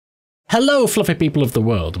Hello, fluffy people of the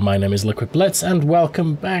world. My name is Liquid Blitz, and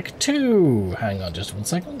welcome back to... Hang on just one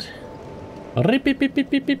second.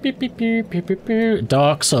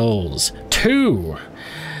 Dark Souls 2.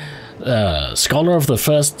 Scholar of the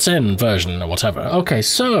First Sin version, or whatever. Okay,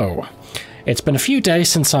 so... It's been a few days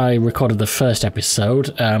since I recorded the first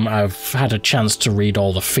episode. I've had a chance to read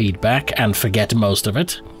all the feedback and forget most of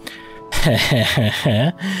it.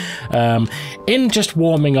 In just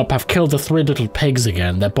warming up, I've killed the 3 little pigs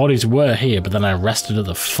again. Their bodies were here, but then I rested at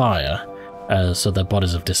the fire, so their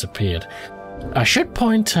bodies have disappeared. I should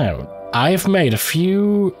point out, I've made a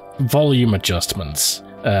few volume adjustments.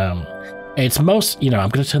 It's most, I'm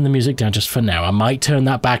going to turn the music down just for now. I might turn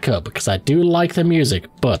that back up because I do like the music,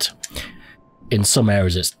 but in some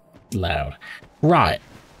areas it's loud. Right.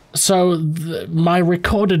 So, my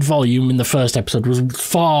recorded volume in the first episode was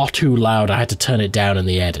far too loud. I had to turn it down in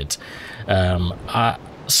the edit.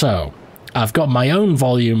 So, I've got my own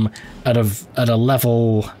volume at a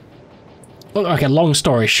level... Okay, long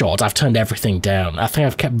story short, I've turned everything down. I think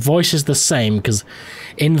I've kept voices the same, because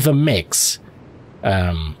in the mix,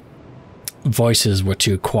 voices were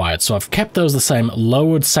too quiet. So I've kept those the same,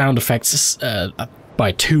 lowered sound effects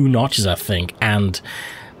by 2 notches, I think, and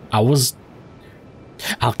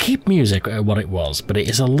I'll keep music at what it was, but it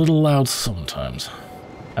is a little loud sometimes.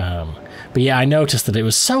 But yeah, I noticed that it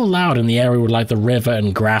was so loud in the area with like the river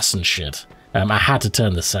and grass and shit. I had to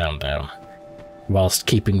turn the sound down, whilst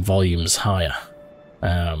keeping volumes higher.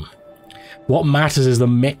 What matters is the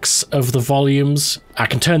mix of the volumes. I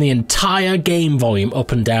can turn the entire game volume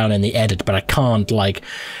up and down in the edit, but I can't like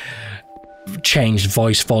change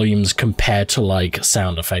voice volumes compared to like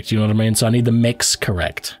sound effects, you know what I mean? So I need the mix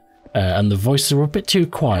correct. And the voices were a bit too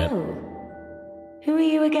quiet. Oh. Who are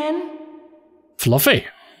you again? Fluffy.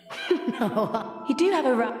 No, you do have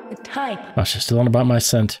a rough type. Oh, she's still on about my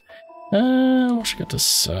scent. What's she got to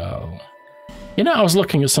sell? You know, I was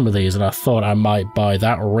looking at some of these and I thought I might buy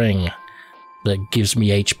that ring that gives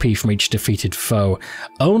me HP from each defeated foe,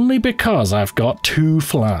 only because I've got 2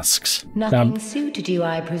 flasks. Nothing suited you,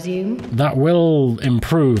 I presume? That will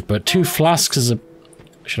improve, but 2 flasks is a...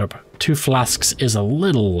 Shut up. 2 flasks is a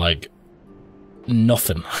little, like,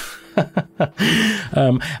 nothing.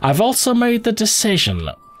 I've also made the decision.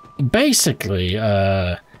 Basically,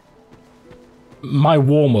 my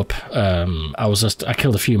warm-up, I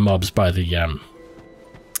killed a few mobs by the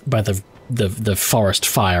forest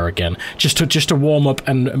fire again, just to warm up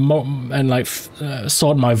and like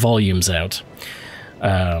sort my volumes out.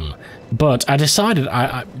 But I decided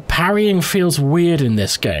parrying feels weird in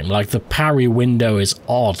this game. Like the parry window is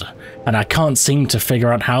odd, and I can't seem to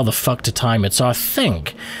figure out how the fuck to time it. So I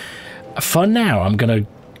think, for now, I'm gonna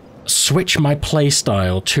switch my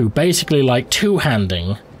playstyle to basically like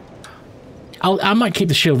two-handing. I might keep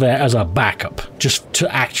the shield there as a backup, just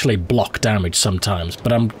to actually block damage sometimes.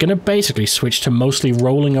 But I'm gonna basically switch to mostly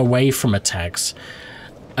rolling away from attacks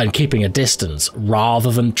and keeping a distance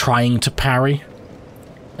rather than trying to parry.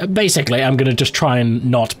 Basically, I'm going to just try and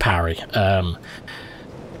not parry.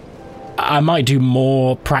 I might do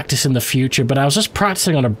more practice in the future, but I was just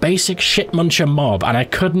practicing on a basic shit-muncher mob, and I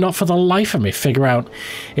could not for the life of me figure out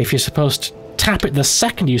if you're supposed to tap it the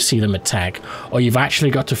second you see them attack, or you've actually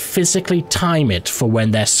got to physically time it for when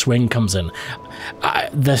their swing comes in.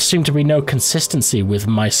 There seemed to be no consistency with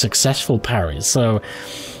my successful parries, so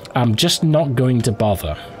I'm just not going to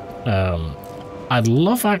bother. I'd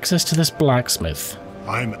love access to this blacksmith.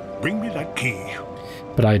 Bring me that key.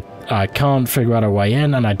 But I can't figure out a way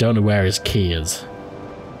in, and I don't know where his key is.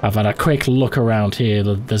 I've had a quick look around here.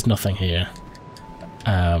 There's nothing here.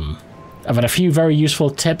 I've had a few very useful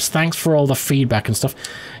tips. Thanks for all the feedback and stuff.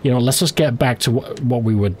 You know, let's just get back to what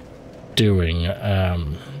we were doing.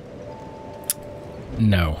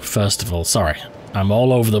 No, first of all, sorry. I'm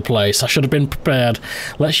all over the place. I should have been prepared.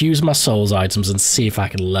 Let's use my souls items and see if I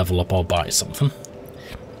can level up or buy something.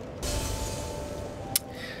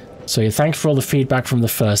 So yeah, thanks for all the feedback from the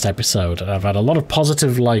first episode. I've had a lot of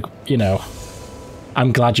positive, like,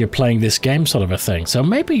 I'm glad you're playing this game sort of a thing. So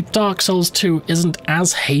maybe Dark Souls 2 isn't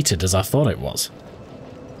as hated as I thought it was.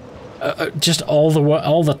 Just all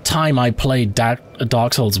the time I played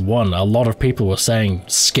Dark Souls 1, a lot of people were saying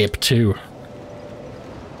skip 2.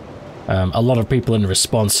 A lot of people in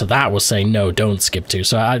response to that were saying no, don't skip 2.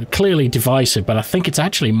 So I'm clearly divisive, but I think it's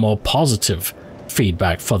actually more positive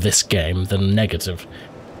feedback for this game than negative.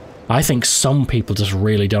 I think some people just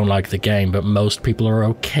really don't like the game, but most people are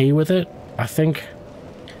okay with it, I think.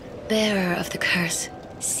 Bearer of the curse,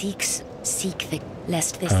 seek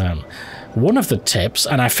lest this... One of the tips,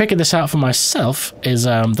 and I figured this out for myself, is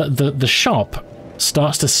that the shop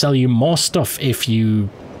starts to sell you more stuff if you,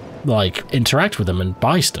 like, interact with them and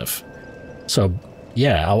buy stuff. So,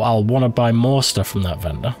 yeah, I'll want to buy more stuff from that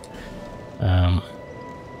vendor. I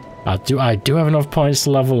do have enough points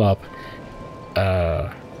to level up.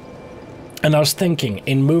 And I was thinking,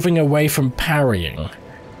 in moving away from parrying,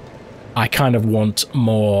 I kind of want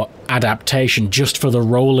more adaptation just for the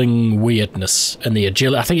rolling weirdness and the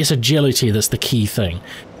agility. I think it's agility that's the key thing.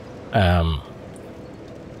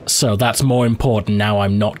 So that's more important now.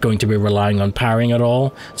 I'm not going to be relying on parrying at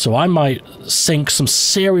all. So I might sink some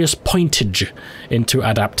serious pointage into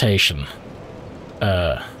adaptation.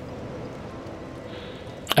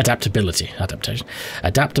 Adaptability,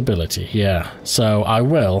 yeah. So I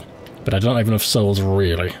will, but I don't have enough souls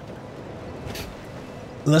really.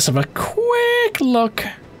 Let's have a quick look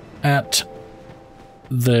at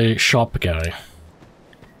the shop guy.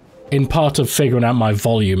 In part of figuring out my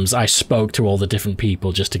volumes, I spoke to all the different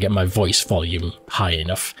people just to get my voice volume high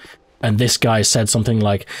enough. And this guy said something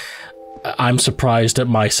like, I'm surprised at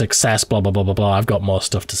my success, blah, blah, blah, blah, blah. I've got more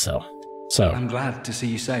stuff to sell. So I'm glad to see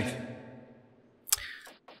you safe.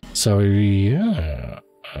 So, yeah.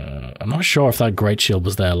 I'm not sure if that great shield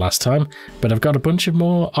was there last time, but I've got a bunch of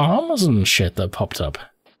more armors and shit that popped up.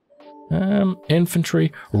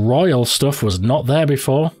 Infantry. Royal stuff was not there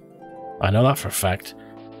before. I know that for a fact.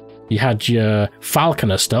 You had your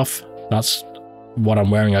falconer stuff. That's what I'm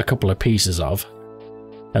wearing a couple of pieces of.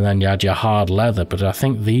 And then you had your hard leather, but I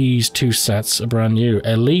think these two sets are brand new.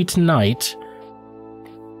 Elite Knight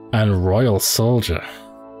and Royal Soldier.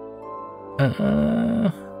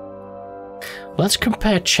 Let's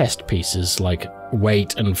compare chest pieces, like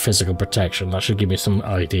weight and physical protection. That should give me some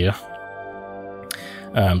idea.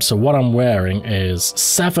 So what I'm wearing is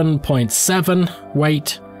 7.7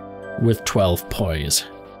 weight with 12 poise.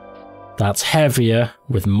 That's heavier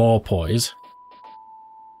with more poise.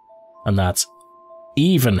 And that's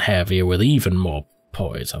even heavier with even more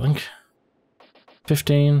poise, I think.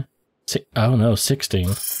 15. Oh no, 16.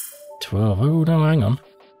 12. Oh no, hang on.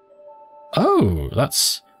 Oh,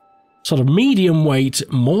 that's sort of medium weight,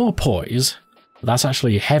 more poise. That's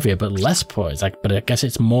actually heavier but less poise. But I guess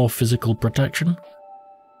it's more physical protection.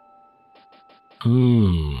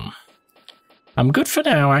 I'm good for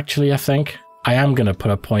now, actually, I think. I am going to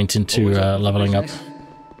put a point into leveling up.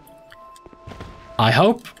 I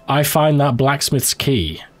hope I find that blacksmith's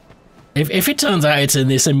key. If it turns out it's in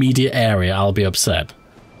this immediate area, I'll be upset.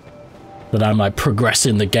 That I might progress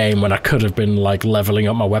in the game when I could have been, like, leveling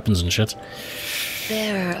up my weapons and shit.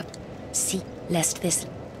 There, see, lest this.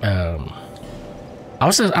 I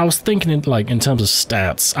was thinking, in terms of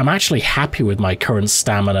stats, I'm actually happy with my current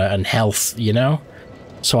stamina and health, you know?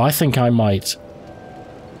 So I think I might...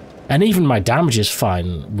 And even my damage is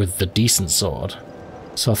fine with the decent sword.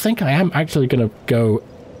 So I think I am actually going to go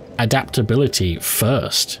adaptability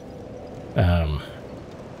first. Oh,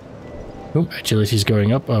 agility's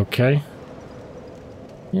going up, okay.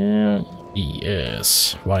 Yeah,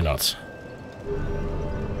 yes, why not?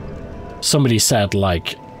 Somebody said,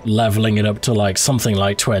 like, leveling it up to, like, something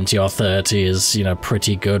like 20 or 30 is, you know,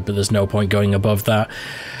 pretty good, but there's no point going above that.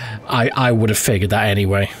 I would have figured that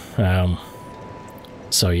anyway.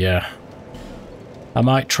 So, yeah. I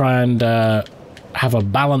might try and have a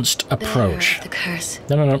balanced approach. The curse.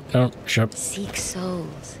 No, sure. Seek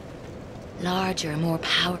souls. Larger, more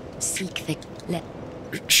power. Seek the...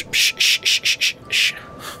 Shh.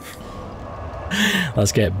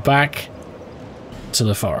 Let's get back to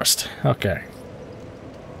the forest. Okay.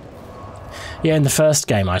 Yeah, in the first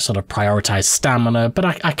game I sort of prioritized stamina, but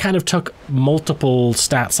I kind of took multiple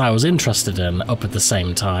stats I was interested in up at the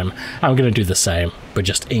same time. I'm going to do the same, but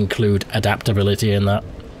just include adaptability in that.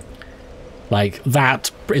 Like,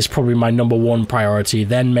 that is probably my #1 priority,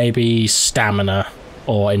 then maybe stamina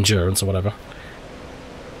or endurance or whatever.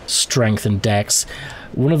 Strength and dex.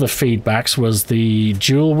 One of the feedbacks was the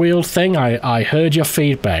dual wield thing. I heard your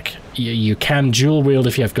feedback. You can dual wield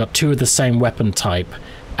if you've got two of the same weapon type,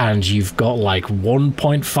 and you've got like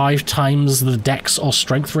 1.5 times the dex or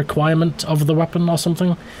strength requirement of the weapon or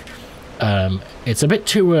something. It's a bit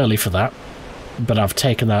too early for that, but I've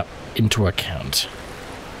taken that into account.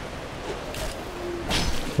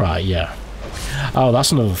 Right, yeah. Oh,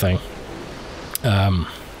 that's another thing.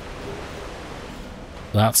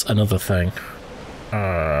 That's another thing.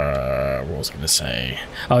 What was I going to say?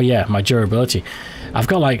 Oh yeah, my durability. I've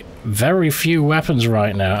got like very few weapons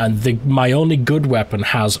right now, and my only good weapon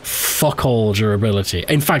has fuck all durability.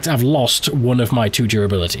 In fact, I've lost one of my 2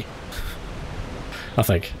 durability. I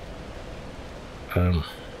think.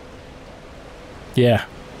 Yeah,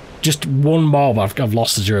 just one mob I've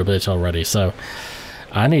lost the durability already, so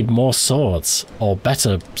I need more swords, or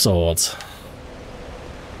better swords.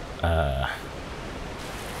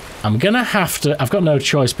 I'm gonna have to... I've got no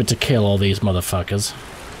choice but to kill all these motherfuckers.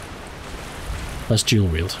 Let's dual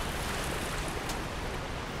wield.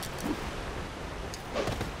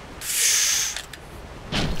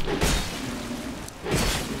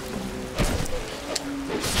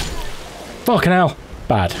 Fucking hell.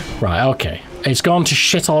 Bad. Right, okay. It's gone to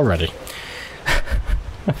shit already.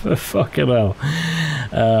 Fucking hell.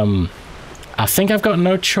 I think I've got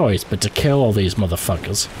no choice but to kill all these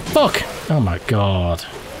motherfuckers. Fuck! Oh my god.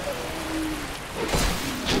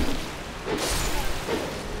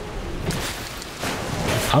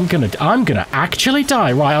 I'm gonna actually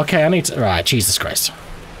die. Right, okay, I need to... Right, Jesus Christ.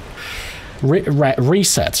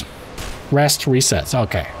 Reset. Rest, reset.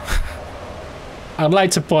 Okay. I'd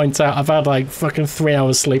like to point out I've had like fucking 3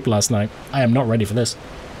 hours sleep last night. I am not ready for this.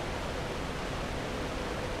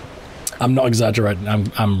 I'm not exaggerating.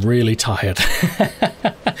 I'm really tired.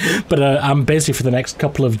 But I'm busy for the next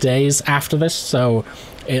couple of days after this, so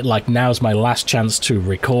it like now's my last chance to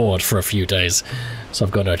record for a few days. So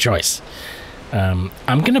I've got no choice. I'm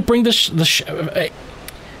gonna bring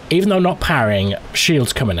even though not parrying,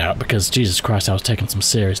 shield's coming out because Jesus Christ, I was taking some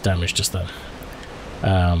serious damage just then.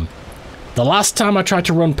 The last time I tried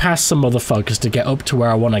to run past some motherfuckers to get up to where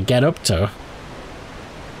I want to get up to,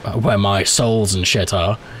 where my souls and shit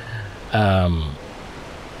are,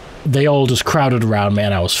 they all just crowded around me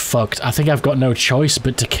and I was fucked. I think I've got no choice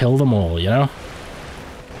but to kill them all, you know?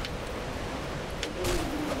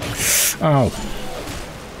 Oh.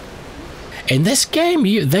 In this game,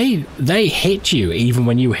 they hit you even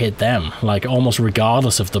when you hit them, like almost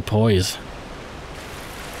regardless of the poise.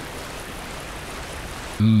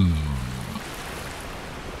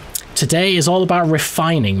 Today is all about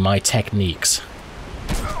refining my techniques.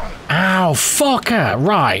 Ow, fucker!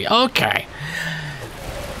 Right, okay.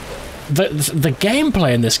 The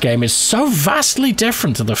gameplay in this game is so vastly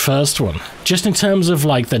different to the first one. Just in terms of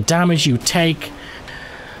like the damage you take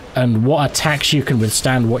and what attacks you can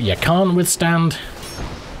withstand, what you can't withstand.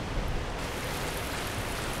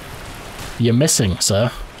 You're missing,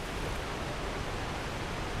 sir.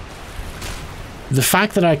 The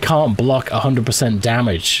fact that I can't block 100%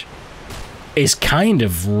 damage is kind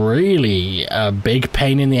of really a big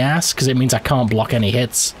pain in the ass, because it means I can't block any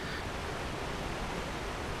hits.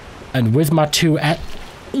 And with my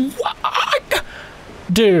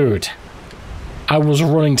dude, I was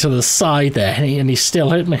running to the side there, and he still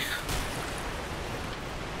hit me.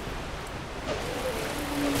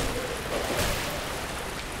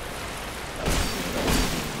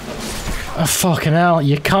 Oh, fucking hell,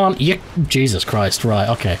 you can't... Jesus Christ, right,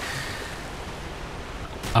 okay.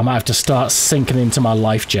 I might have to start sinking into my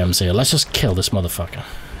life gems here. Let's just kill this motherfucker.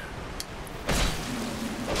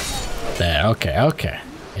 There, okay, okay.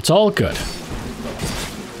 It's all good.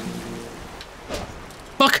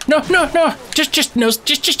 Fuck! No, no, no! Just, no,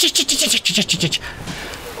 just.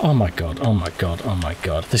 Oh my god, oh my god, oh my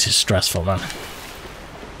god. This is stressful, man.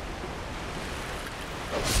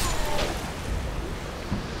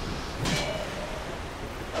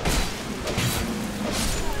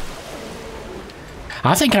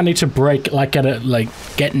 I think I need to break, like,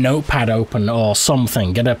 get Notepad open or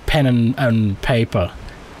something. Get a pen and paper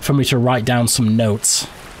for me to write down some notes.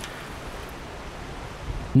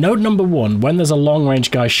 Note number 1, when there's a long-range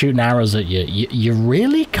guy shooting arrows at you, you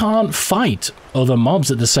really can't fight other mobs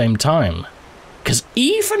at the same time. Because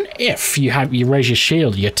even if you raise your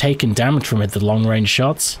shield, you're taking damage from it, the long-range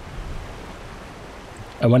shots.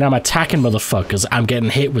 And when I'm attacking motherfuckers, I'm getting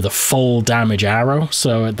hit with a full damage arrow,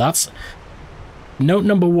 so that's... Note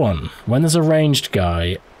number 1, when there's a ranged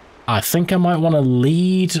guy, I think I might want to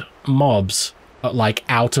lead mobs, like,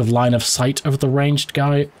 out of line of sight of the ranged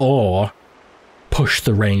guy, or push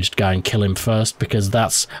the ranged guy and kill him first, because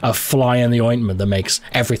that's a fly in the ointment that makes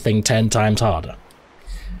everything 10 times harder.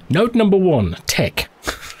 Note number 1, tick.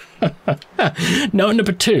 Note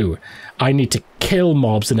number 2, I need to kill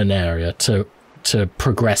mobs in an area to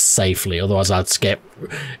progress safely, otherwise I'd get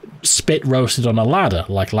spit roasted on a ladder,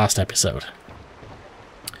 like last episode.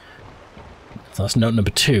 So that's note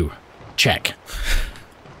number 2. Check.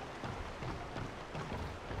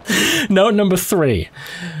 Note number 3.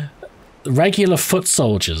 Regular foot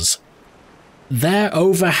soldiers. They're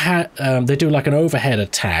they do like an overhead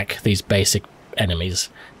attack, these basic enemies.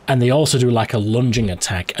 And they also do like a lunging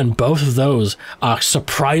attack. And both of those are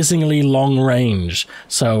surprisingly long range.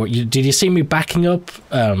 So did you see me backing up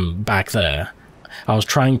back there? I was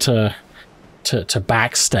trying to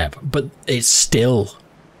backstep, but it's still...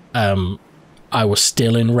 I was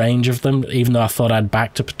still in range of them, even though I thought I'd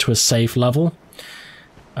backed up to a safe level.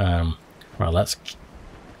 Right, let's...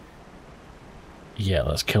 Yeah,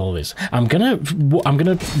 let's kill these. I'm gonna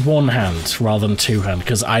one hand rather than two hand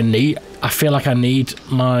because I feel like I need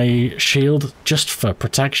my shield just for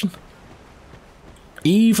protection.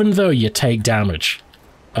 Even though you take damage,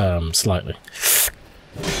 slightly.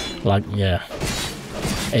 Like, yeah,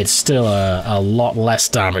 it's still a lot less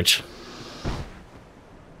damage.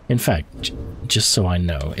 In fact, just so I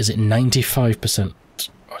know, is it 95%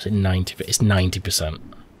 or is it 90? It's 90%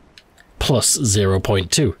 plus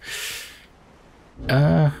 0.2.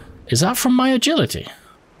 Is that from my agility?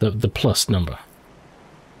 The plus number.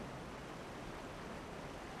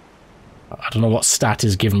 I don't know what stat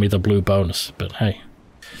is giving me the blue bonus, but hey.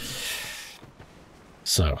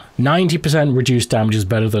 So 90% reduced damage is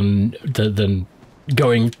better than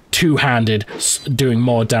going two-handed, doing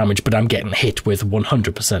more damage, but I'm getting hit with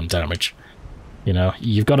 100% damage. You know,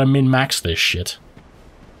 you've got to min-max this shit.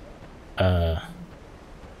 I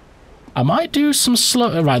might do some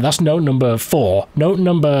slow... Right, that's note number 4. Note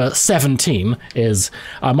number 17 is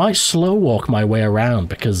I might slow walk my way around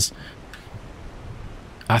because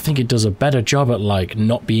I think it does a better job at, like,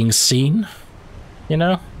 not being seen, you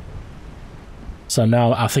know? So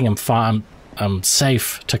now I think I'm fine. I'm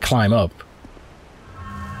safe to climb up.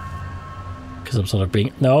 Because I'm sort of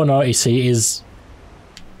being... No, you see, is...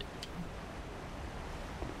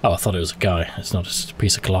 Oh, I thought it was a guy. It's not just a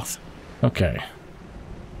piece of cloth. Okay.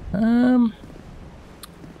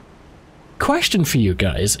 Question for you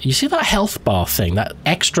guys. You see that health bar thing? That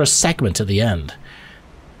extra segment at the end?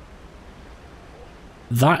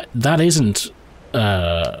 That isn't...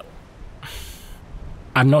 I'm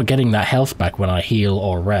not getting that health back when I heal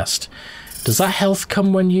or rest. Does that health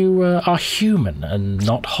come when you are human and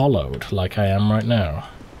not hollowed like I am right now?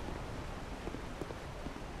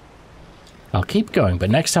 I'll keep going, but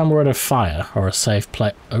next time we're at a fire or a safe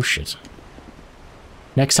place... Oh shit.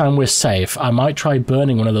 Next time we're safe, I might try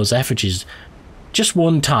burning one of those effigies just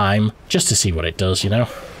one time, just to see what it does, you know?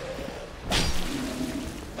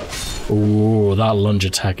 Ooh, that lunge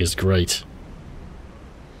attack is great.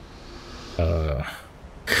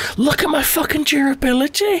 Look at my fucking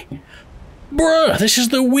durability! Bruh, this is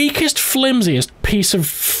the weakest, flimsiest piece of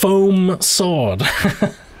foam sword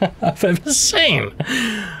I've ever seen.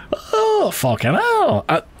 Oh, fucking hell.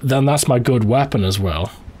 Then that's my good weapon as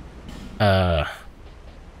well. I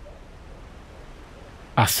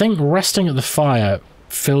think resting at the fire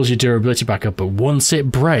fills your durability back up, but once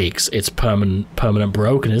it breaks, it's permanent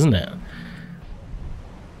broken, isn't it?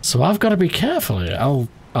 So I've got to be careful here.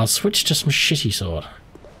 I'll switch to some shitty sword.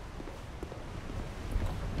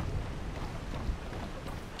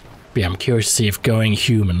 But yeah, I'm curious to see if going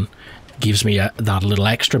human gives me that little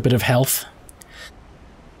extra bit of health.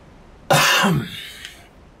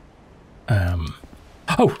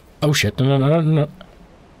 Oh shit, no.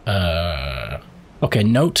 Okay,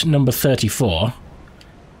 note number 34.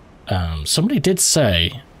 Somebody did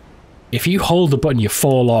say, if you hold the button, you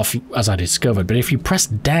fall off, as I discovered, but if you press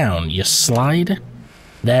down, you slide.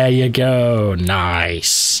 There you go.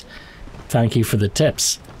 Nice. Thank you for the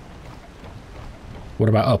tips. What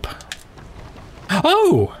about up?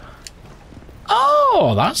 Oh!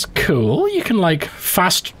 Oh, that's cool. You can, like,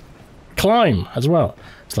 fast climb as well.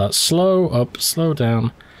 So that's slow up, slow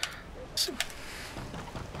down.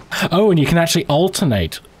 Oh, and you can actually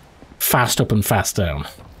alternate fast up and fast down.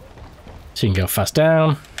 So you can go fast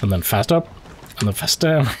down, and then fast up, and then fast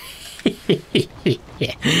down.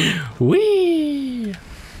 Whee!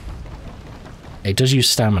 It does use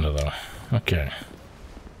stamina, though. Okay.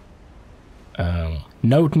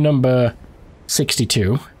 Note number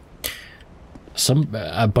 62.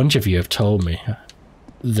 A bunch of you have told me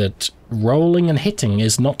that rolling and hitting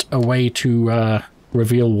is not a way to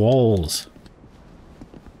reveal walls.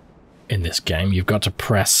 In this game, you've got to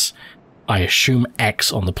press, I assume,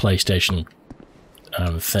 X on the PlayStation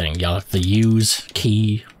thing. You'll have the use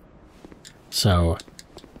key. So,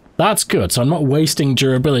 that's good. So I'm not wasting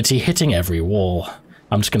durability hitting every wall.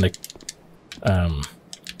 I'm just going to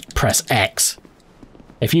press X.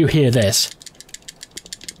 If you hear this,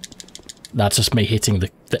 that's just me hitting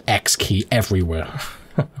the X key everywhere.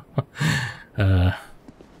 I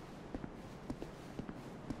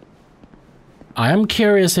am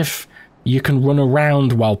curious if you can run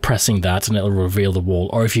around while pressing that and it'll reveal the wall,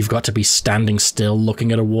 or if you've got to be standing still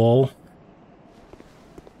looking at a wall.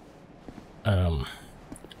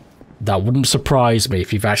 That wouldn't surprise me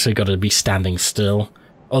if you've actually got to be standing still.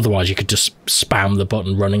 Otherwise, you could just spam the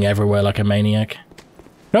button running everywhere like a maniac.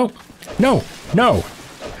 No! No! No!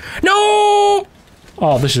 No!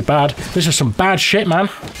 Oh, this is bad. This is some bad shit, man.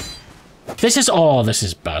 This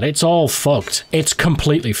is bad. It's all fucked. It's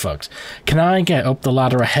completely fucked. Can I get up the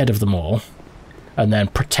ladder ahead of them all and then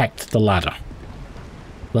protect the ladder?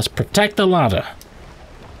 Let's protect the ladder.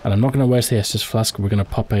 And I'm not going to waste the Estus Flask. We're going to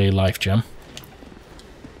pop a life gem.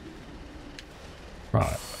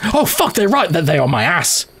 Right. Oh, fuck, they're right. They're on my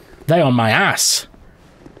ass. They're on my ass.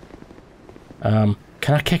 Can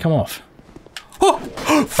I kick them off? Oh,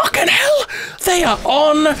 fucking hell! They are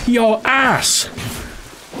on your ass!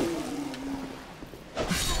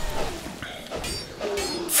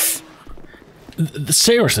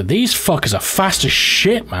 Seriously, these fuckers are fast as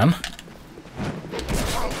shit, man.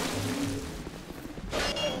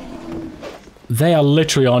 They are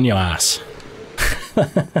literally on your ass.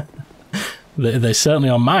 They're certainly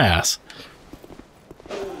on my ass.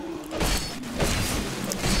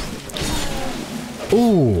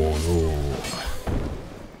 Ooh.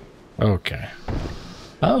 Okay.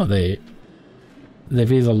 Oh, they've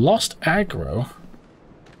either lost aggro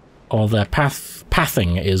or their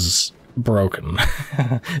pathing is broken.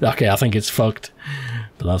 Okay, I think it's fucked,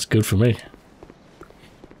 but that's good for me.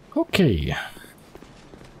 Okay.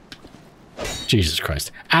 Jesus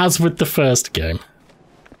Christ. As with the first game.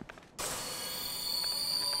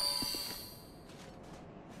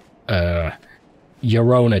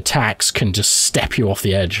 Your own attacks can just step you off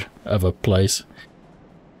the edge of a place.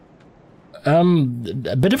 A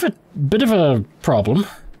bit of a problem.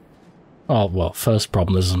 Oh, well, first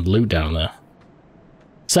problem, there's some loot down there.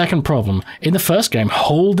 Second problem, in the first game,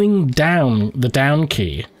 holding down the down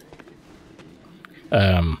key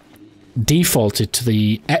defaulted to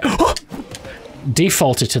the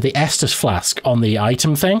Estus Flask on the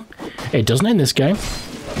item thing. It doesn't in this game.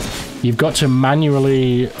 You've got to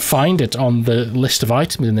manually find it on the list of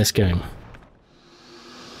items in this game.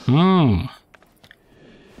 I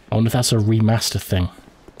wonder if that's a remaster thing.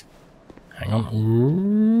 Hang on.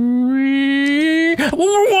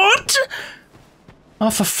 What? Oh,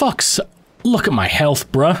 for fuck's... Look at my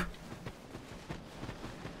health, bruh.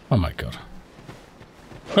 Oh my god.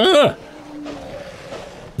 Ah!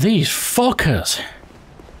 These fuckers.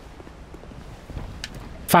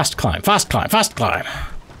 Fast climb, fast climb, fast climb.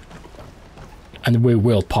 And we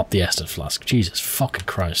will pop the Estus Flask. Jesus fucking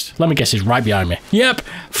Christ. Let me guess, he's right behind me. Yep,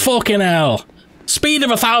 fucking hell. Speed of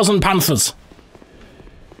 1,000 panthers.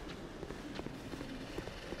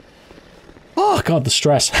 Oh god, the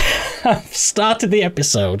stress. I've started the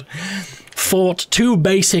episode, fought 2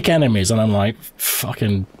 basic enemies, and I'm like,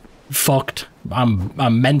 fucking fucked. I'm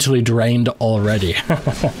mentally drained already.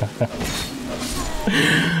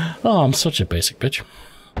 Oh, I'm such a basic bitch.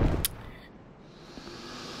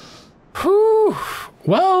 Whew.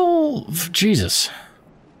 Well, Jesus.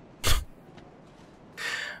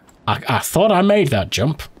 I thought I made that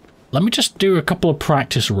jump. Let me just do a couple of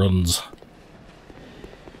practice runs.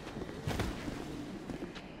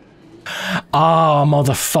 Ah,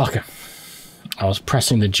 motherfucker. I was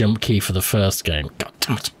pressing the jump key for the first game. God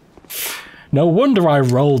damn it. No wonder I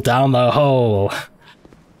rolled down the hole.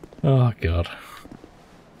 Oh, God.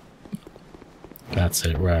 That's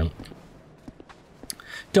it, right.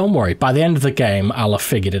 Don't worry, by the end of the game, I'll have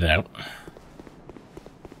figured it out.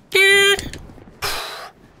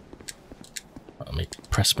 Let me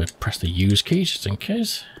press the use key just in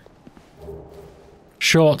case.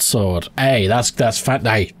 Short sword. Hey, that's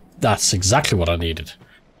exactly what I needed.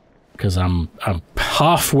 Because I'm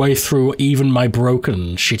halfway through even my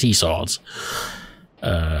broken shitty swords.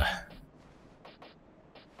 Oh,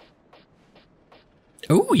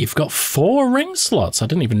 you've got 4 ring slots. I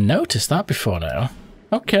didn't even notice that before now.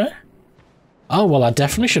 Okay. Oh, well, I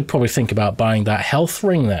definitely should probably think about buying that health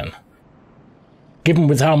ring then. Given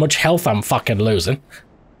with how much health I'm fucking losing.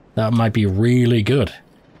 That might be really good.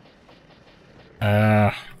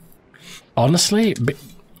 Honestly,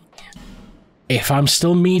 if I'm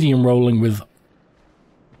still medium rolling with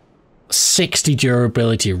 60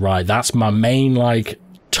 durability, right, that's my main, like,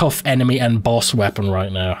 tough enemy and boss weapon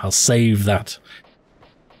right now. I'll save that.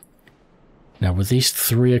 Now, with these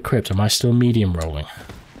 3 equipped, am I still medium rolling?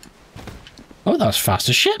 Oh, that's fast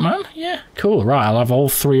as shit, man. Yeah, cool. Right, I'll have all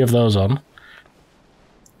 3 of those on.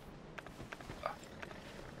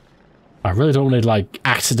 I really don't want to, like,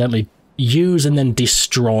 accidentally use and then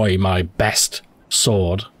destroy my best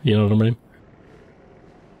sword. You know what I mean?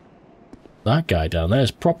 That guy down there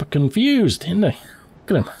is proper confused, isn't he?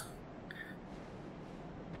 Look at him.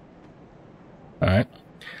 Alright.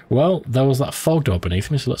 Well, there was that fog door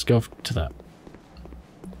beneath me, so let's go to that.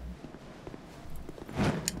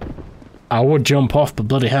 I would jump off, but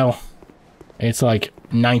bloody hell. It's like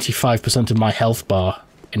 95% of my health bar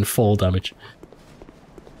in fall damage.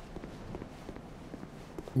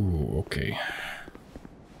 Ooh, okay.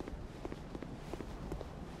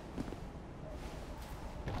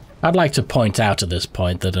 I'd like to point out at this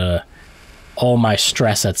point that all my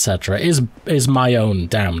stress, etc., is my own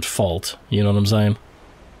damned fault. You know what I'm saying?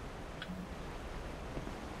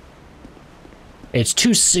 It's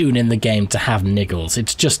too soon in the game to have niggles.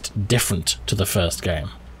 It's just different to the first game.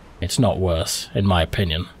 It's not worse, in my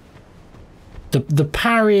opinion. The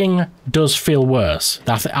parrying does feel worse.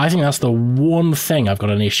 I think that's the one thing I've got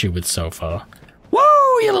an issue with so far.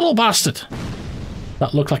 Whoa, you little bastard!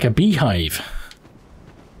 That looked like a beehive.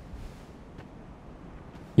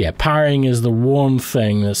 Yeah, parrying is the one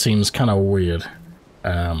thing that seems kind of weird.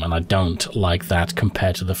 And I don't like that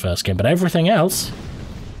compared to the first game. But everything else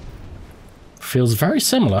feels very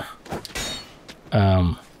similar.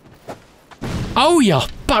 Oh, you...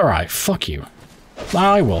 Alright, fuck you.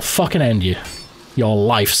 I will fucking end you. Your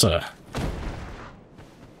life, sir.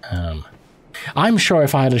 I'm sure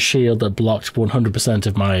if I had a shield that blocked 100%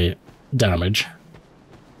 of my damage,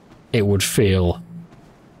 it would feel...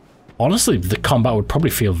 Honestly, the combat would probably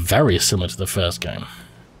feel very similar to the first game.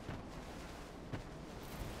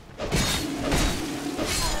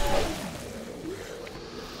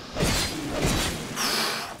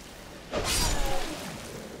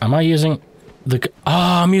 Am I using the... Oh,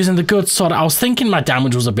 I'm using the good sword. I was thinking my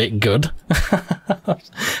damage was a bit good. I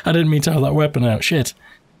didn't mean to have that weapon out. Shit.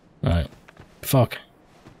 Right. Fuck.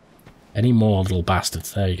 Any more little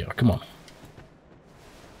bastards? There you go. Come on.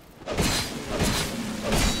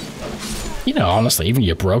 You know, honestly, even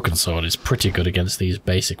your broken sword is pretty good against these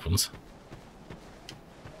basic ones.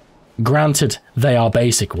 Granted, they are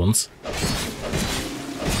basic ones.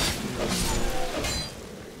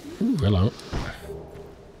 Ooh, hello.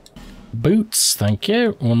 Boots, thank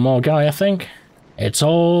you. One more guy, I think. It's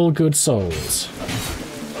all good souls.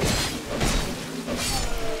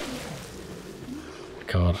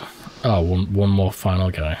 God. Oh, one more final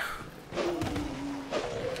guy.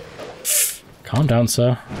 Calm down,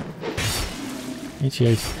 sir.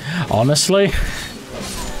 88. Honestly,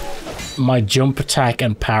 my jump attack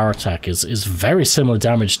and power attack is very similar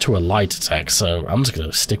damage to a light attack, so I'm just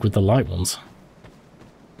gonna stick with the light ones.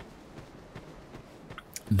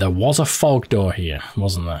 There was a fog door here,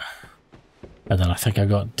 wasn't there? And then I think I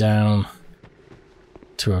got down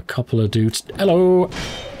to a couple of dudes. Hello!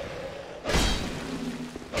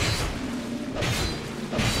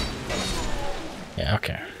 Yeah,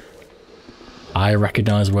 okay. I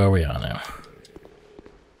recognize where we are now.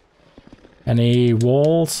 Any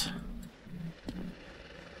walls?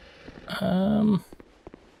 Hello?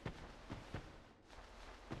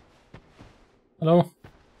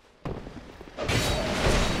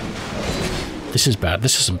 This is bad.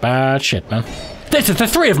 This is some bad shit, man. This is the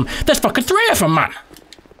three of them! There's fucking three of them, man!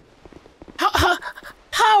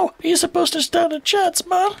 How are you supposed to stand a chance,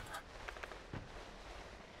 man?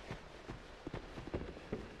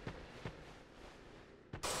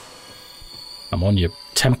 I'm on your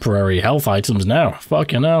temporary health items now.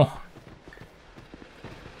 Fucking hell.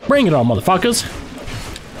 Bring it on, motherfuckers!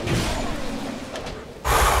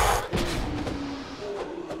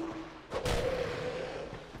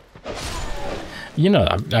 You know,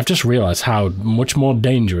 I've just realized how much more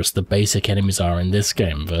dangerous the basic enemies are in this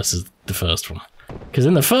game versus the first one. Because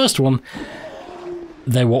in the first one,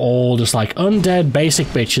 they were all just like undead basic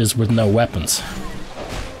bitches with no weapons.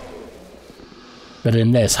 But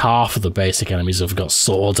in this, half of the basic enemies have got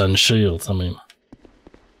swords and shields, I mean.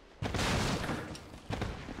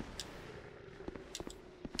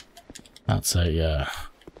 That's an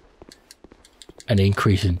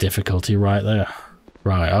increase in difficulty right there.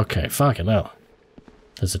 Right, okay, fucking hell.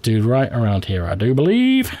 There's a dude right around here, I do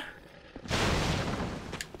believe.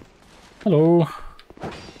 Hello.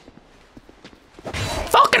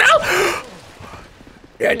 Fucking hell!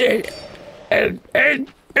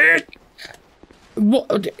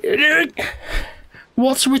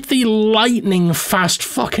 What's with the lightning fast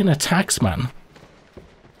fucking attacks, man?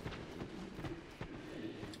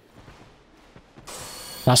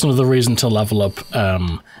 That's another reason to level up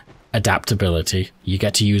adaptability. You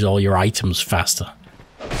get to use all your items faster.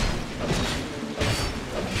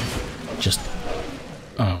 Just...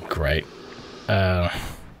 Oh, great. I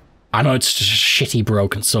know it's just a shitty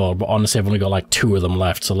broken sword, but honestly I've only got like 2 of them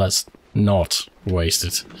left, so let's not waste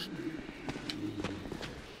it.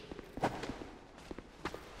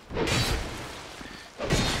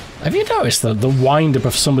 Have you noticed that the wind-up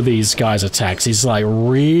of some of these guys' attacks is like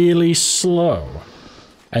really slow?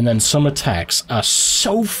 And then some attacks are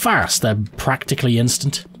so fast they're practically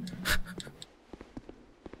instant.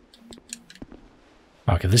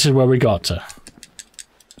 Okay, this is where we got to.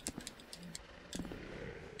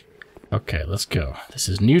 Okay, let's go. This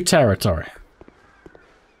is new territory.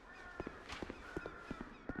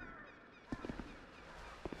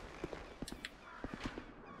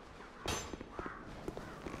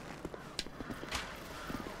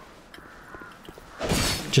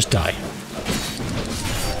 Just die.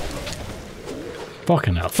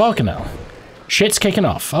 Fucking hell. Fucking hell. Shit's kicking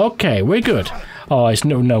off. Okay, we're good. Oh, it's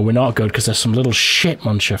no, we're not good because there's some little shit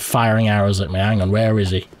muncher firing arrows at me. Hang on, where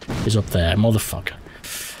is he? He's up there, motherfucker.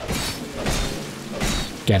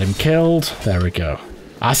 Get him killed. There we go.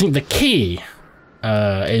 I think the key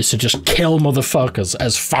is to just kill motherfuckers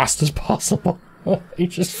as fast as possible. He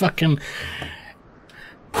just fucking...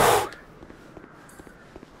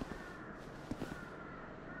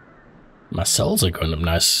 My souls are going up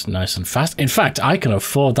nice and fast. In fact, I can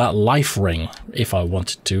afford that life ring if I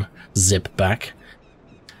wanted to zip back.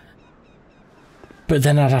 But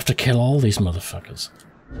then I'd have to kill all these motherfuckers.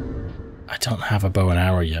 I don't have a bow and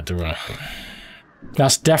arrow yet, do I?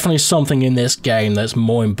 That's definitely something in this game that's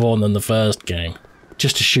more important than the first game.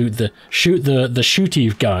 Just to shoot the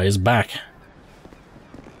shooty guys back.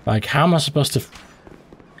 Like, how am I supposed to...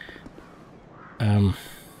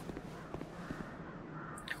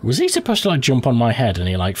 Was he supposed to, like, jump on my head and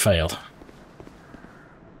he, like, failed?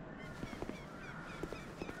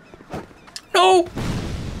 No!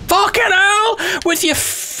 Fucking hell! With your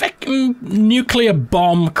fucking nuclear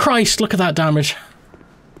bomb. Christ, look at that damage.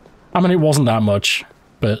 I mean, it wasn't that much,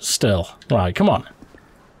 but still. Right, come on.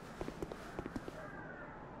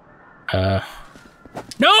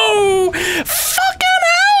 No! Fucking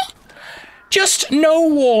hell! Just no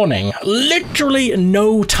warning. Literally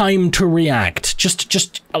no time to react.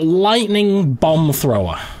 Just a lightning bomb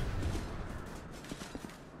thrower.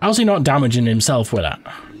 How's he not damaging himself with that?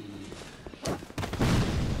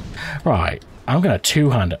 Right, I'm gonna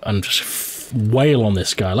two-hand it and just wail on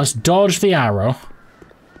this guy. Let's dodge the arrow.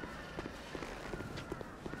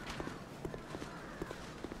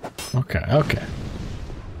 Okay, okay.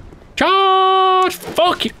 Charge!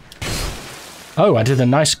 Fuck you! Oh, I did a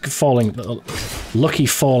nice falling... lucky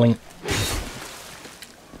falling...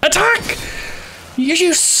 Attack!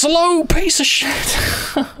 You slow piece of shit!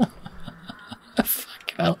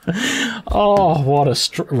 Fuck hell. Oh, what a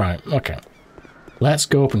right, okay. Let's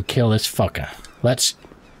go up and kill this fucker. Let's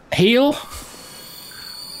heal.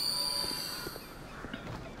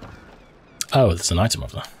 Oh, there's an item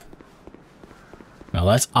over there. Now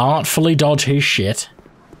let's artfully dodge his shit.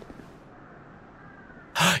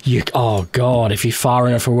 Oh god, if you're far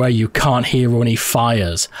enough away, you can't hear when he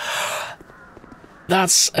fires.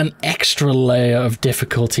 That's an extra layer of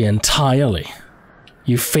difficulty entirely.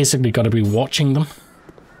 You physically got to be watching them.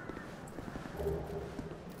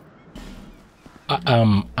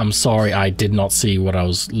 I'm sorry, I did not see what I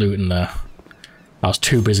was looting there. I was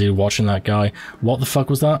too busy watching that guy. What the fuck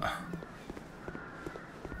was that?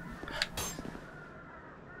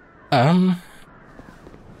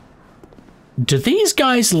 Do these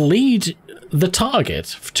guys lead the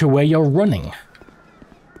target to where you're running?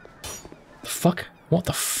 The fuck? What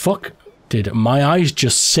the fuck did my eyes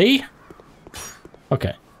just see?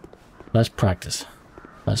 Okay, let's practice.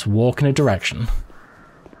 Let's walk in a direction.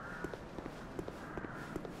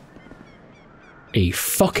 He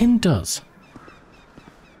fucking does.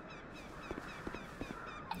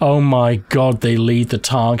 Oh my god, they lead the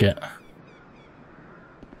target.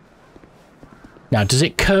 Now, does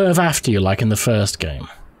it curve after you like in the first game?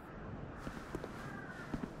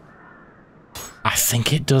 I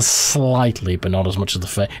think it does slightly, but not as much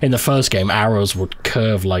as in the first game, arrows would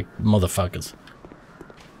curve like motherfuckers.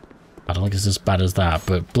 I don't think it's as bad as that,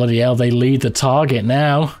 but bloody hell, they lead the target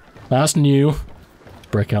now. That's new.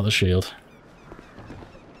 Break out the shield.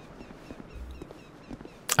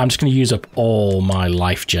 I'm just going to use up all my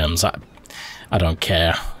life gems. I don't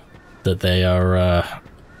care that they are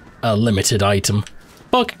a limited item.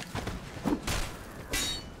 Fuck!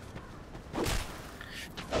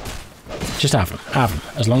 Just have him. Have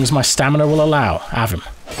him. As long as my stamina will allow. Have him.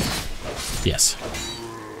 Yes.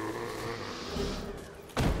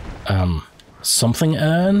 Something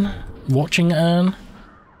urn? Watching urn?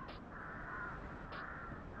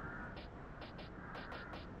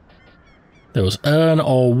 There was urn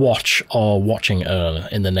or watch or watching urn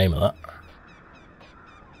in the name of that.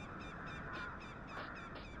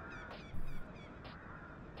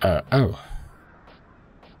 Oh.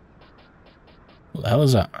 What the hell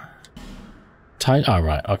is that? Oh,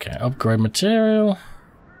 right, okay. Upgrade material.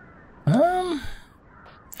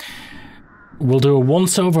 We'll do a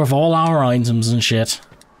once-over of all our items and shit.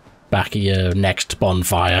 Back at your next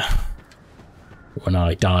bonfire. When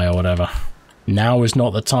I die or whatever. Now is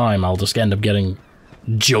not the time. I'll just end up getting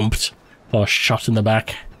jumped or shot in the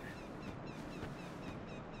back.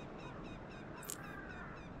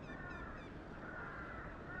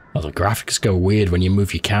 Oh, the graphics go weird when you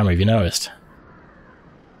move your camera, have you noticed?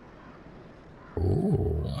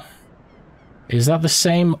 Ooh. Is that the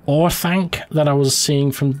same Orthanc that I was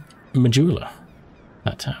seeing from Majula?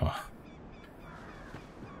 That tower.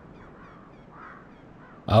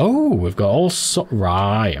 Oh, we've got all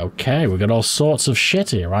right, okay, we've got all sorts of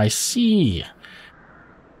shit here, I see.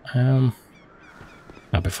 Now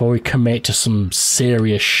before we commit to some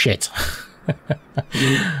serious shit,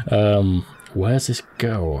 where's this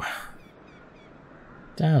go?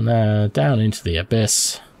 Down there, down into the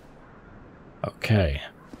abyss. Okay.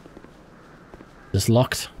 Is this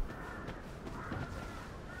locked?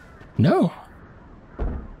 No.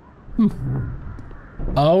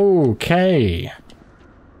 Okay.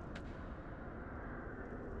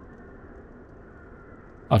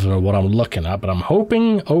 I don't know what I'm looking at, but I'm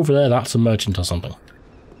hoping over there that's a merchant or something.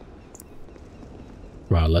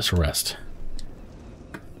 Right, let's rest.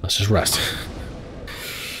 Let's just rest.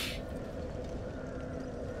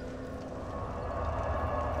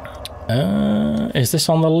 Is this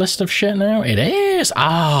on the list of shit now? It is!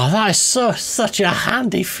 Ah, that is such a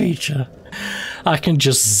handy feature. I can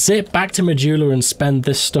just zip back to Majula and spend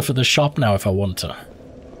this stuff at the shop now if I want to.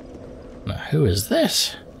 Now, who is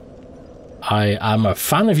this? I'm a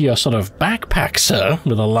fan of your sort of backpack, sir,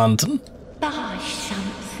 with a lantern. Buy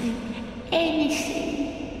something, anything.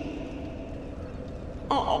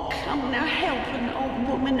 Oh, come now, help an old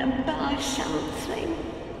woman and buy something.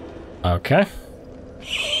 Okay.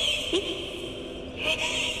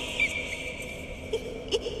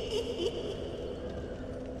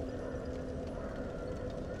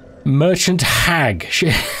 Merchant hag.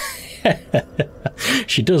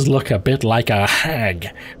 She does look a bit like a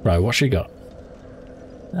hag. Right, what's she got?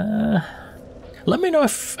 Let me know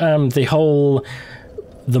if the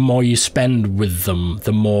more you spend with them,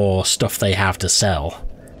 the more stuff they have to sell.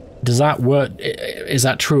 Does that work? Is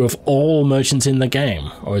that true of all merchants in the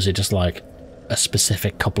game? Or is it just like a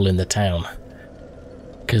specific couple in the town?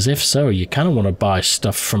 Because if so, you kind of want to buy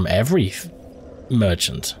stuff from every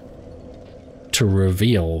merchant to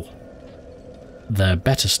reveal their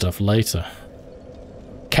better stuff later.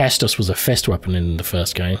 Kestus was a fist weapon in the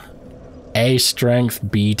first game. A strength,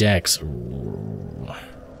 B dex.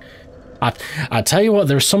 I tell you what,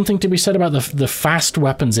 there's something to be said about the fast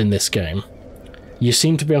weapons in this game. You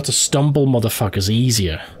seem to be able to stumble motherfuckers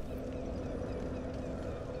easier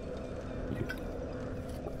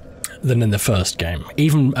than in the first game.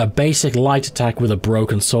 Even a basic light attack with a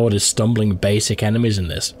broken sword is stumbling basic enemies in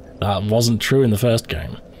this. That wasn't true in the first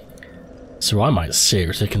game. So I might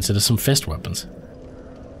seriously consider some fist weapons.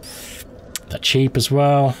 They're cheap as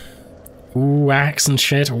well. Ooh, axe and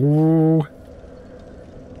shit. Ooh.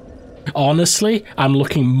 Honestly, I'm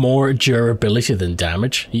looking more at durability than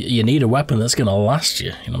damage. You need a weapon that's gonna last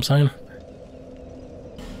you, you know what I'm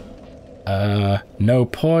saying? No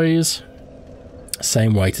poise.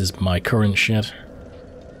 Same weight as my current shit.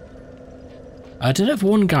 I did have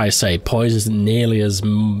one guy say poise isn't nearly as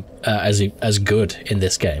good in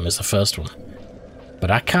this game as the first one. But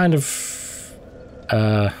I kind of...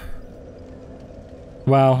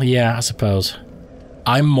 well, yeah, I suppose.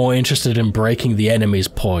 I'm more interested in breaking the enemy's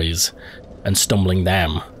poise and stumbling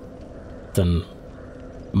them than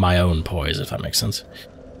my own poise, if that makes sense.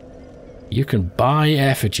 You can buy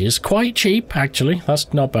effigies. Quite cheap, actually.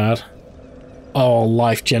 That's not bad. Oh,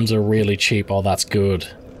 life gems are really cheap. Oh, that's good.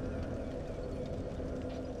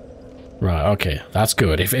 Right, okay, that's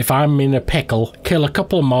good. If I'm in a pickle, kill a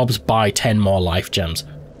couple of mobs, buy 10 more life gems.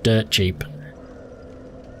 Dirt cheap.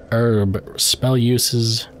 Herb, spell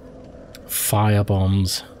uses, fire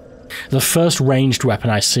bombs. The first ranged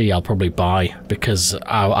weapon I see I'll probably buy, because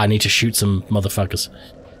I need to shoot some motherfuckers.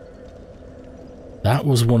 That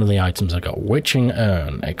was one of the items I got. Witching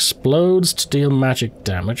Urn. Explodes to deal magic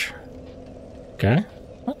damage. Okay,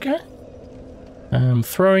 okay.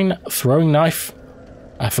 Throwing knife.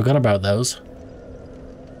 I forgot about those.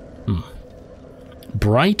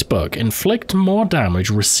 Bright bug. Inflict more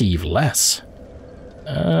damage, receive less.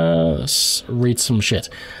 Let's read some shit.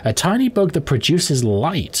 A tiny bug that produces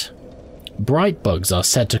light. Bright bugs are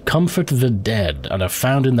said to comfort the dead and are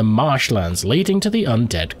found in the marshlands leading to the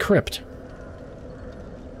undead crypt.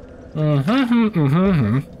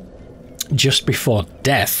 Just before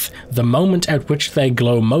death, the moment at which they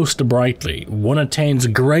glow most brightly, one attains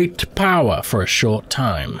great power for a short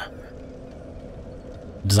time.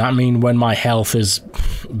 Does that mean when my health is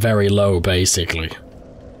very low, basically?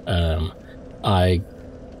 I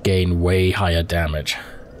gain way higher damage.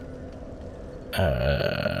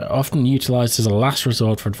 Often utilized as a last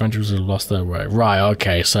resort for adventurers who have lost their way. Right,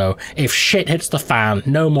 okay, so if shit hits the fan,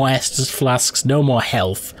 no more Estus flasks, no more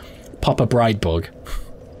health, pop a bright bug.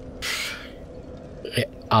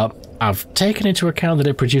 I've taken into account that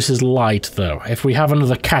it produces light, though. If we have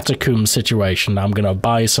another catacomb situation, I'm gonna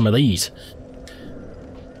buy some of these.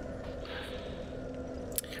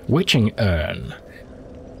 Witching Urn.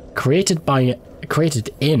 Created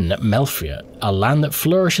in Melfia, a land that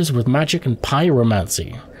flourishes with magic and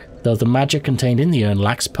pyromancy. Though the magic contained in the urn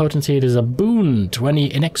lacks potency, it is a boon to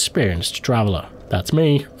any inexperienced traveller. That's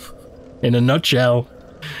me. In a nutshell.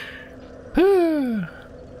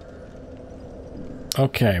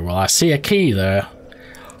 Okay, well, I see a key there.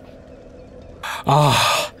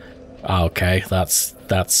 Ah, okay,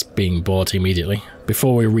 that's being bought immediately.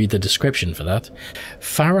 Before we read the description for that,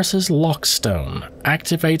 Faris's Lockstone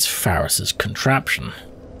activates Faris's contraption.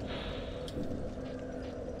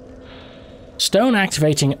 Stone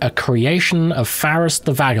activating a creation of Faris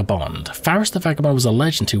the Vagabond. Faris the Vagabond was a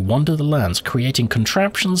legend who wandered the lands, creating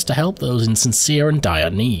contraptions to help those in sincere and dire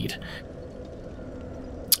need.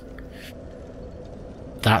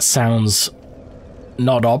 That sounds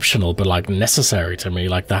not optional, but like necessary to me.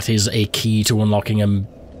 Like that is a key to unlocking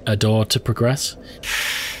a door to progress.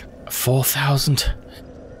 4,000.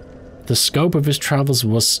 The scope of his travels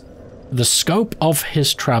was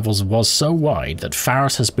so wide that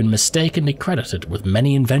Faris has been mistakenly credited with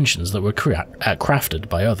many inventions that were crafted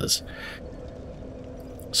by others.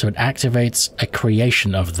 So it activates a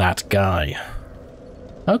creation of that guy.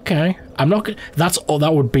 Okay, I'm not.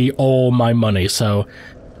 That would be all my money. So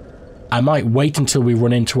I might wait until we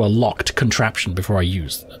run into a locked contraption before I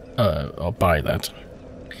use or buy that.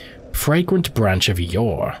 Fragrant Branch of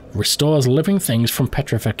Yore restores living things from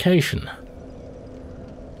petrification.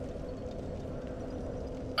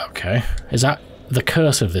 Okay, is that the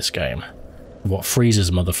curse of this game? What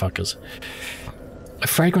freezes motherfuckers? A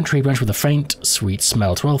fragrant tree branch with a faint, sweet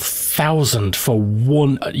smell. 12,000 for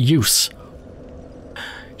one use.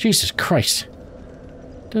 Jesus Christ.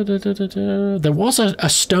 There was a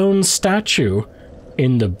stone statue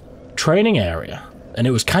in the training area, and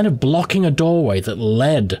it was kind of blocking a doorway that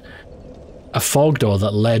led, a fog door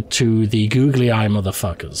that led to the googly eye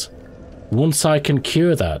motherfuckers. Once I can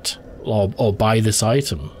cure that, or buy this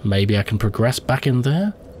item, maybe I can progress back in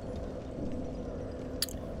there?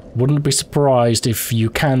 Wouldn't be surprised if you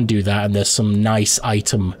can do that and there's some nice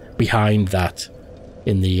item behind that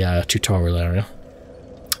in the tutorial area.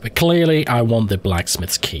 But clearly I want the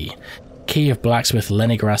blacksmith's key. Key of blacksmith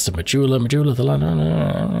Lenigras of Majula. Majula the land.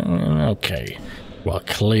 Okay. Well,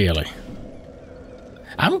 clearly.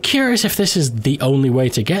 I'm curious if this is the only way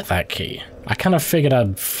to get that key. I kind of figured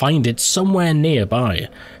I'd find it somewhere nearby.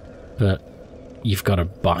 But you've got to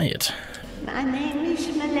buy it. My name is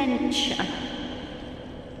Melentia.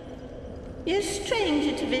 You're a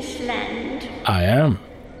stranger to this land. I am.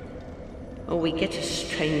 Oh, we get as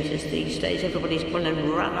strangers these days. Everybody's gone and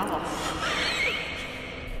run off.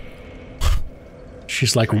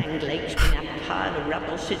 She's like... Grand Lake's been a pile of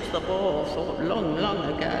rubble since the war fought long,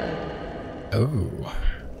 long ago. Oh.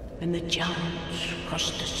 And the giants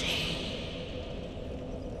crossed the sea.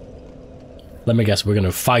 Let me guess, we're going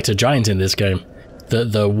to fight a giant in this game.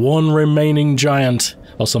 The one remaining giant,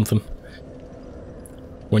 or something.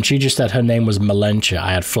 When she just said her name was Melentia,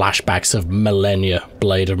 I had flashbacks of Millennia,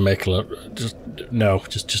 Blade of Mikula. Just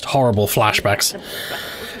horrible flashbacks. The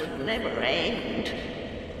battles would never end.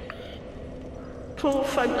 Poor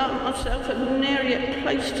folk like myself had nary a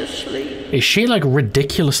place to sleep. Is she like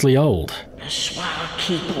ridiculously old? That's why I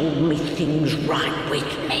keep all me things right with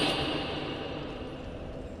me.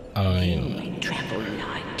 You may travel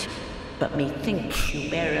light, but methinks you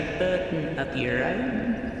bear a burden of your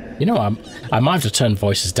own. You know, I might have to turn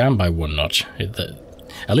voices down by one notch.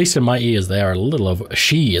 At least in my ears, they are a little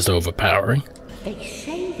she is overpowering. They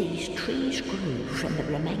say these trees grew from the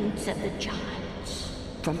remains of the giants.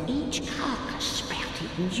 From each carcass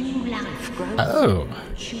sprouted new life growing. Oh.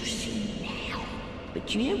 You see now.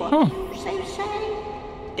 But you know what they say?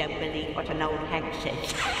 Don't believe what an old hag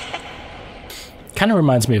says. Kind of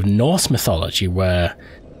reminds me of Norse mythology, where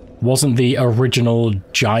wasn't the original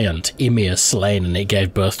giant Ymir slain and it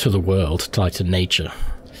gave birth to the world, to nature?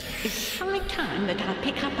 It's high time that I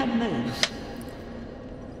pick up a move.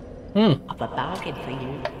 I've a bargain for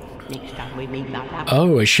you next time we meet my love.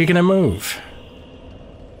 Oh, is she gonna move?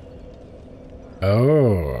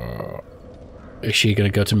 Oh. Is she gonna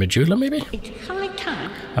go to Majula, maybe? It's high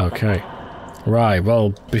time. Okay. Right,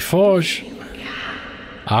 well, before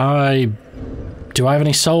do I have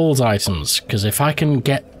any souls items? Because if I can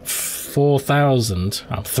get 4,000,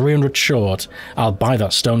 I'm 300 short, I'll buy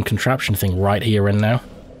that stone contraption thing right here and now.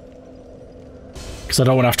 Because I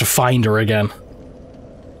don't want to have to find her again.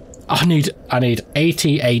 I need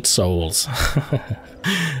 88 souls.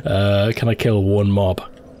 Can I kill one mob?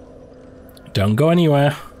 Don't go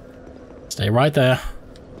anywhere. Stay right there.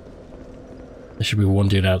 There should be one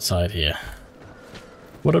dude outside here.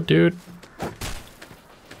 What up, dude?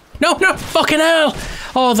 No, no, fucking hell!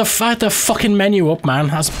 Oh, the fucking menu up, man.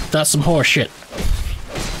 That's some horse shit.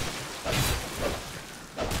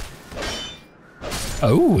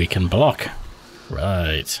 Oh, we can block.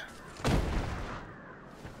 Right.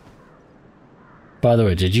 By the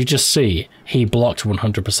way, did you just see he blocked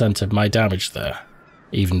 100% of my damage there?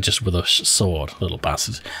 Even just with a sword, little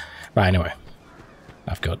bastard. Right, anyway.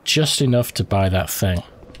 I've got just enough to buy that thing.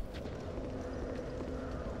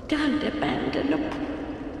 Don't abandon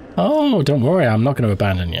them. Oh, don't worry, I'm not going to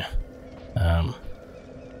abandon you.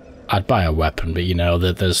 I'd buy a weapon, but you know,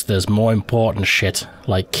 there's more important shit,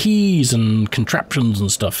 like keys and contraptions and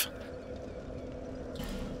stuff.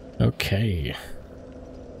 Okay.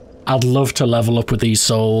 I'd love to level up with these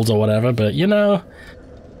souls or whatever, but you know...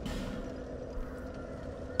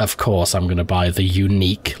 Of course I'm going to buy the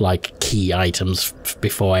unique, like, key items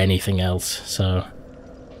before anything else, so...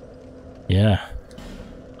 Yeah.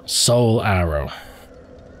 Soul Arrow.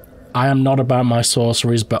 I am not about my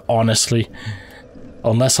sorceries, but honestly,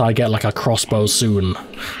 unless I get like a crossbow soon,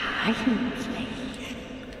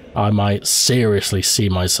 I might seriously see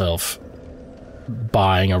myself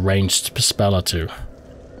buying a ranged spell or two.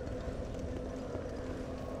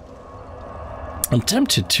 I'm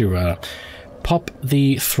tempted to pop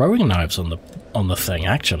the throwing knives on the thing,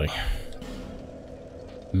 actually.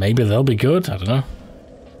 Maybe they'll be good, I don't know.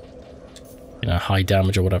 You know, high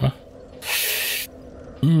damage or whatever.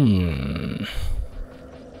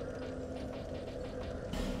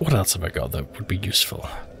 What else have I got that would be useful?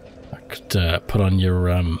 I could put on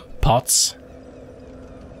your pots.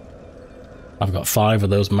 I've got 5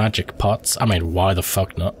 of those magic pots. I mean, why the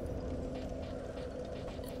fuck not?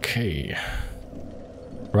 Okay.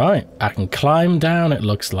 Right, I can climb down, it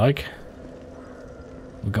looks like.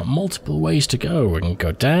 We've got multiple ways to go. We can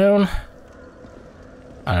go down.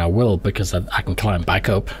 And I will, because I can climb back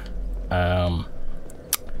up.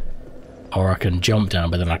 Or I can jump down,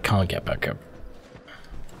 but then I can't get back up.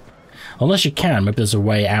 Unless you can, maybe there's a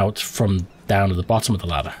way out from down to the bottom of the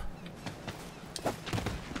ladder.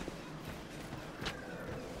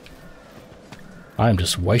 I'm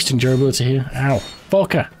just wasting durability here. Ow,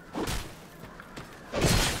 fucker!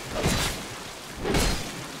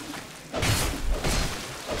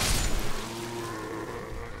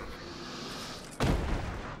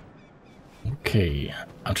 Okay,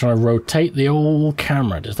 I'm trying to rotate the old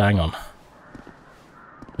camera. Just hang on.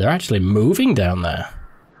 They're actually moving down there.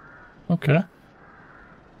 Okay.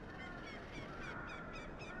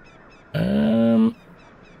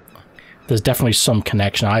 There's definitely some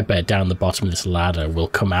connection. I bet down the bottom of this ladder will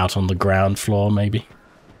come out on the ground floor, maybe.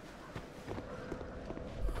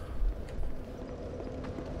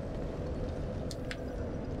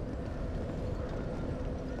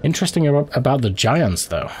 Interesting about the giants,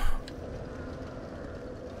 though.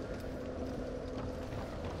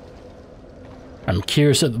 I'm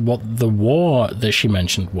curious at what the war that she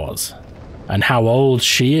mentioned was, and how old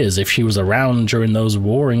she is, if she was around during those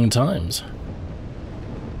warring times.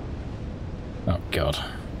 Oh god.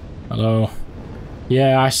 Hello?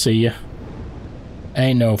 Yeah, I see you.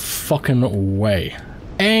 Ain't no fucking way.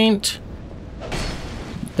 Ain't...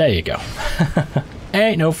 There you go.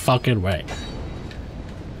 Ain't no fucking way.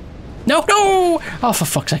 No, no! Oh, for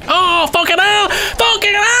fuck's sake. Oh, fucking hell!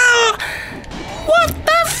 Fucking hell! What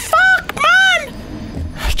the fuck, man?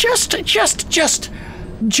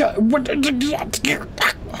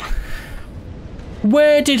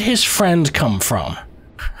 Where did his friend come from?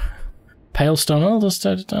 Pale stone elder,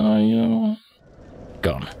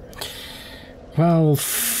 gone. Well,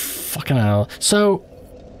 fucking hell. So,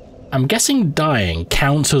 I'm guessing dying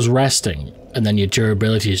counts as resting, and then your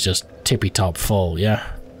durability is just tippy-top full,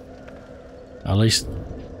 yeah? At least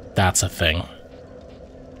that's a thing.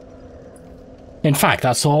 In fact,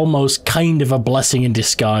 that's almost kind of a blessing in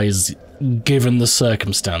disguise, given the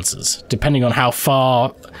circumstances. Depending on how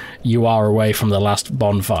far you are away from the last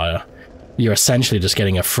bonfire, you're essentially just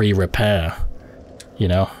getting a free repair, you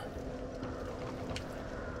know?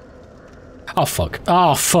 Oh, fuck.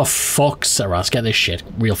 Oh, for fuck's sake, let's get this shit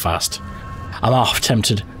real fast. I'm half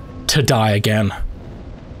tempted to die again.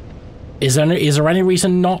 Is there any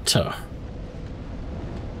reason not to?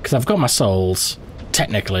 Because I've got my souls,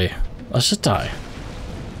 technically. Let's just die.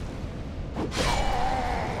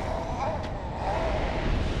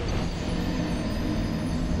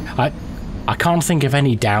 I can't think of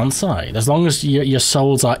any downside. As long as your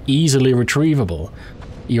souls are easily retrievable,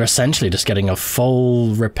 you're essentially just getting a full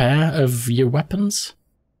repair of your weapons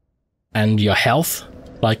and your health.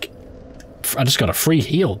 Like, I just got a free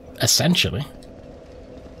heal, essentially.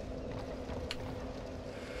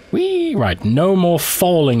 Right, no more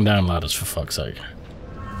falling down ladders, for fuck's sake.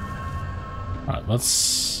 Right,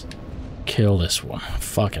 let's kill this one.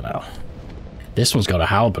 Fucking hell. This one's got a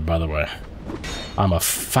halberd, by the way. I'm a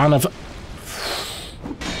fan of...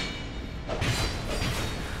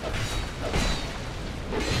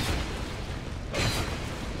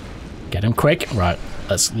 Get him quick. Right,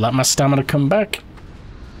 let's let my stamina come back.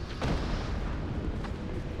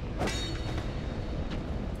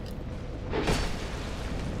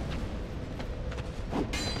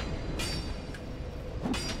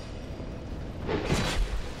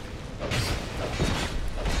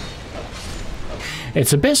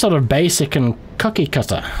 It's a bit sort of basic and cookie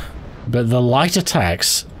cutter, but the light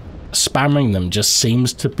attacks, spamming them just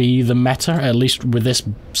seems to be the meta, at least with this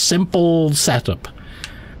simple setup.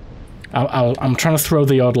 I'm trying to throw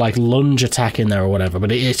the odd like lunge attack in there or whatever,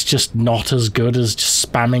 but it's just not as good as just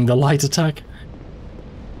spamming the light attack.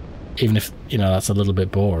 Even if, you know, that's a little bit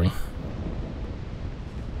boring.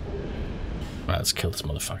 Right, let's kill this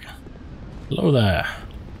motherfucker. Hello there.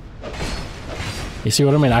 You see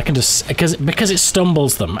what I mean? I can just... Because it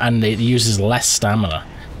stumbles them and it uses less stamina.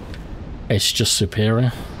 It's just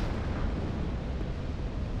superior.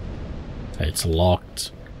 It's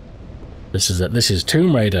locked. This is it. This is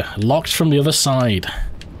Tomb Raider. Locked from the other side.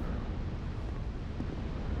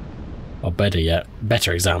 Or better yet,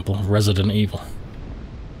 better example, Resident Evil.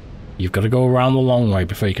 You've got to go around the long way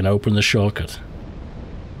before you can open the shortcut.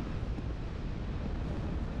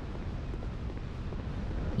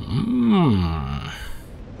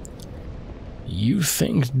 You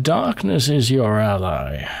think darkness is your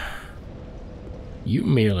ally. You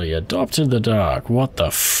merely adopted the dark. What the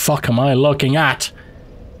fuck am I looking at?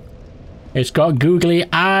 It's got googly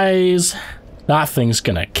eyes. That thing's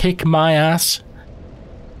gonna kick my ass.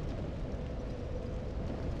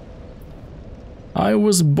 I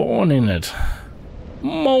was born in it.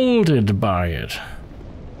 Molded by it.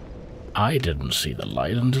 I didn't see the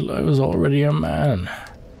light until I was already a man.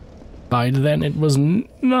 By then it was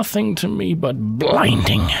nothing to me but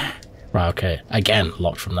blinding. Right, okay. Again,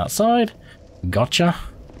 locked from that side. Gotcha.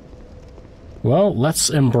 Well, let's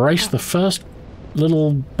embrace the first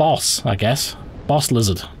little boss, I guess. Boss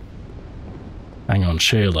lizard. Hang on,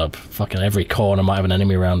 shield up. Fucking every corner might have an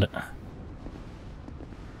enemy around it.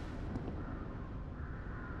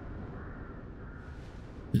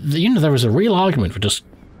 You know, there was a real argument for just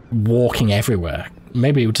walking everywhere.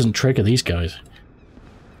 Maybe it doesn't trigger these guys.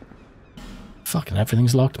 Fucking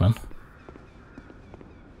everything's locked, man.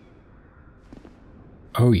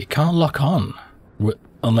 Oh, you can't lock on.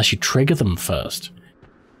 Unless you trigger them first.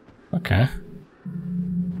 Okay.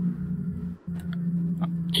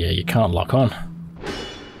 Yeah, you can't lock on.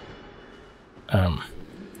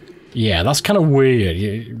 Yeah, that's kind of weird.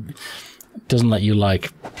 It doesn't let you,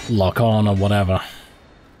 like, lock on or whatever.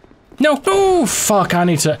 No! Oh, fuck, I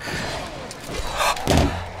need to...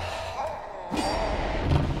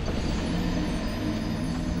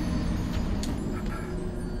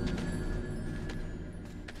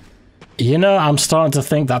 You know, I'm starting to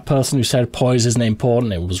think that person who said poise isn't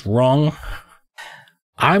important, it was wrong.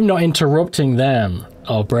 I'm not interrupting them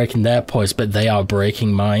or breaking their poise, but they are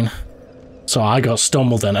breaking mine. So I got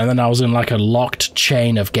stumbled in, and then I was in like a locked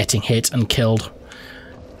chain of getting hit and killed.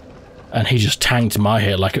 And he just tanked my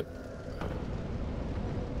hit like it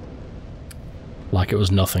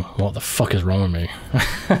was nothing. What the fuck is wrong with me?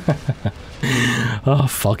 Oh,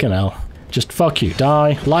 fucking hell. Just fuck you,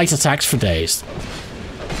 die. Light attacks for days.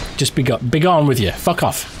 Just be gone with you. Fuck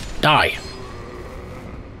off. Die.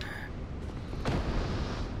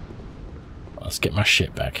 Let's get my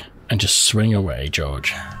shit back. And just swing away,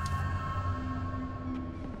 George.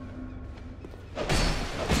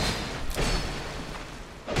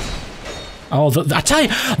 Oh, I tell you,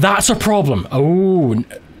 that's a problem. Oh,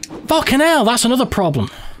 fucking hell, that's another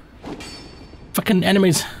problem. Fucking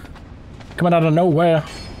enemies coming out of nowhere.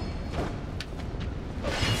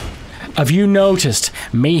 Have you noticed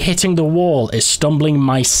me hitting the wall is stumbling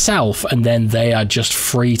myself, and then they are just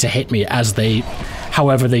free to hit me as they,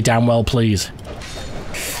 however they damn well please.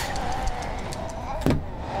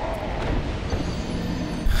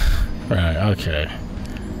 Right, okay.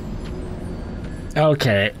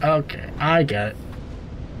 Okay, I get it.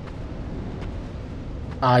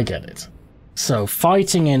 I get it. So,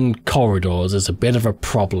 fighting in corridors is a bit of a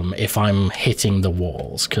problem if I'm hitting the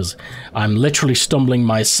walls, because I'm literally stumbling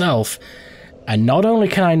myself, and not only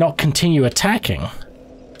can I not continue attacking,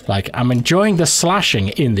 like, I'm enjoying the slashing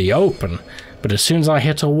in the open, but as soon as I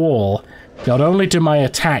hit a wall, not only do my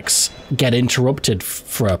attacks get interrupted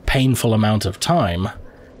for a painful amount of time...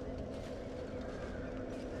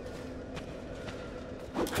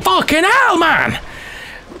 Fucking hell, man!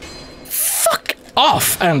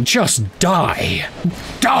 off and just die.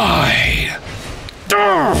 Die!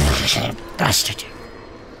 Bastard.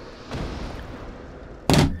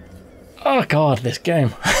 Oh god, this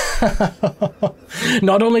game.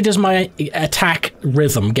 Not only does my attack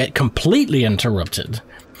rhythm get completely interrupted,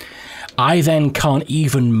 I then can't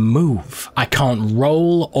even move. I can't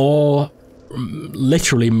roll or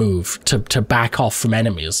literally move to back off from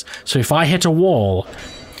enemies. So if I hit a wall,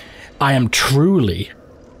 I am truly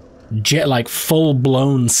like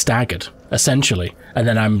full-blown staggered, essentially, and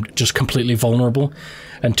then I'm just completely vulnerable.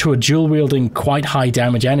 And to a dual-wielding, quite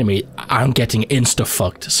high-damage enemy, I'm getting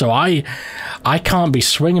insta-fucked. So I can't be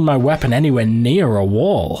swinging my weapon anywhere near a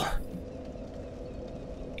wall.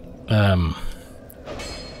 I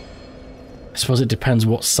suppose it depends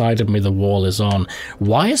what side of me the wall is on.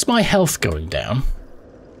 Why is my health going down?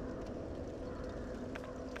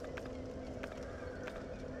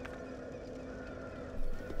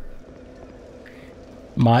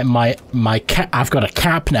 I've got a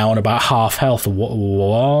cap now on about half health.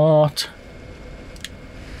 What?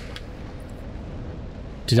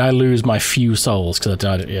 Did I lose my few souls because I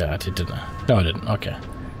died? Yeah, I did, didn't I? No, I didn't. Okay.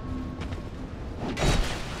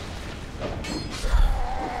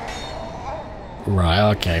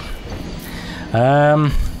 Right, okay.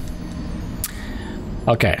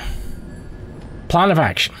 Okay. Plan of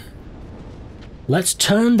action. Let's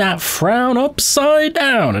turn that frown upside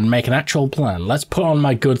down and make an actual plan. Let's put on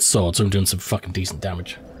my good sword so I'm doing some fucking decent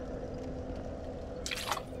damage.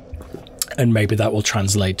 And maybe that will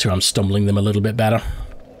translate to I'm stumbling them a little bit better.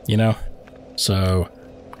 You know? So,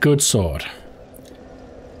 good sword.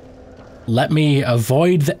 Let me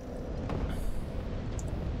avoid the...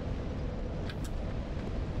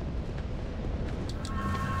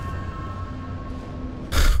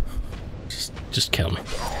 Just kill me.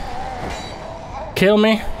 Kill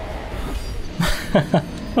me.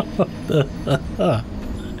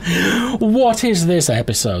 What is this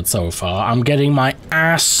episode so far? I'm getting my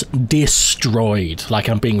ass destroyed, like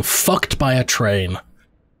I'm being fucked by a train.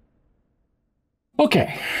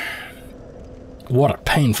 Okay. What a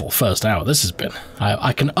painful first hour this has been.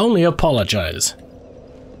 I can only apologize.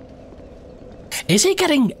 Is it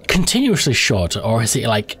getting continuously shorter, or is it,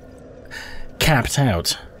 like, capped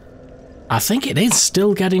out? I think it is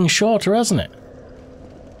still getting shorter, isn't it?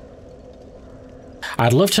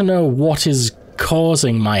 I'd love to know what is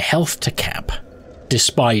causing my health to cap,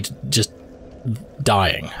 despite just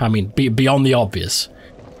dying. I mean, beyond the obvious.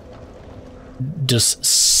 Does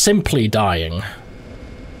simply dying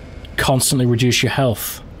constantly reduce your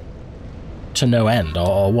health to no end,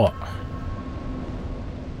 or what?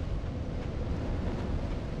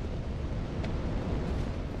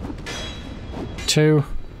 Two,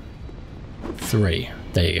 three.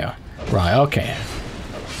 There you go. Right, okay.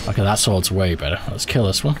 Okay, that sword's way better. Let's kill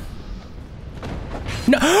this one.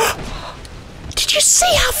 No! Did you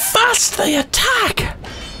see how fast they attack?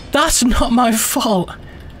 That's not my fault.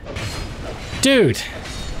 Dude.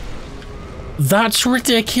 That's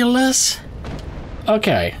ridiculous.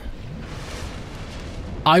 Okay.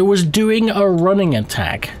 I was doing a running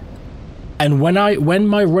attack. And when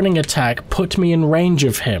my running attack put me in range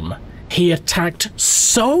of him, he attacked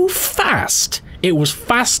so fast. It was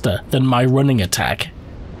faster than my running attack.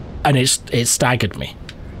 And it staggered me.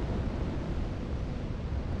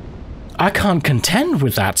 I can't contend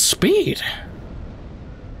with that speed.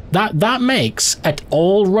 That makes at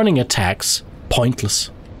all running attacks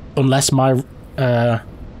pointless, unless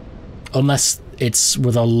unless it's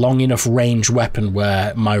with a long enough range weapon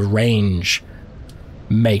where my range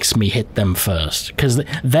makes me hit them first, because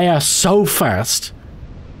they are so fast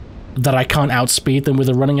that I can't outspeed them with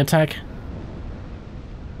a running attack.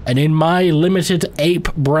 And in my limited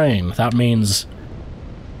ape brain, that means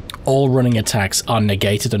all running attacks are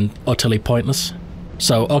negated and utterly pointless.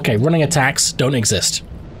 So, okay, running attacks don't exist.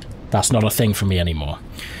 That's not a thing for me anymore.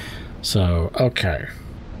 So, okay.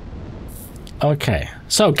 Okay,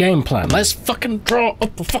 so game plan. Let's fucking draw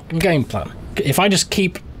up a fucking game plan. If I just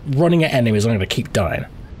keep running at enemies, I'm gonna keep dying.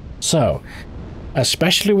 So,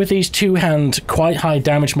 especially with these two-hand, quite high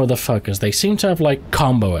damage motherfuckers, they seem to have, like,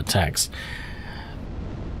 combo attacks.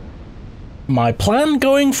 My plan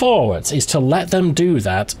going forwards is to let them do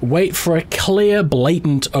that, wait for a clear,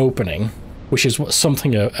 blatant opening, which is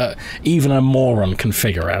something even a moron can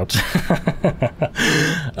figure out,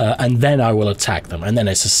 and then I will attack them. And then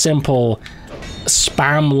it's a simple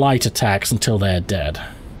spam light attacks until they're dead.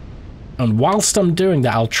 And whilst I'm doing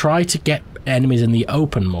that, I'll try to get enemies in the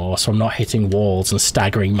open more, so I'm not hitting walls and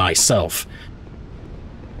staggering myself.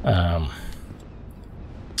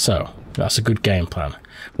 So, that's a good game plan.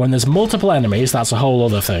 When there's multiple enemies, that's a whole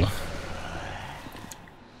other thing.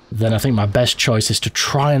 then I think my best choice is to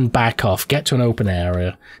try and back off, get to an open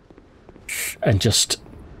area, and just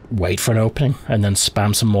wait for an opening, and then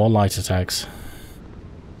spam some more light attacks.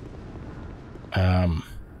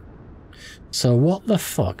 So what the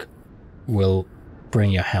fuck will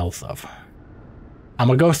bring your health up? I'm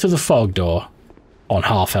gonna go through the fog door on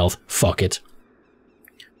half health, fuck it.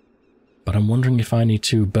 But I'm wondering if I need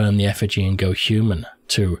to burn the effigy and go human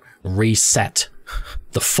to reset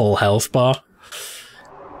the full health bar.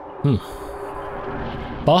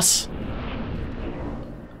 Boss?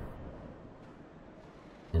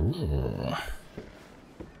 Ooh.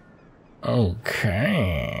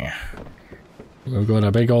 Okay. We've got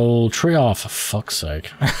a big old tree off, for fuck's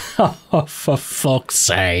sake. Oh, for fuck's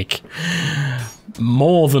sake.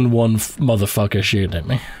 More than one motherfucker shooting at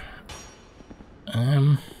me.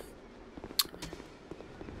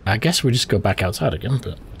 I guess we just go back outside again,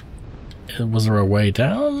 but... Was there a way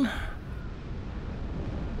down?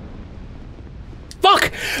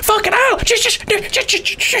 Fuck! Fucking hell! Just...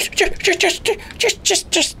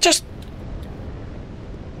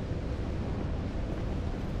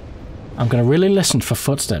 I'm gonna really listen for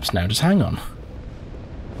footsteps now, just hang on.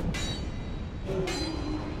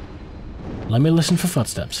 Let me listen for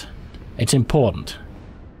footsteps. It's important.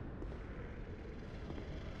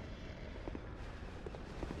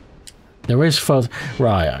 There is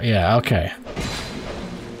right, yeah, okay.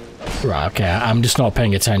 Right, okay, I'm just not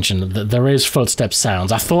paying attention. There is footstep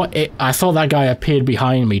sounds. I thought that guy appeared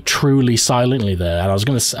behind me truly silently there, and I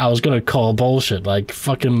was gonna call bullshit, like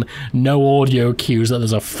fucking no audio cues that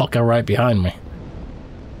there's a fucker right behind me.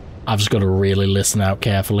 I've just gotta really listen out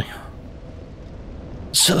carefully.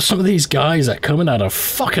 So some of these guys are coming out of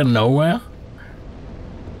fucking nowhere.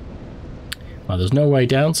 Well, there's no way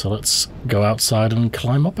down, so let's go outside and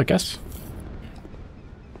climb up, I guess.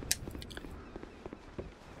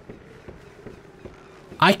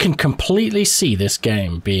 I can completely see this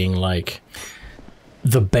game being like,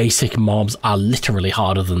 the basic mobs are literally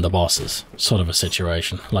harder than the bosses, sort of a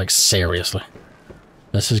situation. Like, seriously.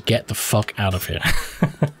 Let's just get the fuck out of here.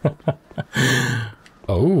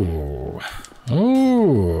 Oh.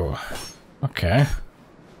 Ooh. Okay.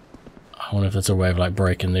 I wonder if there's a way of, like,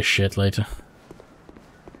 breaking this shit later.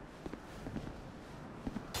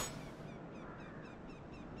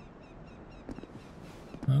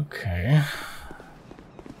 Okay.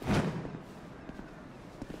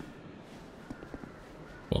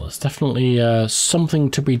 Well, there's definitely something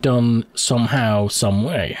to be done somehow, some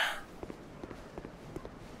way.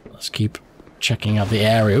 Let's keep checking out the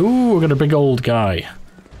area. Ooh, we've got a big old guy.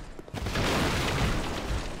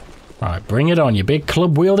 Alright, bring it on, you big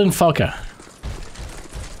club-wielding fucker.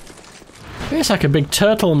 It's like a big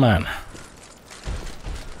turtle man.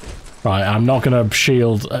 Right, I'm not gonna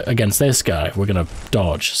shield against this guy. We're gonna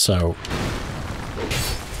dodge, so...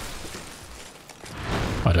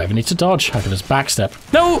 Why do I even need to dodge? I can just backstep.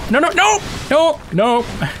 No! No, no, no! No! No!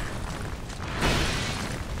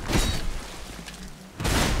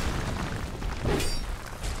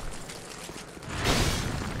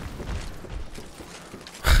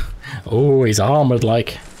 Oh, he's armored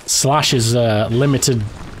like. Slash's limited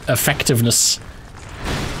effectiveness.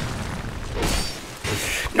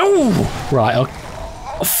 No! Right, okay.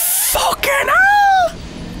 Oh, fucking hell!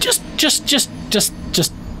 Just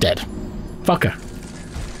dead. Fucker.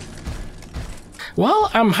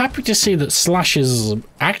 Well, I'm happy to see that Slash is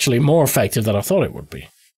actually more effective than I thought it would be.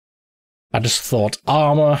 I just thought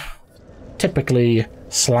armor, typically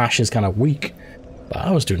Slash is kind of weak, but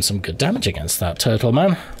I was doing some good damage against that turtle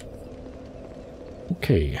man.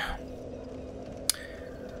 Okay.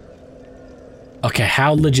 Okay,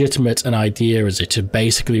 how legitimate an idea is it to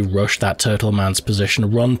basically rush that turtle man's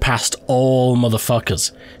position, run past all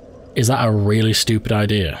motherfuckers? Is that a really stupid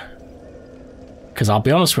idea? Because I'll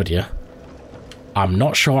be honest with you, I'm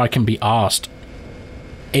not sure I can be arsed.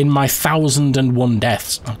 In my 1001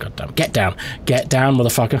 deaths... Oh, goddamn. Get down. Get down,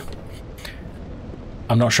 motherfucker.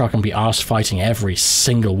 I'm not sure I can be arsed fighting every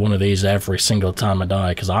single one of these every single time I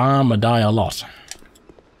die, because I'm gonna die a lot.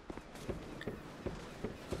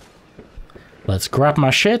 Let's grab my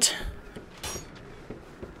shit.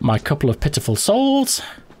 My couple of pitiful souls.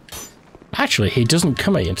 Actually, he doesn't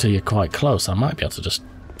come at you until you're quite close. I might be able to just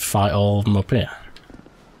fight all of them up here.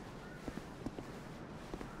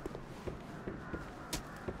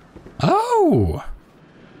 Oh!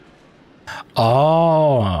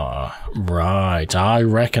 Oh, right. I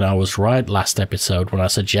reckon I was right last episode when I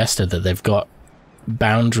suggested that they've got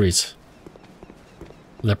boundaries.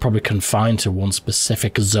 They're probably confined to one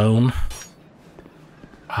specific zone.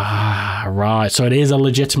 Ah, right. So it is a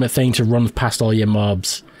legitimate thing to run past all your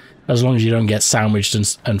mobs, as long as you don't get sandwiched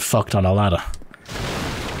and fucked on a ladder.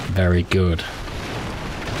 Very good.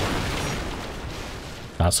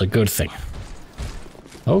 That's a good thing.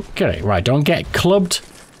 Okay, right, don't get clubbed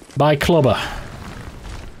by Clubber.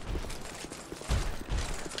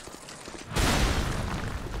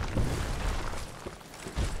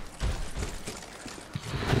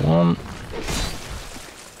 One.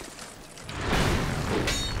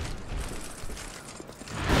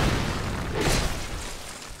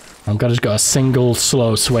 I'm glad he's got a single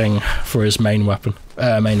slow swing for his main weapon,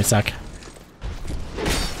 main attack.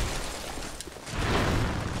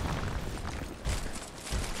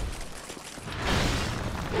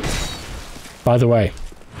 By the way,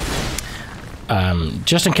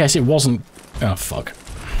 just in case it wasn't... Oh, fuck.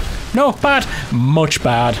 No, bad! Much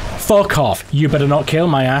bad. Fuck off. You better not kill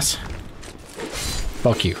my ass.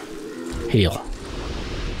 Fuck you. Heal.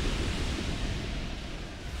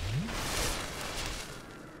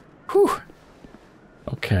 Whew.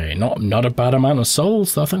 Okay, not a bad amount of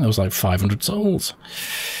souls. I think there was like 500 souls.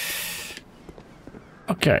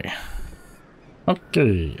 Okay.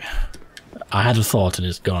 Okay. I had a thought and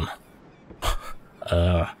it's gone.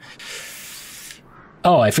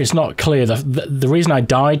 Oh, if it's not clear, the reason I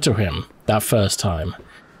died to him that first time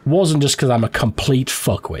wasn't just because I'm a complete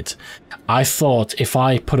fuckwit. I thought if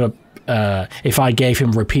I put a, if I gave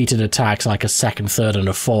him repeated attacks like a second, third, and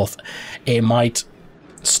a fourth, it might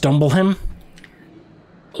stumble him.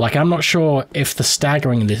 Like, I'm not sure if the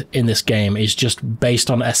staggering in this game is just based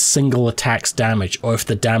on a single attack's damage, or if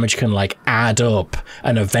the damage can, like, add up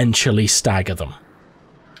and eventually stagger them.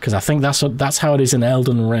 Because I think that's how it is in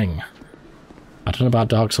Elden Ring. I don't know about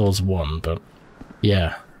Dark Souls 1, but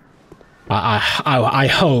yeah. I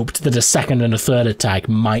hoped that a second and a third attack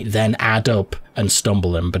might then add up and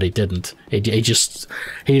stumble him, but it didn't. He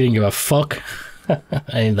didn't give a fuck,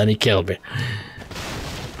 and then he killed me.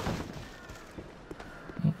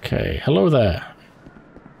 Okay, hello there.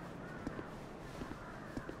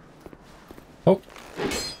 Oh.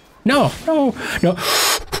 No, no, no.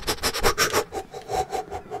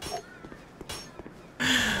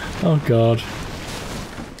 Oh, God.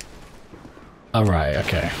 Alright,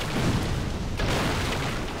 okay.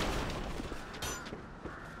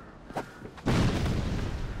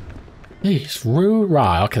 Jeez, rude.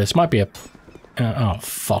 Right, okay, this might be a... oh,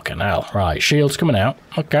 fucking hell. Right, shield's coming out.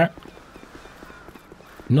 Okay.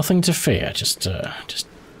 Nothing to fear, just...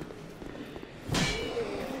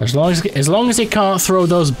 As long as he can't throw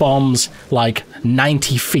those bombs, like,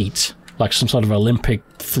 90 feet, like some sort of Olympic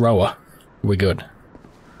thrower, we're good.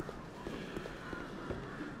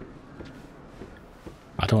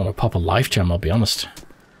 I don't want to pop a life gem, I'll be honest.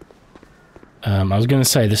 I was going to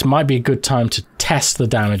say, this might be a good time to test the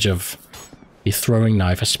damage of the throwing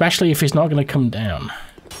knife, especially if he's not going to come down.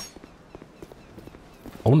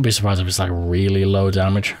 I wouldn't be surprised if it's like really low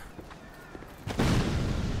damage.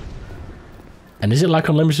 And is it like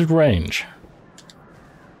unlimited range?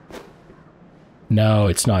 No,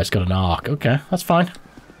 it's not. It's got an arc. Okay, that's fine.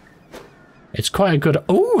 It's quite a good...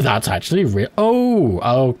 Oh, that's actually real... Oh,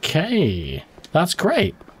 okay. That's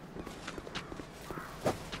great.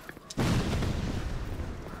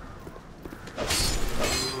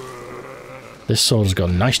 This sword's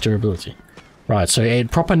got nice durability. Right, so it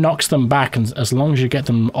proper knocks them back, and as long as you get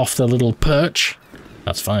them off their little perch,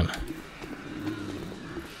 that's fine.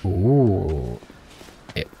 Ooh.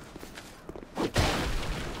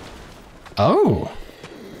 Oh.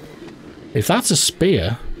 If that's a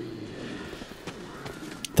spear,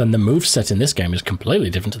 then the moveset in this game is completely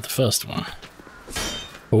different to the first one.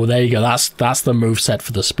 Oh, there you go. That's the moveset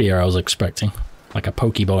for the spear I was expecting. Like a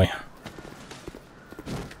pokeboy.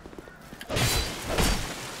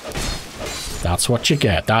 That's what you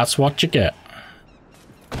get. That's what you get.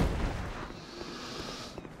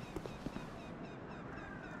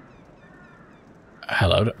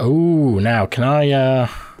 Hello. Oh, now can I,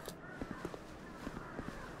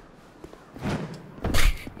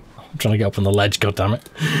 I'm trying to get up on the ledge, goddammit.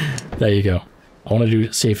 There you go. I want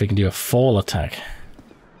to see if we can do a fall attack.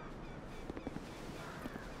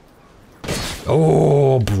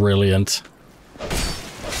 Oh, brilliant.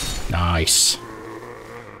 Nice.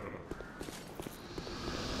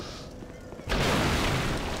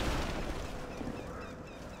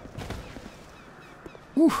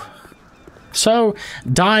 Whew. So,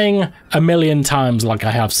 dying a million times like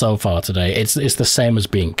I have so far today, it's the same as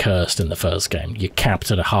being cursed in the first game. You're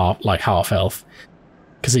capped at a half health.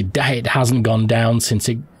 Because it hasn't gone down since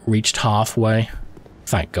it reached halfway.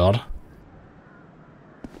 Thank God.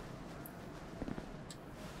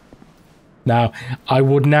 Now, I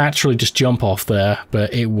would naturally just jump off there,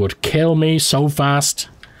 but it would kill me so fast.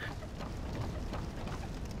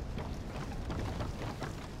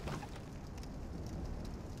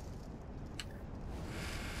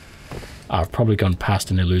 I've probably gone past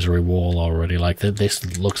an illusory wall already. Like,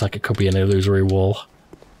 this looks like it could be an illusory wall.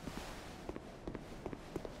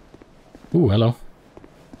 Ooh, hello.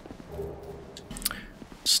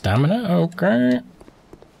 Stamina, okay.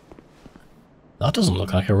 That doesn't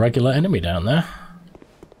look like a regular enemy down there.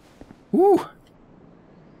 Ooh.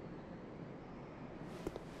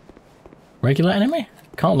 Regular enemy?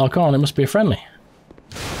 Can't lock on, it must be a friendly.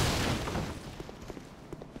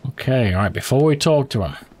 Okay, alright, before we talk to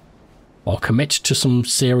him, or commit to some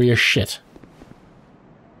serious shit.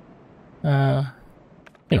 You know,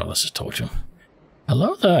 let's just talk to him.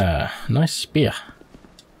 Hello there, nice spear.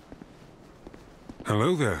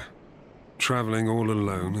 Hello there. Traveling all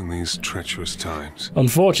alone in these treacherous times.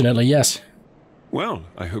 Unfortunately, yes. Well,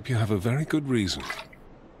 I hope you have a very good reason.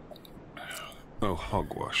 Oh,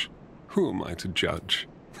 hogwash. Who am I to judge?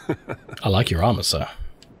 I like your armor, sir.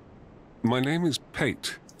 My name is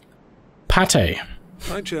Pate. Pate.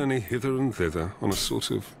 I journey hither and thither on a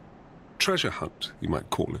sort of treasure hunt, you might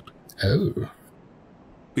call it. Oh.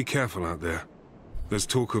 Be careful out there. There's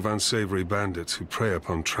talk of unsavory bandits who prey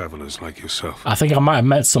upon travelers like yourself. I think I might have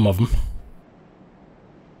met some of them.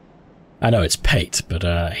 I know it's Pate, but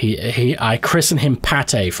I christen him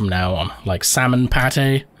Pate from now on, like salmon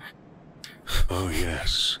pate. Oh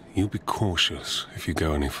yes, you be cautious if you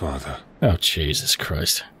go any farther. Oh Jesus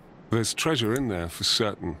Christ! There's treasure in there for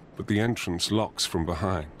certain, but the entrance locks from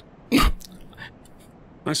behind.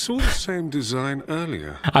 I saw the same design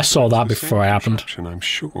earlier. I saw that before it happened. I'm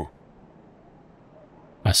sure.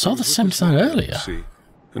 I saw the same design earlier.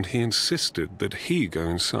 And he insisted that he go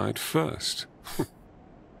inside first.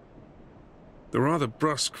 The rather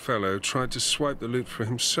brusque fellow tried to swipe the loot for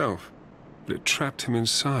himself, but it trapped him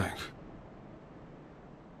inside.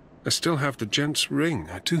 I still have the gent's ring.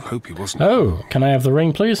 I do hope he wasn't... Oh, can I have the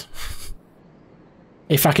ring, please?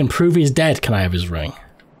 If I can prove he's dead, can I have his ring?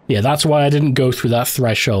 Yeah, that's why I didn't go through that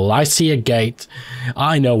threshold. I see a gate.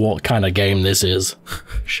 I know what kind of game this is.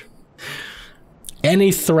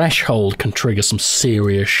 Any threshold can trigger some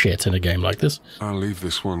serious shit in a game like this. I'll leave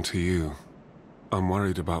this one to you. I'm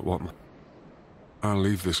worried about what... I'll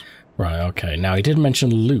leave this... Right, okay. Now, he did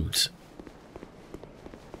mention loot.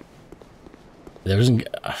 This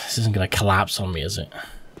isn't going to collapse on me, is it?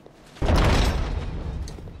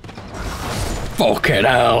 Fucking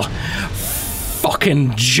hell!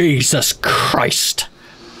 Fucking Jesus Christ!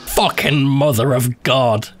 Fucking Mother of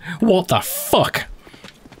God! What the fuck?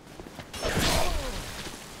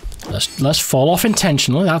 Let's fall off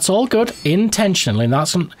intentionally. That's all good. Intentionally.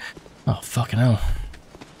 That's an... Oh, fucking hell.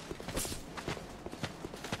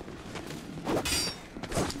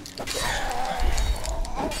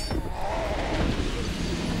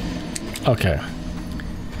 Okay.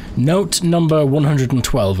 Note number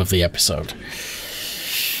 112 of the episode.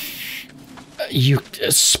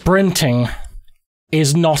 Sprinting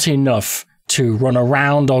is not enough to run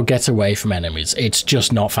around or get away from enemies. It's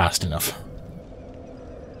just not fast enough.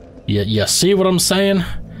 You see what I'm saying?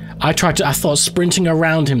 I thought sprinting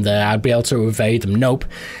around him there, I'd be able to evade them. Nope.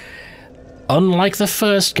 Unlike the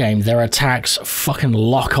first game, their attacks fucking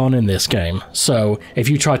lock on in this game. So, if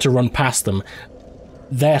you try to run past them,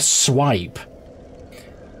 their swipe.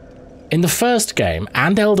 In the first game,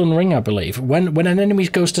 and Elden Ring, I believe, when an enemy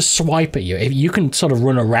goes to swipe at you, if you can sort of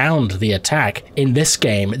run around the attack. In this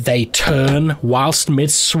game, they turn whilst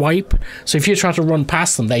mid-swipe. So if you try to run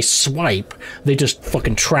past them, they swipe, they just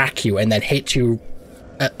fucking track you and then hit you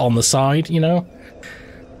on the side, you know?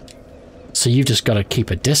 So you've just got to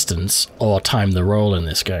keep a distance or time the roll in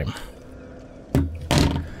this game.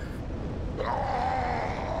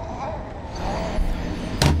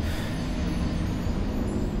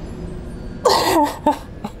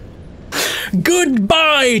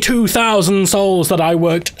 Goodbye, 2,000 souls that I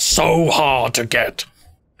worked so hard to get.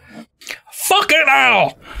 Fuck it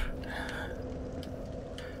now!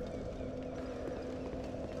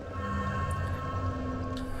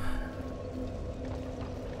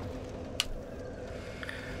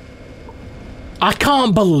 I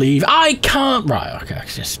can't believe... Right, okay,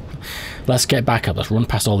 just... Let's get back up. Let's run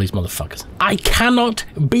past all these motherfuckers. I cannot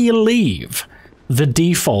believe the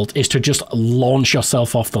default is to just launch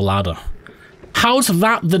yourself off the ladder. How's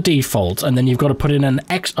that the default? And then you've got to put in an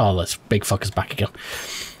X... Oh, that's big fuckers back again.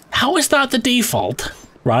 How is that the default,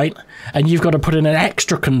 right? And you've got to put in an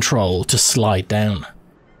extra control to slide down.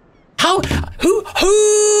 How? Who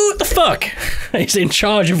the fuck is in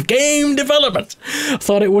charge of game development?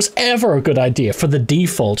 Thought it was ever a good idea for the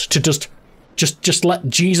default to just let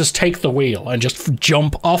Jesus take the wheel and just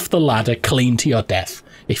jump off the ladder clean to your death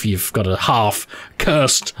if you've got a half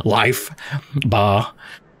cursed life bar.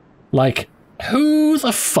 Like, Who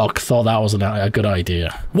the fuck thought that was a good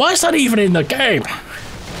idea? Why is that even in the game?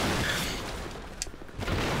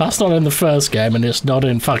 That's not in the first game, and it's not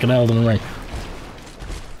in fucking Elden Ring.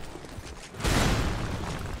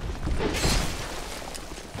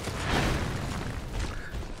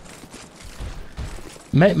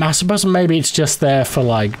 I suppose maybe it's just there for,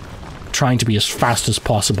 like, trying to be as fast as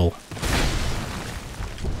possible.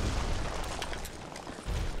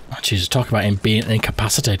 Oh, Jesus, talk about him being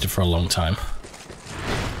incapacitated for a long time.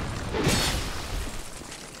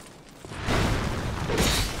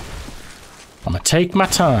 I'm gonna take my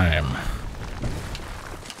time.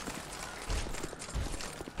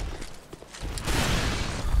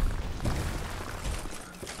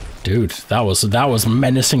 Dude, that was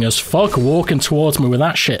menacing as fuck, walking towards me with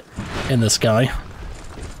that shit in the sky.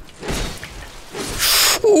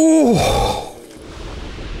 Ooh.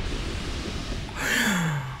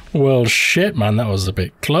 Well, shit, man, that was a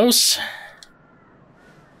bit close.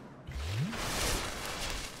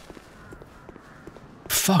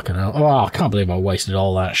 Fucking hell. Oh, I can't believe I wasted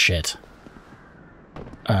all that shit.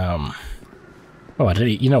 Oh,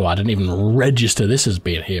 you know what? I didn't even register this as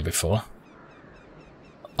being here before.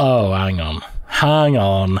 Oh, hang on. Hang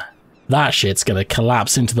on. That shit's gonna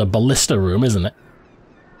collapse into the ballista room, isn't it?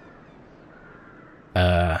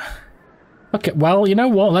 Okay, well, you know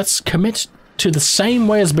what? Let's commit to the same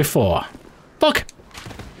way as before. Fuck!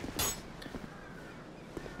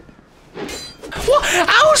 What?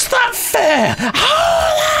 How's that fair?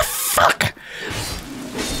 How the fuck?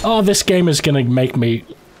 Oh, this game is gonna make me...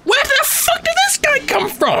 Where the fuck did this guy come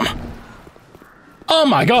from? Oh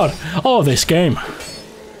my god. Oh, this game.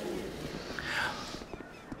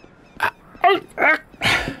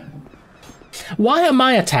 Why are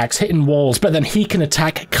my attacks hitting walls, but then he can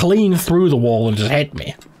attack clean through the wall and just hit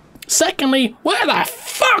me? Secondly, where the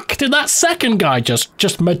fuck did that second guy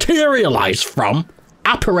just materialize from?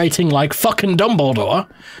 Apparating like fucking Dumbledore.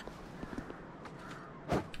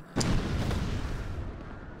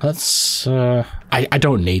 Let's, I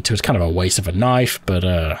don't need to, it's kind of a waste of a knife, but,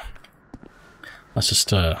 let's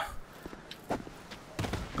just,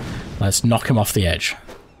 let's knock him off the edge.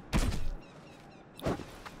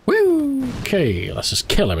 Woo! Okay, let's just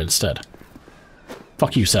kill him instead.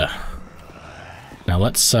 Fuck you, sir. Now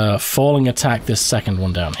let's falling attack this second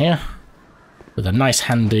one down here with a nice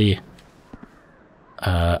handy.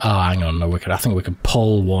 Oh, hang on, no, I think we can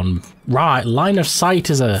pull one. Right, line of sight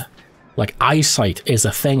is a, like, eyesight is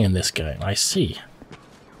a thing in this game. I see.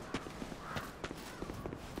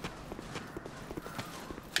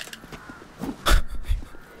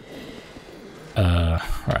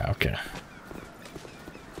 Right, okay.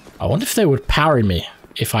 I wonder if they would parry me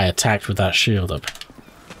if I attacked with that shield up.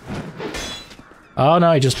 Oh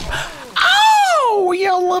no, he just... Oh,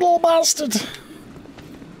 you little bastard! You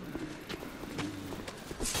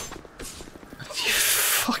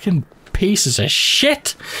fucking pieces of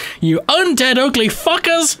shit! You undead ugly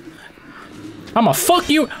fuckers! I'ma fuck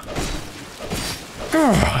you...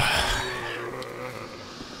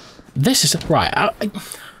 This is... Right,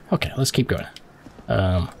 okay, let's keep going.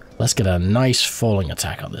 Let's get a nice falling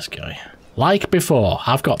attack on this guy. Like before,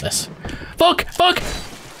 I've got this. Fuck! Fuck!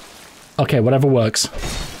 Okay, whatever works.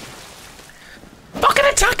 Fucking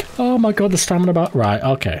attack! Oh my god, the stamina bar. Right,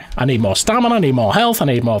 okay. I need more stamina, I need more health, I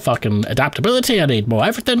need more fucking adaptability, I need more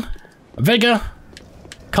everything. Vigor.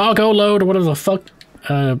 Cargo load, or whatever the fuck.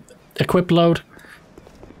 Equip load.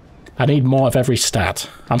 I need more of every stat.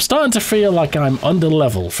 I'm starting to feel like I'm under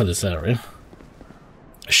level for this area.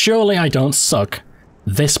 Surely I don't suck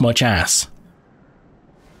this much ass.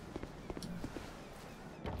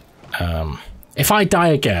 If I die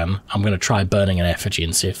again, I'm going to try burning an effigy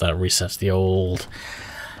and see if that resets the old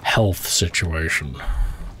health situation.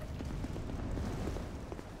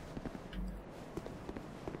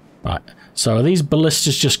 Right, so are these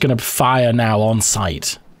ballistas just going to fire now on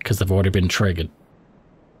sight? Because they've already been triggered.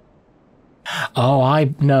 Oh,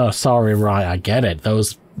 no, sorry, right, I get it.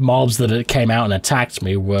 Those mobs that came out and attacked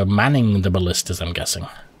me were manning the ballistas, I'm guessing.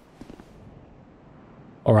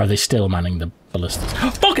 Or are they still manning the ballistas?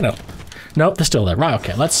 Fucking hell! Nope, they're still there. Right,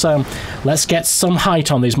 okay, let's get some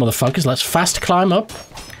height on these motherfuckers. Let's fast climb up.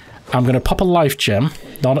 I'm gonna pop a life gem.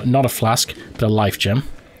 Not a flask, but a life gem.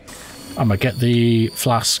 I'm gonna get the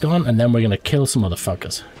flask on, and then we're gonna kill some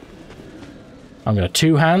motherfuckers. I'm gonna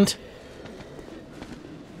two-hand.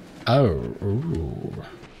 Oh, ooh.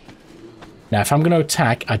 Now, if I'm going to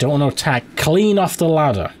attack, I don't want to attack clean off the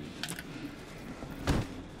ladder.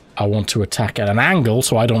 I want to attack at an angle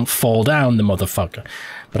so I don't fall down the motherfucker.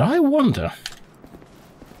 But I wonder...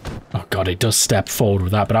 Oh god, it does step forward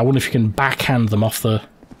with that, but I wonder if you can backhand them off the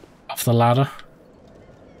ladder.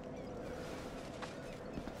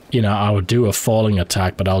 you know, I would do a falling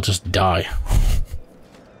attack, but I'll just die.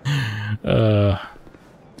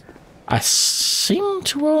 I seem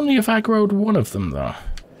to only have aggroed one of them, though.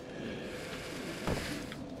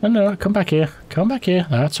 No, come back here. Come back here.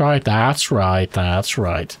 That's right, that's right, that's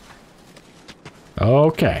right.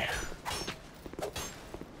 Okay.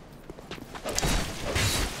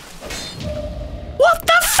 What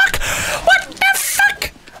the fuck? What the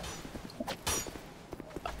fuck?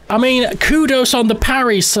 I mean, kudos on the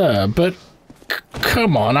parry, sir, but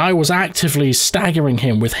come on, I was actively staggering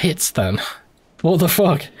him with hits then. What the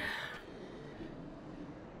fuck?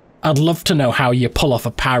 I'd love to know how you pull off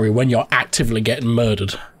a parry when you're actively getting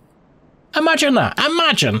murdered. Imagine that.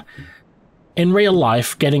 Imagine, in real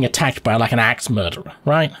life, getting attacked by like an axe murderer,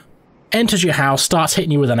 right? Enters your house, starts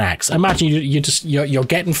hitting you with an axe. Imagine you're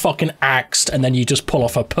getting fucking axed, and then you just pull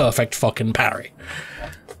off a perfect fucking parry.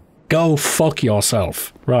 Go fuck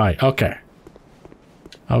yourself. Right, okay.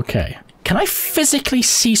 Okay. Can I physically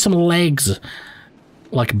see some legs,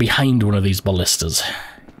 like, behind one of these ballistas?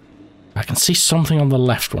 I can see something on the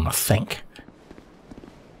left one, I think.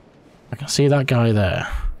 I can see that guy there.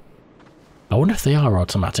 I wonder if they are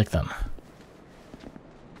automatic then.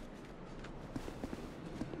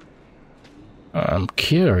 I'm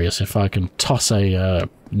curious if I can toss a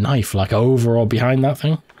knife, like, over or behind that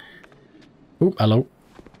thing. Ooh, hello.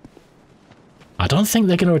 I don't think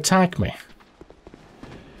they're going to attack me.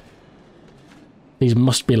 These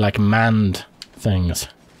must be, like, manned things.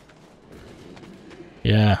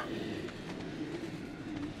 Yeah.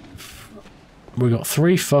 We got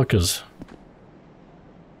 3 fuckers.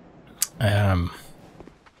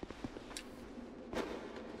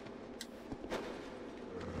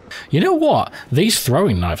 You know what? These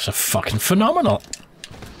throwing knives are fucking phenomenal.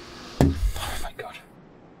 Oh my god.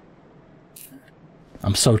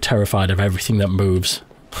 I'm so terrified of everything that moves.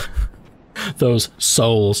 Those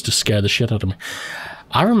souls just scare the shit out of me.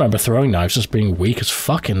 I remember throwing knives as being weak as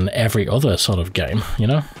fuck in every other sort of game, you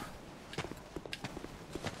know?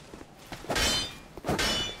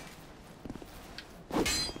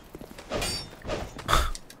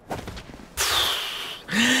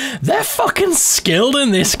 They're fucking skilled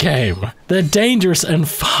in this game. They're dangerous and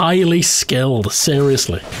highly skilled,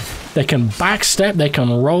 seriously. They can backstep, they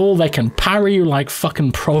can roll, they can parry you like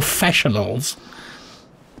fucking professionals.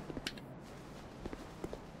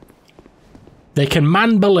 They can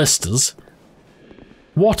man ballistas.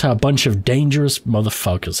 What a bunch of dangerous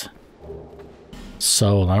motherfuckers.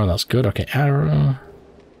 Soul arrow, that's good. Okay, arrow.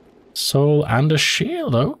 Soul and a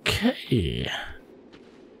shield, okay.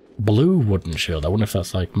 Blue wooden shield. I wonder if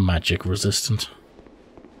that's like magic resistant.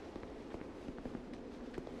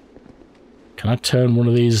 Can I turn one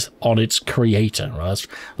of these on its creator? Well,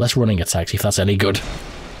 let's running attack, see if that's any good.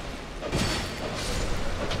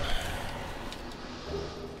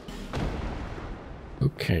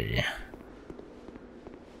 Okay.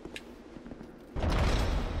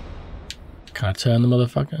 Can I turn the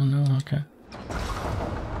motherfucker? No, okay.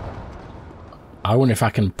 I wonder if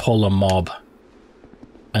I can pull a mob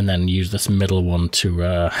and then use this middle one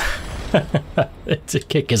to to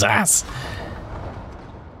kick his ass.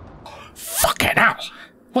 Fucking hell!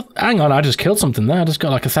 What? Hang on, I just killed something there. I just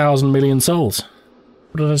got like 1,000 million souls.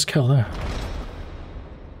 What did I just kill there?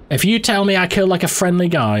 If you tell me I killed like a friendly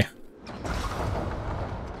guy,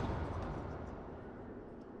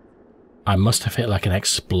 I must have hit like an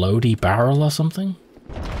explodey barrel or something.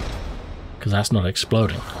 Because that's not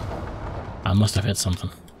exploding. I must have hit something.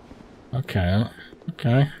 Okay.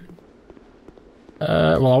 Okay.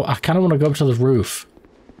 Well, I kind of want to go up to the roof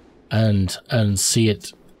and see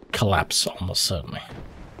it collapse almost certainly.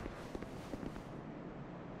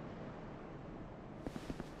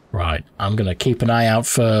 Right. I'm gonna keep an eye out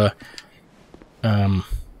for.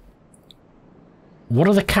 What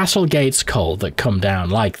are the castle gates called that come down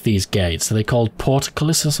like these gates? Are they called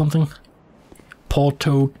portcullis or something?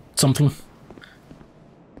 Porto something?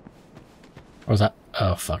 Or is that?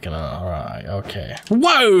 Oh, fucking alright, okay.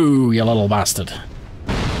 Whoa, you little bastard.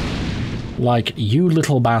 Like, you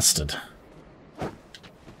little bastard.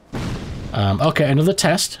 Okay, another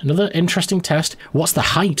test. Another interesting test. What's the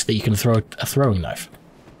height that you can throw a throwing knife?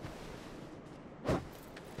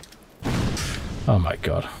 Oh my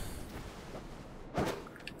god.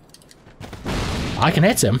 I can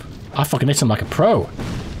hit him. I fucking hit him like a pro.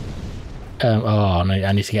 Oh, no,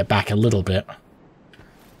 I need to get back a little bit.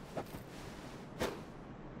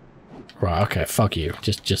 Right, okay, fuck you.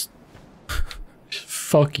 Just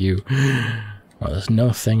fuck you. Right, there's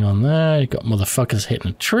no thing on there. You got motherfuckers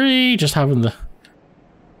hitting a tree, just having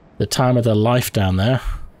the time of their life down there.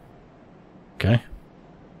 Okay.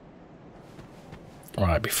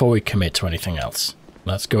 Alright, before we commit to anything else,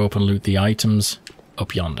 Let's go up and loot the items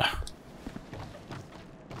up yonder.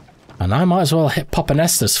 And I might as well pop an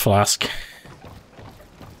Estus flask.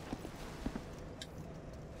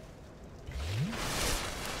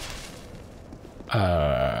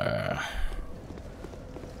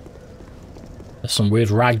 There's some weird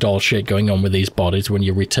ragdoll shit going on with these bodies when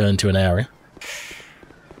you return to an area.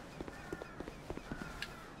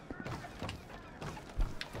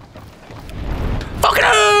 Fucking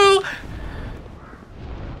hell!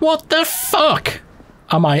 What the fuck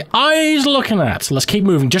are my eyes looking at? Let's keep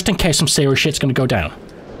moving just in case some serious shit's gonna go down.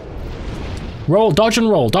 Roll, dodge and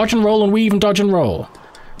roll, and weave and dodge and roll.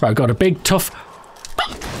 Right, I've got a big tough...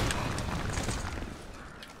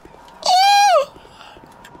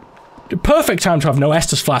 The perfect time to have no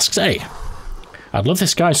Estus flasks, eh? I'd love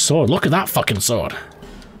this guy's sword. Look at that fucking sword.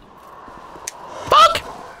 Fuck!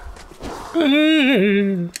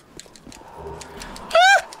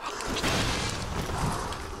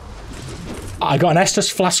 I got an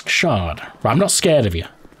Estus flask shard. Right, I'm not scared of you.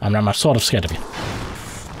 I'm sort of scared of you.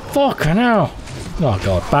 Fucking hell. Oh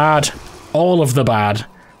god, bad. All of the bad.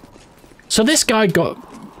 So this guy got...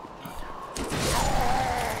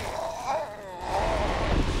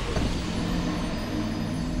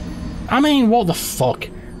 I mean, what the fuck?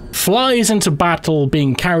 Flies into battle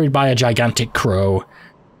being carried by a gigantic crow.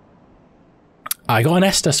 I got an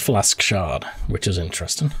Estus flask shard, which is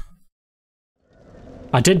interesting.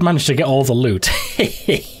 I did manage to get all the loot.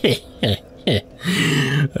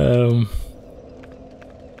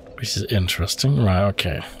 Which is interesting. Right,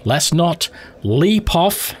 okay. Let's not leap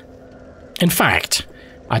off. In fact,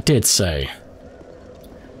 I did say...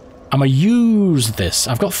 I'm gonna use this.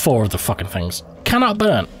 I've got 4 of the fucking things. Cannot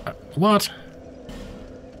burn. What?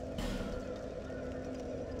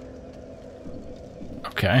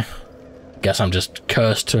 Okay. Guess I'm just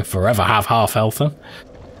cursed to forever have half health then.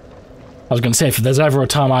 I was gonna say, if there's ever a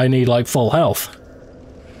time I need, like, full health,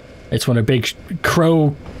 it's when a big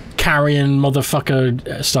crow-carrying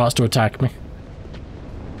motherfucker starts to attack me.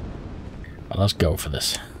 Well, let's go for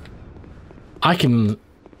this. I can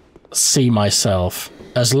see myself,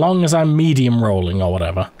 as long as I'm medium rolling or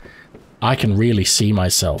whatever, I can really see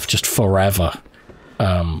myself just forever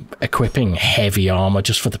equipping heavy armor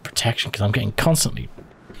just for the protection, because I'm getting constantly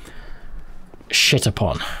shit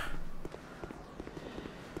upon.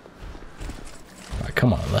 Right,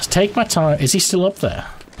 come on, let's take my time. Is he still up there?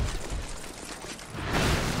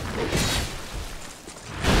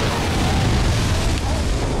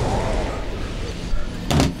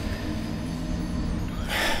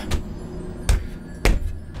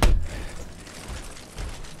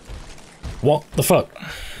 What the fuck?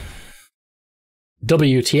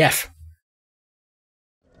 WTF?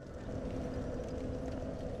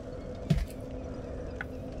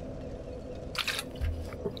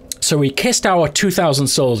 So we kissed our 2,000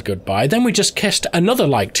 souls goodbye, then we just kissed another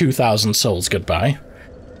like 2,000 souls goodbye.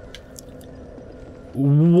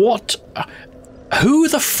 What? Who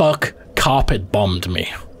the fuck carpet bombed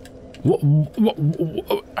me?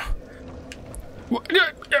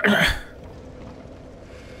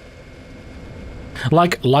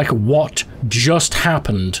 Like what just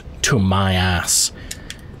happened to my ass?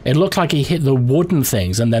 It looked like he hit the wooden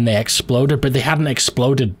things and then they exploded, but they hadn't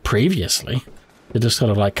exploded previously. They just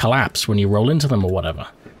sort of like collapse when you roll into them or whatever.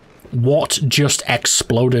 What just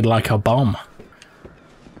exploded like a bomb?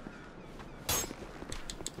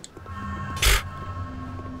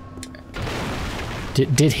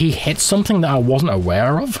 Did he hit something that I wasn't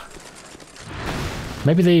aware of?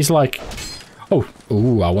 Maybe these like... Oh,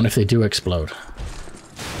 ooh, I wonder if they do explode.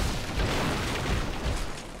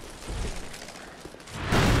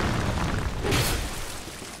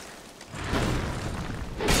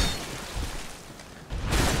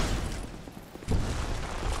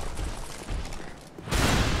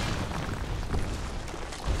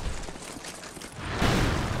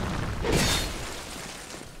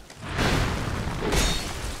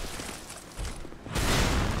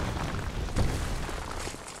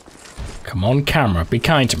 Come on, camera, be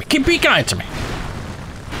kind to me. Be kind to me.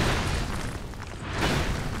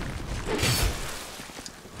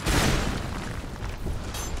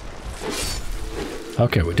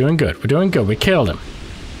 Okay, we're doing good. We're doing good. We killed him.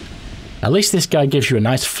 At least this guy gives you a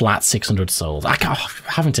nice flat 600 souls.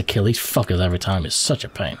 Having to kill these fuckers every time is such a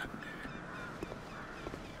pain.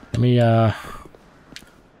 Let me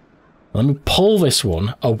pull this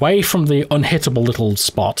one away from the unhittable little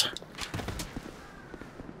spot.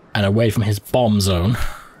 And away from his bomb zone.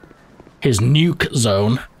 His nuke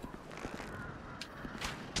zone.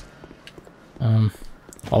 Well,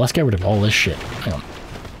 let's get rid of all this shit. Hang on.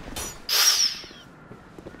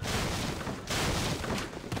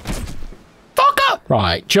 Fuck up!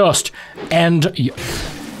 Right, just end...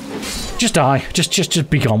 Just die. Just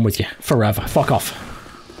be gone with you. Forever. Fuck off.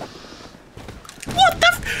 What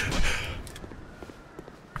the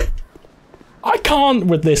I can't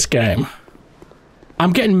with this game.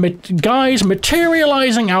 I'm getting guys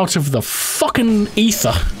materializing out of the fucking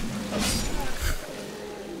ether.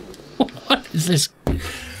 What is this?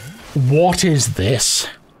 What is this?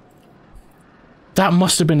 That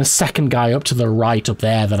must have been a second guy up to the right up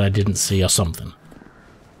there that I didn't see or something.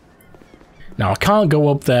 Now I can't go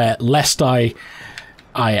up there lest I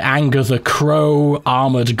anger the crow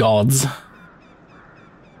armored gods.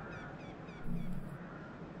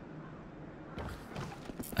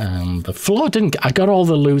 The floor didn't... I got all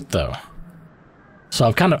the loot though.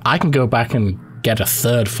 So I can go back and get a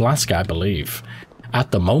third flask, I believe.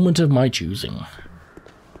 At the moment of my choosing.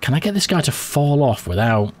 Can I get this guy to fall off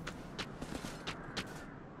without...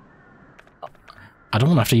 I don't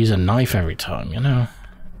want to have to use a knife every time, you know?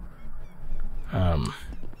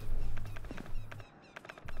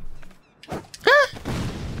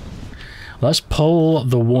 Let's pull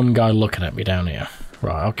the one guy looking at me down here.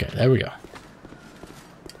 Right, okay, there we go.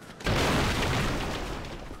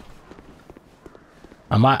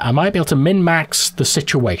 I might be able to min-max the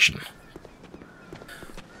situation.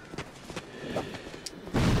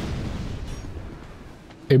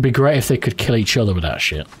 It'd be great if they could kill each other with that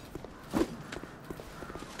shit.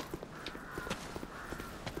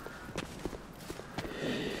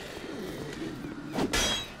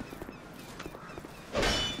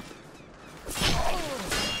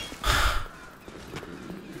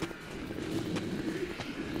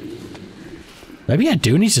 Maybe I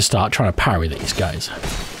do need to start trying to parry these guys.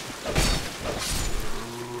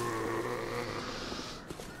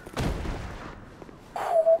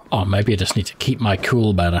 Oh, maybe I just need to keep my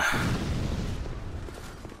cool better.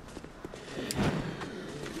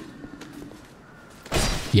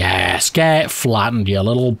 Yes, get flattened, you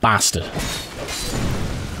little bastard.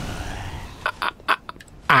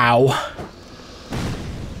 Ow.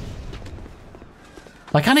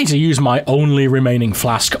 Like, I need to use my only remaining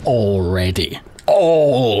flask already.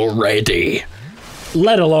 Already.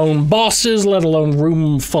 Let alone bosses, let alone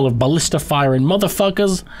room full of ballista firing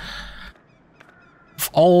motherfuckers.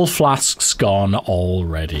 All flasks gone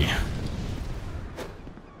already.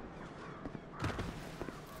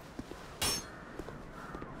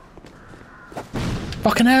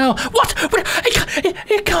 Fucking hell! What?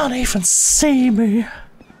 He can't even see me.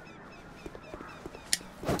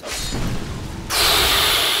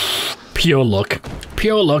 Pure luck.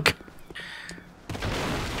 Pure luck.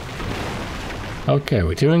 Okay,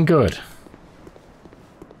 we're doing good.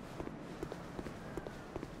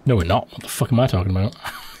 No, we're not. What the fuck am I talking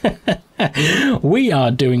about? We are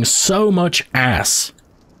doing so much ass.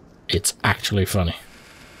 It's actually funny.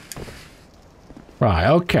 Right,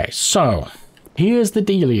 okay, so here's the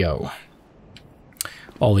dealio.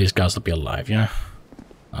 All these guys will be alive, yeah?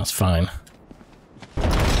 That's fine.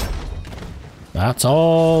 That's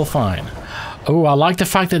all fine. Oh, I like the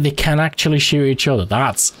fact that they can actually shoot each other.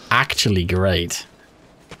 That's actually great.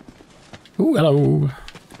 Ooh, hello.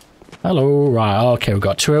 Hello, right, okay, we've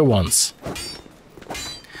got two at once.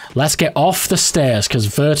 Let's get off the stairs, because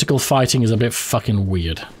vertical fighting is a bit fucking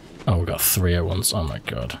weird. Oh, we've got three at once, oh my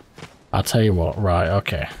god. I'll tell you what, right,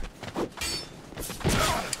 okay.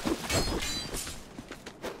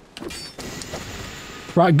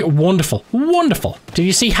 Right, wonderful, wonderful. Did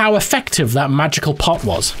you see how effective that magical pot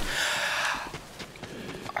was?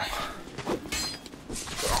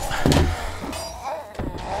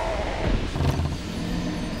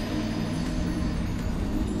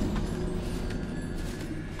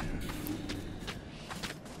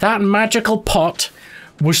 That magical pot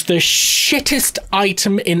was the shittest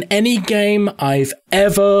item in any game I've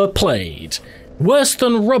ever played. Worse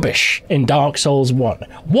than rubbish in Dark Souls 1.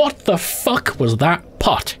 What the fuck was that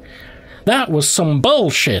pot? That was some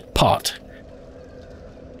bullshit pot.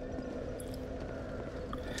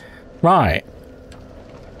 Right.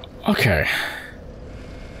 Okay.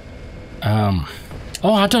 Oh,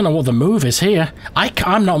 I don't know what the move is here.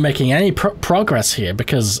 I'm not making any progress here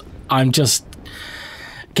because I'm just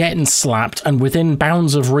getting slapped, and within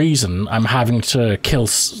bounds of reason, I'm having to kill,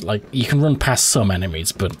 like, you can run past some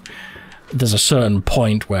enemies, but there's a certain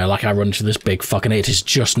point where, like, I run into this big fucking, it is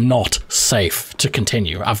just not safe to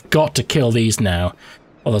continue. I've got to kill these now,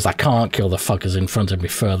 otherwise I can't kill the fuckers in front of me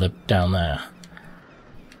further down there.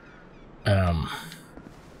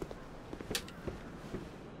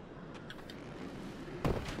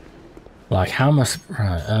 Like, how much,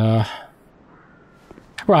 right,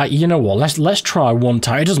 right, you know what, let's try one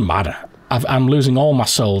time. It doesn't matter. I'm losing all my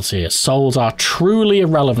souls here. Souls are truly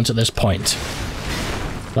irrelevant at this point.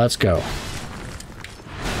 Let's go.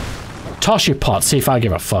 Toss your pot, see if I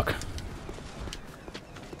give a fuck.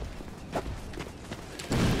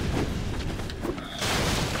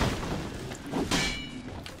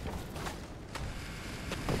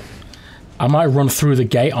 I might run through the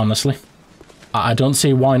gate, honestly. I don't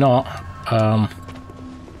see why not. Now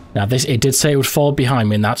it did say it would fall behind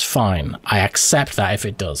me, and that's fine. I accept that if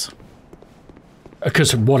it does.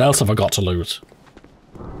 Because what else have I got to lose?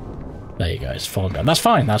 There you go, it's falling down. That's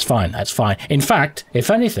fine, that's fine, that's fine. In fact,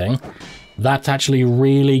 if anything, that's actually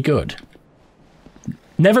really good.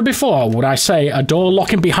 Never before would I say a door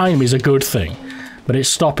locking behind me is a good thing, but it's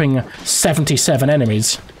stopping 77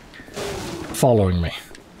 enemies following me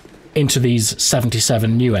into these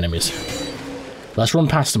 77 new enemies. Let's run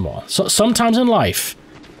past them all. So sometimes in life,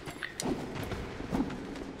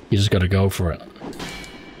 you just gotta go for it.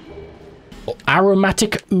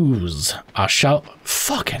 Aromatic ooze. I shall...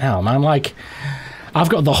 Fucking hell, man. Like, I've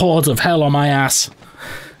got the hordes of hell on my ass.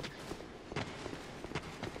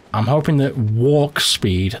 I'm hoping that walk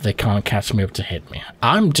speed, they can't catch me up to hit me.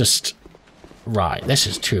 I'm just... Right, this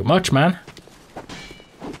is too much, man.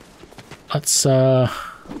 Let's,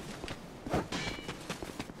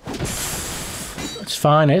 It's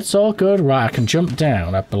fine, it's all good. Right, I can jump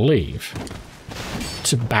down, I believe.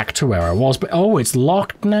 Back to where I was, but oh, it's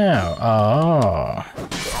locked now. Oh.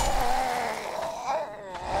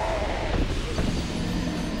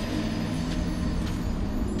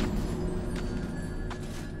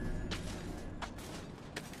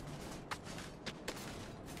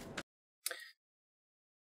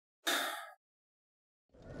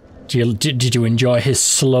 Did you enjoy his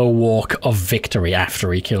slow walk of victory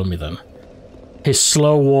after he killed me then? His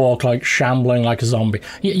slow walk, like shambling like a zombie.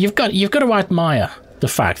 You've got to admire the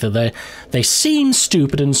fact that they seem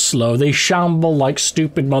stupid and slow, they shamble like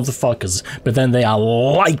stupid motherfuckers, but then they are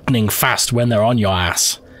lightning fast when they're on your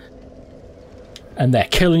ass. And they're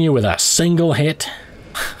killing you with a single hit.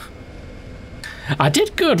 I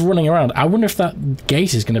did good running around. I wonder if that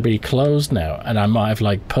gate is going to be closed now, and I might have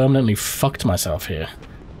like permanently fucked myself here.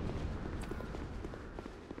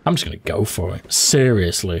 I'm just going to go for it.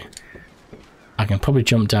 Seriously. I can probably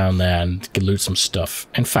jump down there and loot some stuff.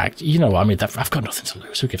 In fact, you know what, I mean, I've got nothing to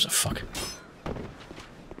lose. Who gives a fuck?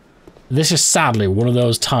 This is sadly one of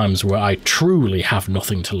those times where I truly have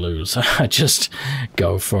nothing to lose. I just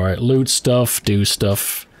go for it. Loot stuff, do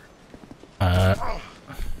stuff.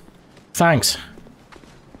 Thanks.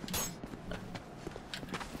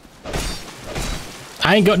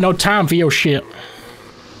 I ain't got no time for your shit.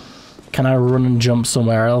 Can I run and jump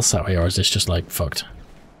somewhere else out here, or is this just like fucked?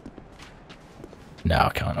 No, I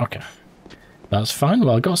can't. Okay. That's fine.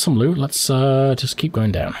 Well, I got some loot. Let's just keep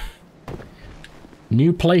going down.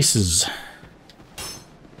 New places.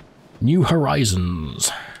 New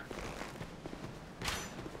horizons.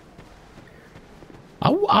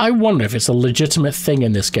 I wonder if it's a legitimate thing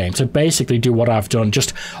in this game to basically do what I've done.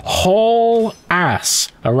 Just haul ass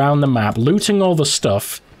around the map, looting all the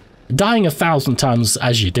stuff, dying 1,000 times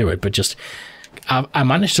as you do it, but just... I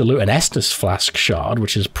managed to loot an Estus flask shard,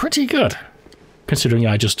 which is pretty good. Considering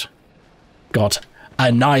I just got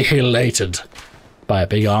annihilated by a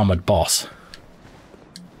big armored boss.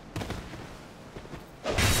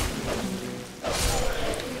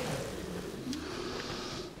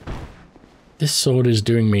 This sword is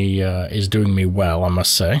doing me well, I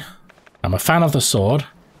must say. I'm a fan of the sword.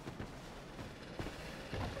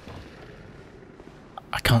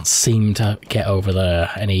 I can't seem to get over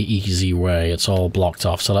there any easy way. It's all blocked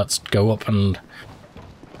off, so let's go up and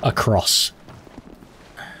across.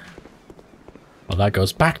 Well, that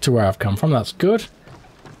goes back to where I've come from. That's good.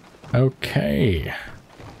 Okay.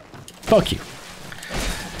 Fuck you.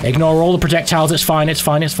 Ignore all the projectiles. It's fine. It's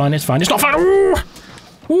fine. It's fine. It's fine. It's not fine. Ooh!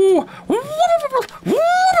 Ooh!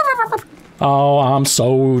 Oh, I'm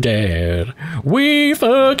so dead. We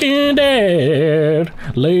fucking dead.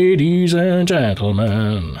 Ladies and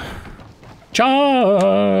gentlemen.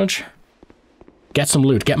 Charge. Get some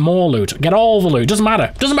loot. Get more loot. Get all the loot. Doesn't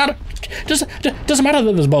matter. Doesn't matter. Doesn't matter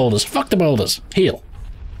that there's boulders. Fuck the boulders. Heal.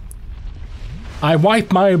 I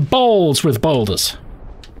wipe my balls with boulders.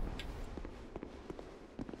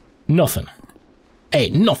 Nothing.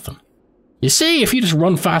 Ain't nothing. You see, if you just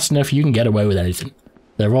run fast enough, you can get away with anything.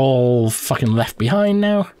 They're all fucking left behind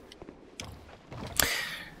now.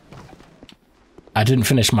 I didn't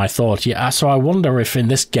finish my thought yet, so I wonder if in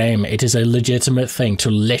this game it is a legitimate thing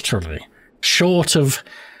to literally, short of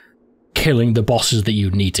killing the bosses that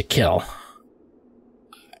you need to kill,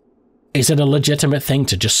 is it a legitimate thing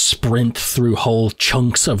to just sprint through whole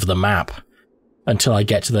chunks of the map until I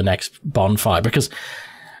get to the next bonfire? Because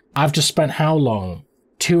I've just spent how long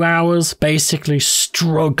 2 hours basically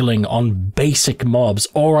struggling on basic mobs,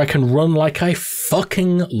 or I can run like a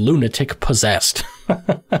fucking lunatic possessed.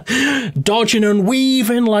 Dodging and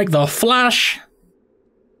weaving like the Flash.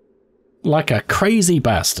 Like a crazy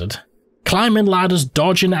bastard. Climbing ladders,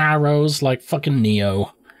 dodging arrows like fucking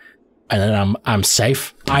Neo. And then I'm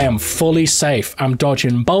safe. I am fully safe. I'm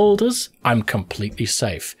dodging boulders. I'm completely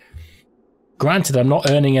safe. Granted, I'm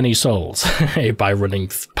not earning any souls by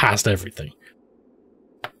running past everything.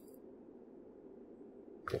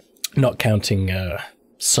 Not counting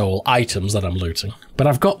soul items that I'm looting. But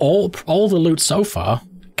I've got all the loot so far,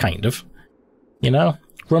 kind of. You know?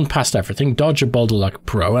 Run past everything, dodge a boulder like a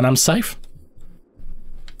pro, and I'm safe.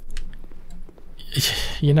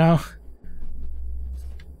 You know?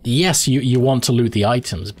 Yes, you want to loot the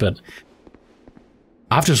items, but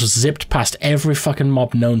I've just zipped past every fucking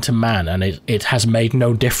mob known to man, and it has made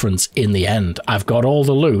no difference in the end. I've got all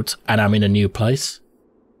the loot, and I'm in a new place.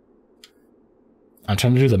 I'm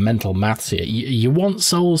trying to do the mental maths here. You want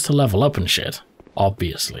souls to level up and shit,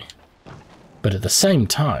 obviously. But at the same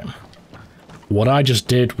time, what I just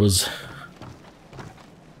did was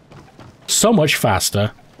so much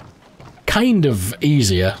faster, kind of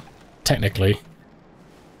easier, technically,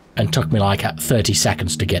 and took me like 30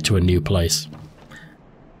 seconds to get to a new place.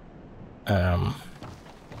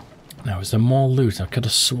 Now, is there more loot? I could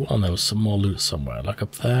have sworn there was some more loot somewhere, like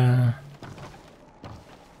up there.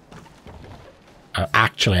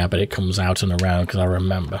 Actually, I bet it comes out and around because I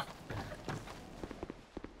remember.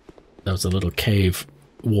 There was a little cave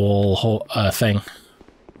wall thing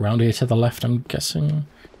around here to the left, I'm guessing.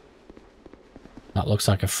 That looks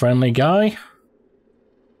like a friendly guy.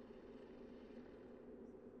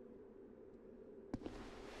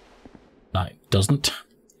 No, it doesn't.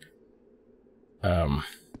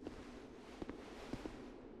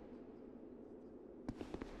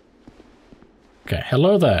 Okay,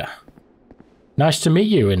 hello there. Nice to meet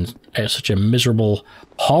you in such a miserable,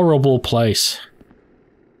 horrible place.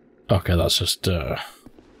 Okay, that's just, that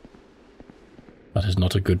is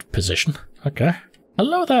not a good position. Okay.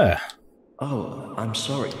 Hello there. Oh, I'm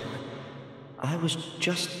sorry. I was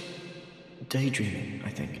just daydreaming, I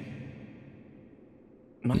think.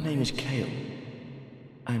 My name is Cale.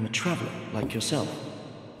 I'm a traveler, like yourself.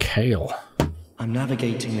 Cale. I'm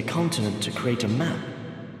navigating the continent to create a map.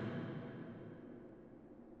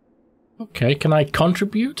 Okay, can I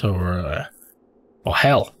contribute, or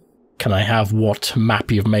hell, can I have what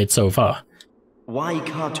map you've made so far? Why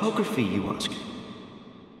cartography, you ask?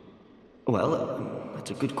 Well,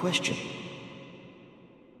 that's a good question.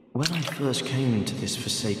 When I first came into this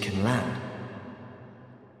forsaken land,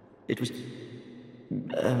 it was...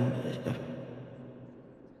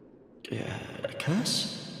 a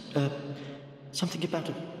curse? Something about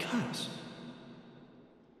a curse?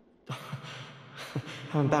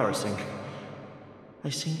 How embarrassing. I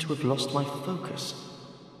seem to have lost my focus.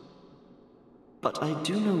 But I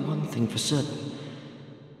do know one thing for certain.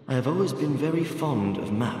 I have always been very fond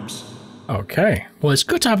of maps. Okay. Well, it's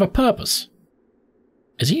good to have a purpose.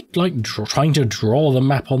 Is he, like, trying to draw the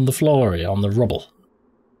map on the floor here, on the rubble?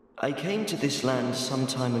 I came to this land some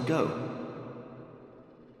time ago.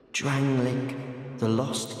 Drangleic, the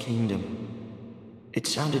Lost Kingdom. It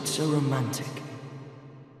sounded so romantic.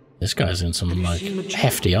 This guy's in some, like,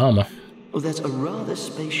 hefty armor. Oh, there's a rather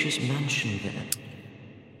spacious mansion there.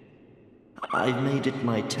 I've made it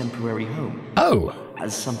my temporary home. Oh!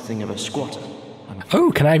 As something of a squatter.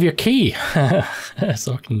 Oh, can I have your key?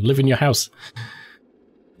 So I can live in your house.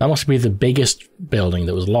 That must be the biggest building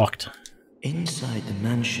that was locked. Inside the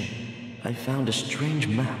mansion, I found a strange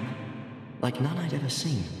map, like none I'd ever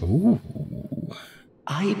seen. Ooh.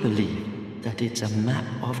 I believe that it's a map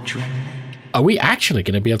of Drangleic. Are we actually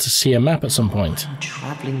going to be able to see a map at some point? I'm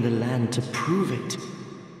traveling the land to prove it.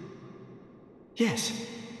 Yes.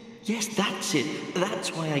 Yes, that's it.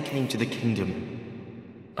 That's why I came to the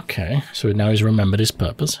kingdom. Okay, so now he's remembered his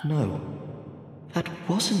purpose. No, that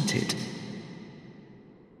wasn't it.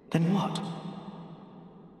 Then what?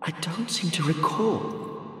 I don't seem to recall.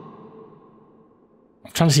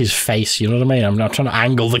 I'm trying to see his face, you know what I mean? I'm not trying to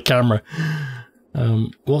angle the camera.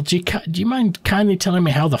 Well, do you mind kindly telling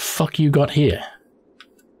me how the fuck you got here?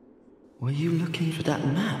 Were you looking for that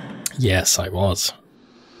map? Yes, I was.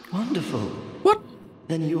 Wonderful. What?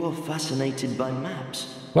 Then you're fascinated by maps.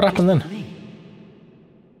 What happened then? Me.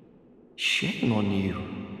 Shame on you.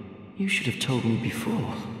 You should have told me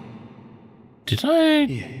before. Did I?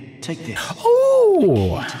 Here, take this.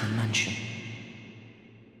 Oh! The key to the mansion.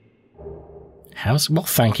 Well,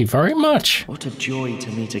 thank you very much. What a joy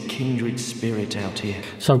to meet a kindred spirit out here.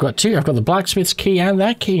 So I've got two. I've got the blacksmith's key and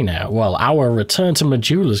that key now. Well, our return to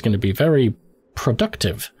Majula is going to be very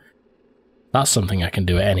productive. That's something I can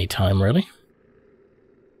do at any time, really.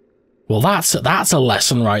 Well, that's a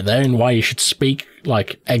lesson right there in why you should speak,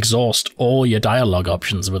 like, exhaust all your dialogue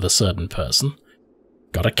options with a certain person.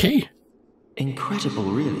 Got a key. Incredible,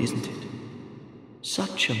 really, isn't it?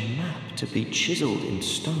 Such a map to be chiseled in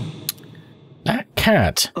stone. That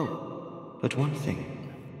cat. Oh, but one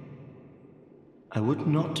thing. I would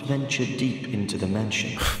not venture deep into the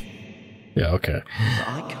mansion. Yeah, okay.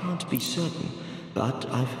 I can't be certain, but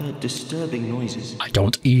I've heard disturbing noises. I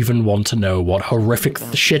don't even want to know what horrific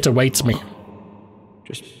shit awaits me.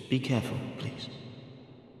 Just be careful, please.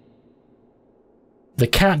 The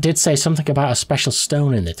cat did say something about a special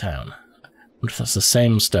stone in the town. I wonder if that's the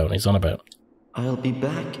same stone he's on about. I'll be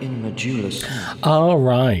back in Majula soon. Oh,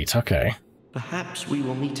 right, okay. Perhaps we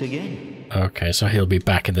will meet again. Okay, so he'll be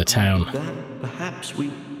back in the town. Perhaps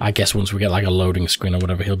we... I guess once we get like a loading screen or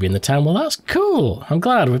whatever, he'll be in the town. Well, that's cool. I'm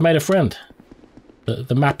glad we've made a friend.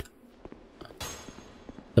 The map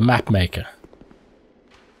maker.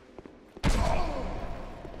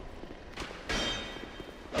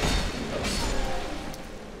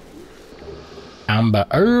 Amber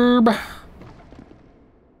herb.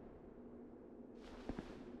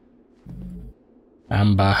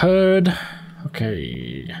 Amber herd.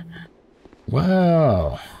 Okay.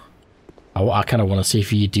 Well, I kind of want to see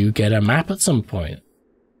if you do get a map at some point.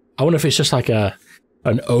 I wonder if it's just like an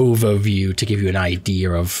overview to give you an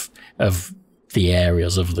idea of the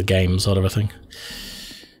areas of the game, sort of a thing.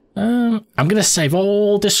 I'm going to save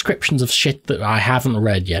all descriptions of shit that I haven't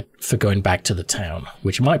read yet for going back to the town,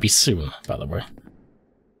 which might be soon, by the way.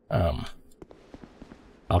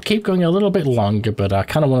 I'll keep going a little bit longer, but I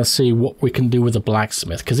kind of want to see what we can do with the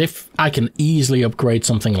blacksmith, because if I can easily upgrade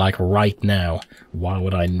something like right now, why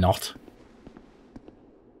would I not?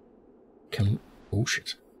 Oh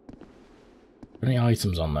shit. Any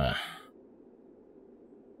items on there?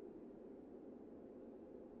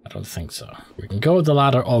 I don't think so. We can go with the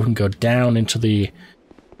ladder, or we can go down into the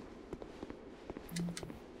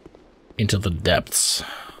depths.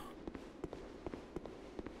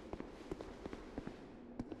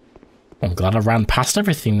 I'm glad I ran past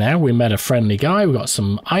everything there. We met a friendly guy, we got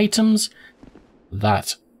some items.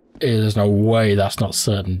 That is no way that's not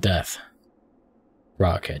certain death.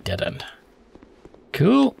 Right, okay, dead end.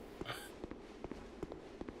 Cool.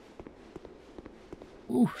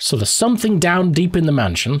 Ooh, so there's something down deep in the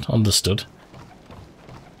mansion, understood.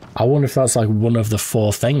 I wonder if that's like one of the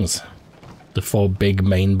 4 things. The 4 big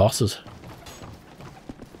main bosses.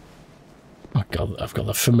 Oh god, I've got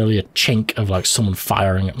the familiar chink of like someone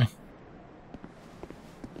firing at me.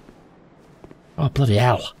 Oh, bloody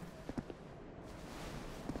hell.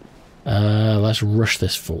 Let's rush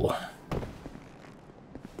this fool.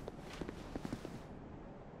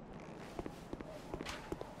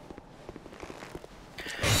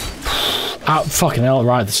 Oh, fucking hell,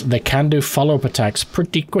 right. They can do follow-up attacks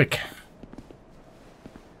pretty quick.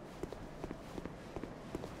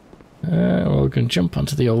 Well, we can jump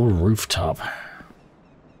onto the old rooftop.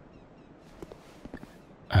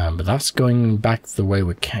 But that's going back the way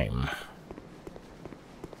we came.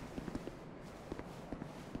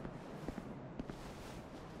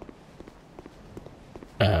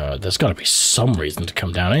 There's got to be some reason to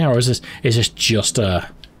come down here, or is this just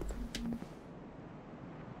a...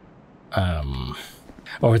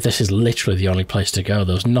 Or this is literally the only place to go.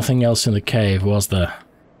 There was nothing else in the cave, was there?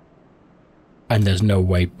 And there's no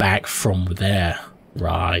way back from there.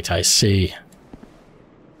 Right, I see.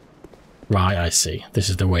 Right, I see. This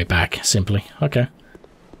is the way back, simply. Okay.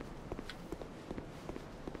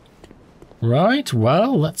 Right,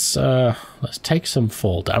 well, let's take some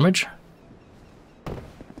fall damage.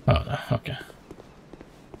 Oh, no, okay.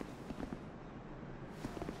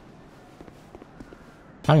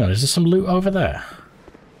 Hang on, is there some loot over there?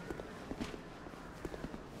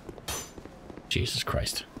 Jesus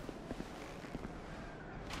Christ.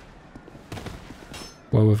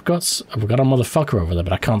 Well, we've got a motherfucker over there,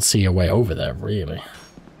 but I can't see a way over there, really.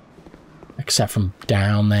 Except from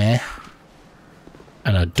down there.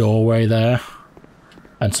 And a doorway there.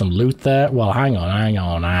 And some loot there. Well, hang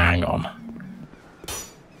on.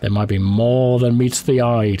 There might be more than meets the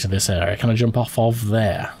eye to this area. Can I jump off of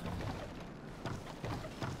there?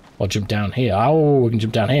 Or jump down here? Oh, we can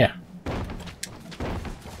jump down here.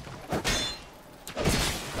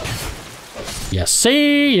 You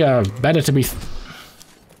see? You're better to be...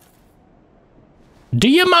 Do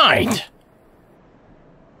you mind?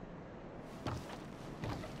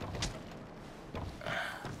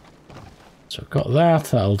 So I've got that.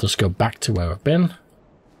 That'll just go back to where I've been.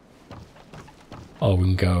 Or we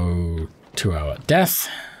can go to our death.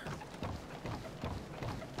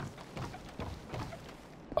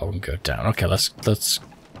 Oh, and go down. Okay, let's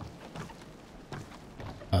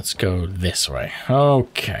go this way.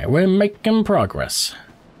 Okay, we're making progress.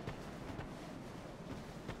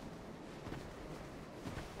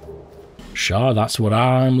 Sure, that's what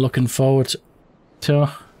I'm looking forward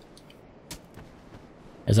to.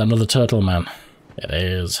 Is that another turtle man? It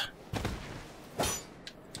is.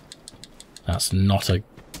 That's not a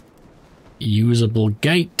usable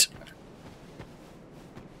gate.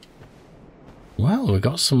 Well, we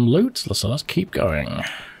got some loot, so let's keep going.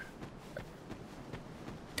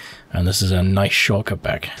 And this is a nice shortcut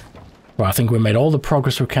back. Well, I think we made all the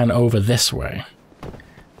progress we can over this way.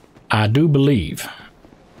 I do believe.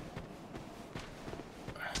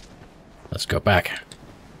 Let's go back.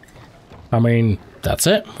 I mean, that's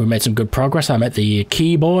it. We made some good progress. I met the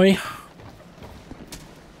key boy.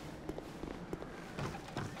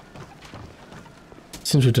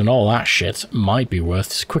 Since we've done all that shit, might be worth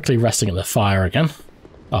just quickly resting at the fire again.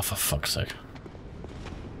 Oh, for fuck's sake.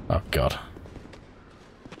 Oh, God.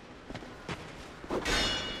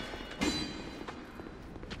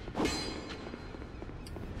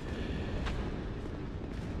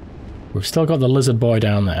 We've still got the lizard boy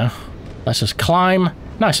down there. Let's just climb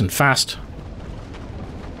nice and fast.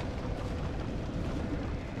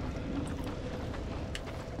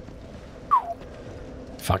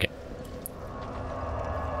 Fuck it.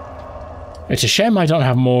 It's a shame I don't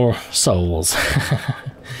have more souls.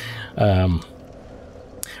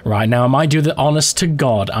 Right now, I might do the honest to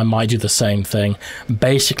God, I might do the same thing.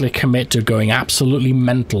 Basically commit to going absolutely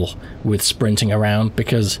mental with sprinting around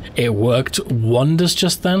because it worked wonders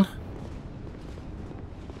just then.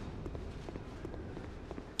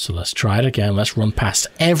 So let's try it again. Let's run past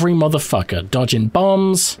every motherfucker, dodging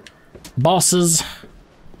bombs, bosses.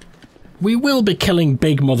 We will be killing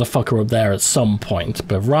big motherfucker up there at some point,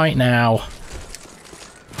 but right now...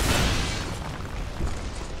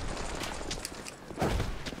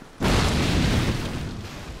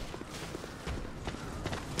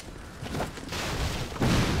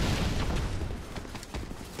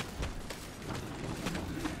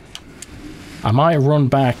 I might run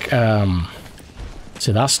back,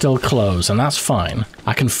 see, that's still closed, and that's fine.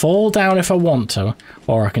 I can fall down if I want to,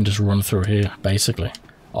 or I can just run through here, basically.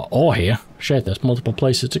 Or here. Shit, there's multiple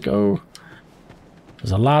places to go.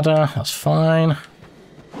 There's a ladder, that's fine.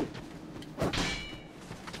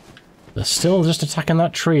 They're still just attacking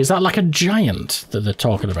that tree. Is that like a giant that they're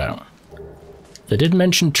talking about? They did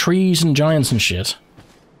mention trees and giants and shit.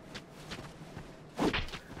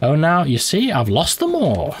 Oh, now, you see, I've lost them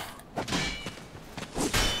all.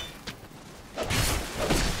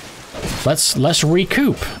 Let's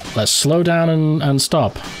recoup. Let's slow down and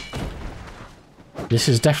stop. This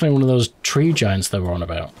is definitely one of those tree giants they were on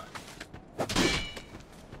about.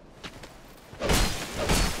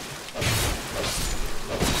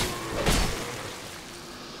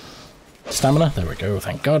 Stamina. There we go,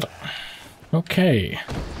 thank God. Okay.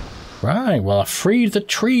 Right, well I freed the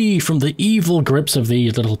tree from the evil grips of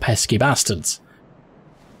these little pesky bastards.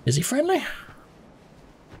 Is he friendly?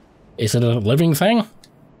 Is it a living thing?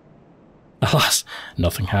 Alas,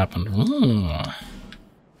 nothing happened.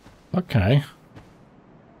 Okay.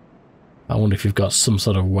 I wonder if you've got some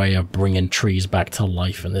sort of way of bringing trees back to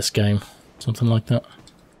life in this game. Something like that.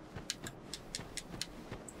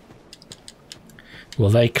 Well,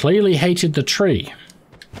 they clearly hated the tree.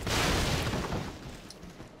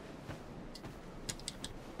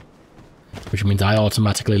 Which means I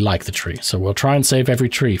automatically like the tree. So we'll try and save every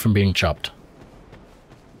tree from being chopped.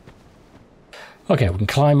 Okay, we can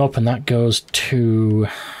climb up and that goes to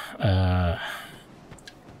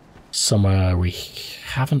somewhere we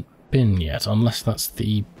haven't been yet, unless that's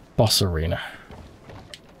the boss arena.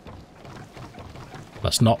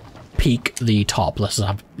 Let's not peek the top, let's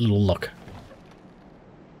have a little look.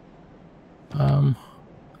 Oh,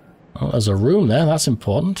 there's a room there, that's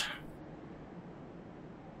important.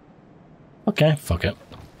 Okay, fuck it.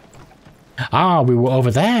 Ah, we were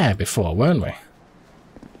over there before, weren't we?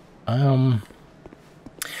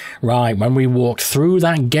 Right, when we walked through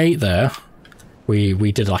that gate there,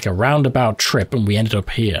 we did like a roundabout trip and we ended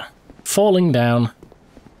up here. Falling down,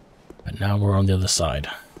 but now we're on the other side.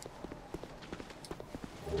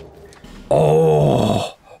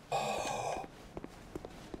 Oh!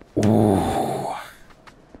 Ooh.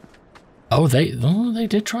 Oh, they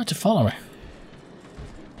did try to follow me.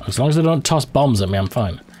 As long as they don't toss bombs at me, I'm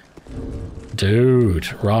fine.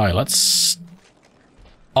 Dude, right, let's...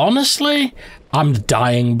 Honestly, I'm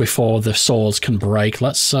dying before the swords can break.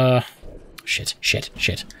 Let's,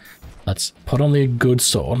 Shit. Let's put on the good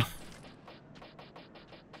sword.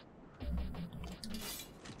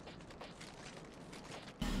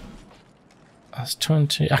 That's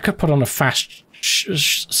 20. I could put on a fast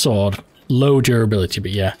sword, low durability, but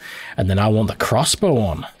yeah. And then I want the crossbow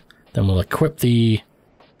on. Then we'll equip the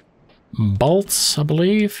bolts, I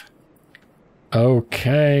believe.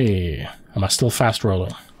 Okay. Am I still fast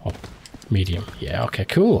rolling? Oh, medium. Yeah, okay,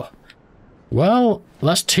 cool. Well,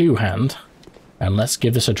 let's two-hand, and let's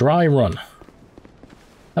give this a dry run.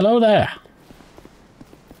 Hello there.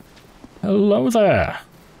 Hello there.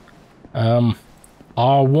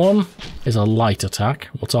 R1 is a light attack.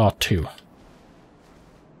 What's R2?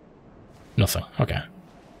 Nothing. Okay.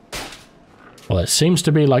 Well, it seems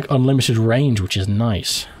to be like unlimited range, which is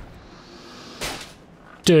nice.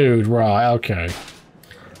 Dude, right, okay.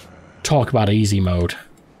 Talk about easy mode.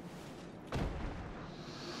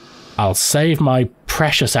 I'll save my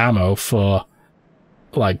precious ammo for,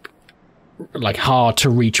 like hard to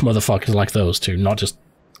reach motherfuckers like those two, not just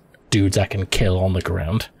dudes I can kill on the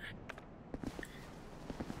ground.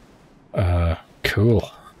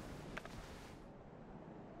 Cool.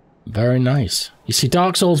 Very nice. You see,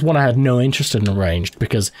 Dark Souls 1 I had no interest in ranged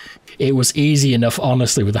because it was easy enough,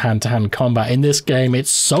 honestly, with the hand-to-hand combat. In this game, it's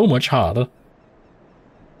so much harder.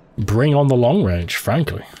 Bring on the long range,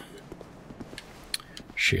 frankly.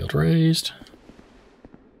 Shield raised.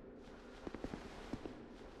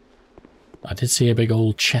 I did see a big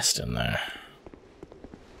old chest in there.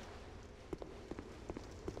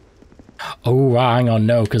 Oh, hang on,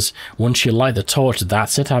 no, because once you light the torch,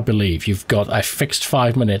 that's it, I believe. You've got a fixed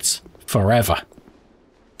 5 minutes forever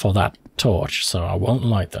for that torch, so I won't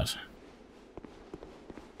light that.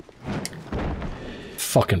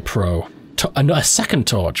 Fucking pro. A second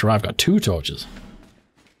torch, or I've got 2 torches.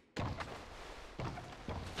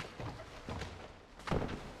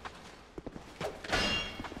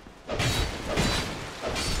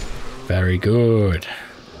 Very good.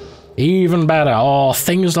 Even better. Oh,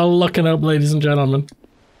 things are looking up, ladies and gentlemen.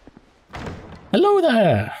 Hello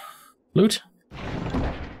there. Loot.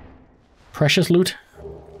 Precious loot.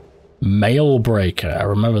 Mail breaker. I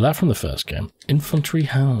remember that from the first game. Infantry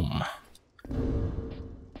helm.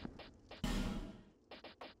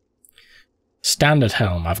 Standard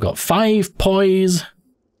helm. I've got 5 poise,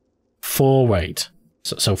 4 weight.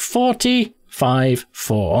 So 40, 5,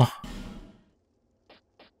 4.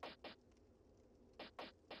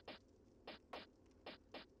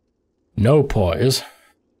 No poise,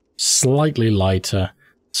 slightly lighter,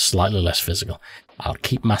 slightly less physical. I'll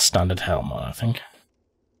keep my standard helm on, I think.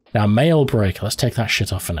 Now, mail break, let's take that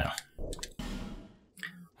shit off for now.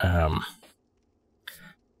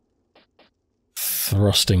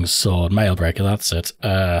 Thrusting sword, mail breaker, that's it.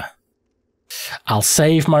 I'll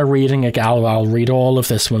save my reading, I'll read all of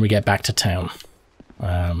this when we get back to town.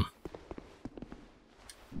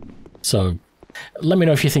 So, let me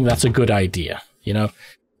know if you think that's a good idea, you know?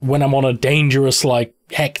 When I'm on a dangerous, like,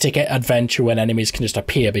 hectic adventure when enemies can just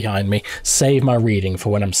appear behind me, save my reading for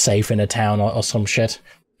when I'm safe in a town or some shit.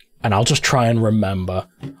 And I'll just try and remember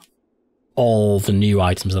all the new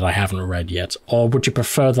items that I haven't read yet. Or would you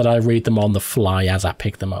prefer that I read them on the fly as I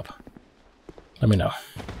pick them up? Let me know.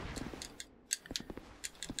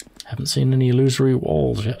 Haven't seen any illusory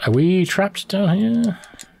walls yet. Are we trapped down here?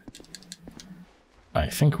 I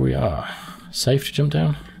think we are. Safe to jump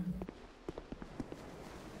down?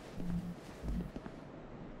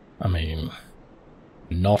 I mean,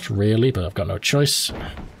 not really, but I've got no choice.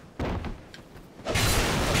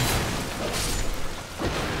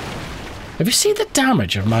 Have you seen the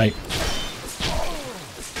damage of my...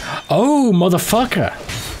 Oh, motherfucker!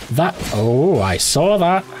 That... Oh, I saw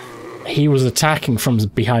that. He was attacking from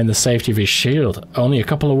behind the safety of his shield. Only a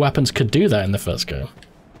couple of weapons could do that in the first game.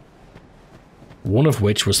 One of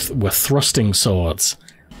which were thrusting swords.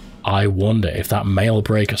 I wonder if that mail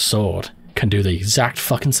breaker sword can do the exact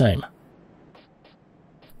fucking same.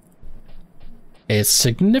 It's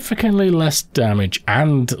significantly less damage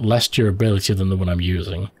and less durability than the one I'm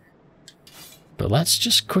using. But let's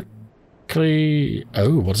just quickly...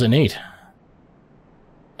 Oh, what does it need?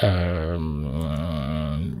 Remove,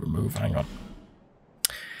 hang on.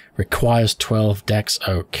 Requires 12 dex,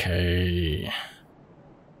 okay.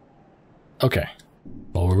 Okay.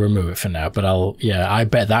 Well, we'll remove it for now, but I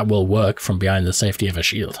bet that will work from behind the safety of a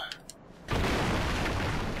shield.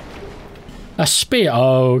 A spear,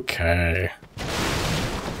 okay.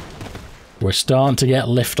 We're starting to get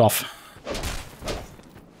lift off.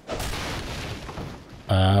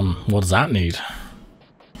 What does that need?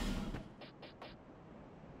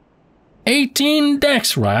 18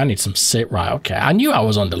 dex, right, I need some sit, right, okay. I knew I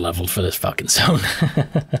was under-leveled for this fucking zone.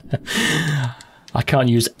 I can't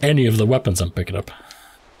use any of the weapons I'm picking up.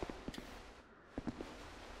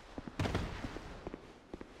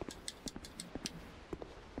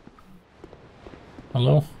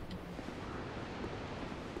 Hello?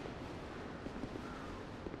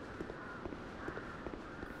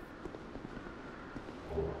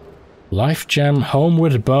 Life gem,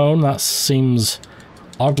 homeward bone, that seems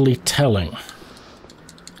oddly telling.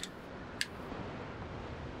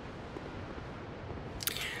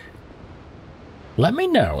 Let me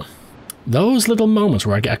know. Those little moments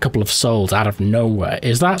where I get a couple of souls out of nowhere,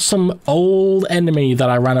 is that some old enemy that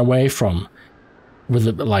I ran away from? With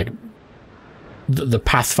the, like, the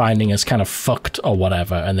pathfinding is kind of fucked or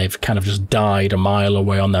whatever, and they've kind of just died a mile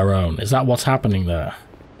away on their own. Is that what's happening there?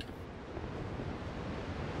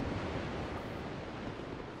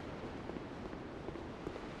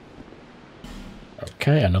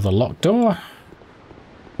 Okay, another locked door.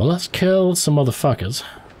 Well, let's kill some motherfuckers.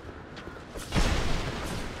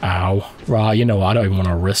 Ow. Right, you know what, I don't even want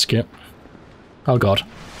to risk it. Oh god.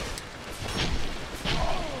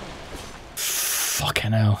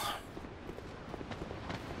 Fucking hell.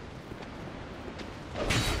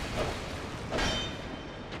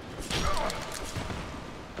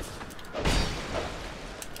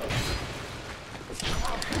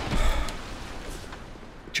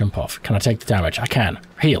 Jump off. Can I take the damage? I can.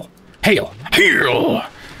 Heal. Heal. Heal!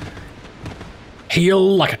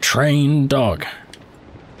 Heal like a trained dog.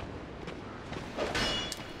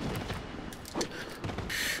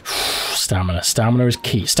 Stamina. Stamina is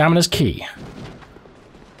key. Stamina's key.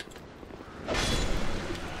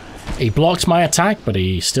 He blocked my attack, but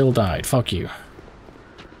he still died. Fuck you.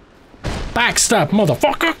 Backstab,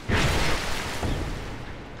 motherfucker!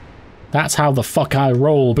 That's how the fuck I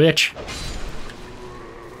roll, bitch.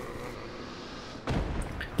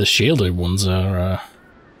 The shielded ones are,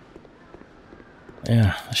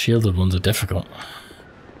 yeah, the shielded ones are difficult.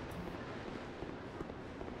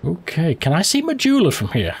 Okay, can I see Majula from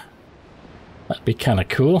here? That'd be kind of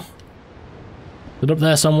cool. Is it up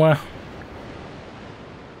there somewhere?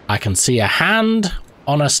 I can see a hand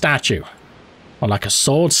on a statue. Or like a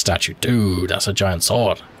sword statue. Dude, that's a giant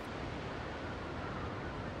sword.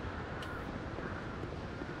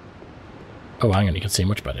 Oh, hang on, you can see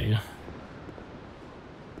much better here.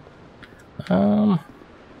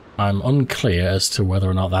 I'm unclear as to whether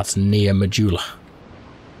or not that's near Majula.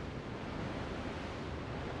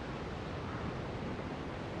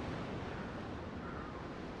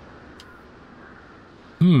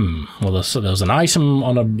 Well, there's an item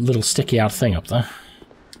on a little sticky out thing up there.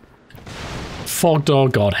 Fog door,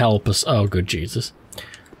 God help us. Oh, good Jesus.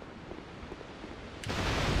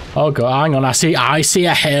 Oh, God, hang on, I see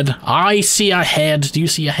a head. I see a head. Do you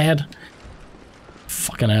see a head?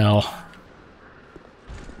 Fucking hell.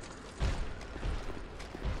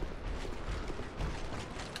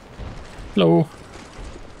 Hello.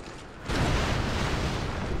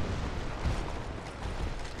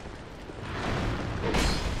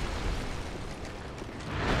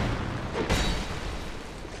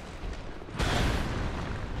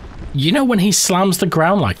 You know when he slams the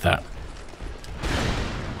ground like that?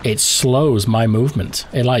 It slows my movement.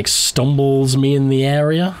 It like stumbles me in the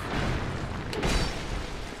area.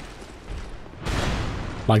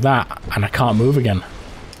 Like that, and I can't move again.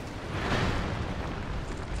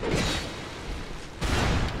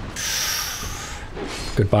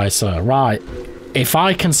 Goodbye, sir. Right. If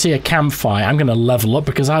I can see a campfire, I'm going to level up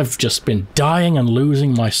because I've just been dying and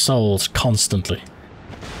losing my souls constantly.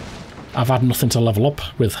 I've had nothing to level up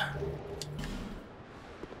with.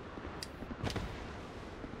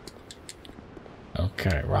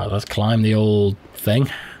 Okay, right, let's climb the old thing.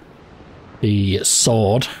 The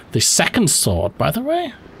sword. The second sword, by the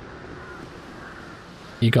way.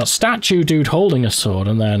 You got statue dude holding a sword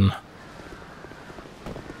and then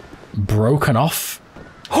broken off.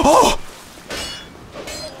 Oh!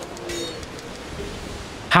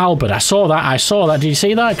 Halberd, I saw that. Did you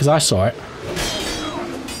see that? Because I saw it.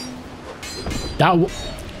 That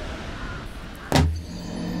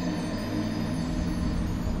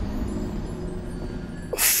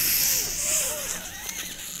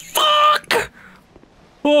fuck!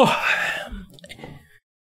 Oh.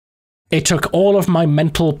 It took all of my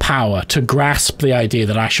mental power to grasp the idea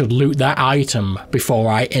that I should loot that item before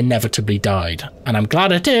I inevitably died. And I'm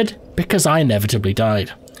glad I did, because I inevitably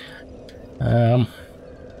died. And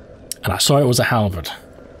I saw it was a halberd.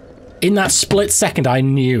 In that split second, I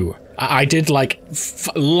knew. I did like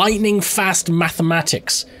lightning fast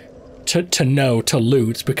mathematics to know to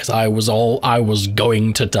loot because I was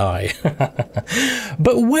going to die.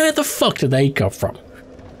 But where the fuck did they come from?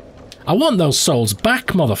 I want those souls back,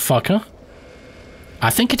 motherfucker. I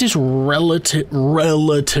think it is relatively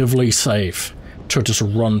safe to just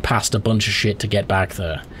run past a bunch of shit to get back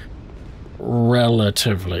there.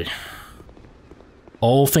 Relatively.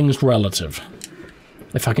 All things relative.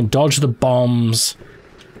 If I can dodge the bombs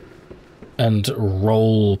and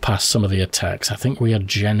roll past some of the attacks, I think we are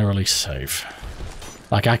generally safe.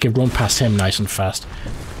 Like, I could run past him nice and fast.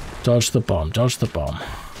 Dodge the bomb, dodge the bomb.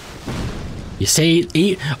 You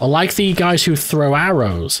see, like the guys who throw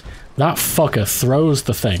arrows, that fucker throws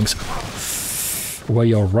the things where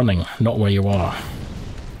you're running, not where you are.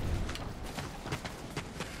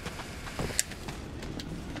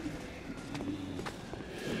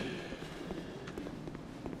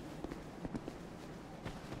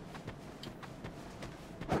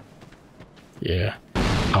 Yeah.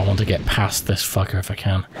 I want to get past this fucker if I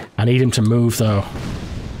can. I need him to move, though.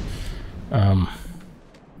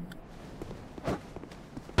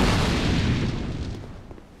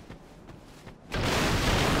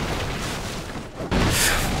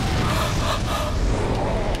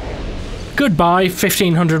 Goodbye,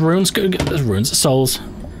 1,500 runes. Runes, souls.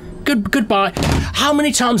 Goodbye. How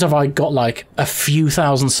many times have I got like a few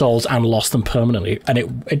thousand souls and lost them permanently? And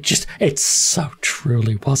it so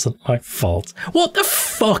truly wasn't my fault. What the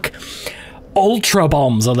fuck? Ultra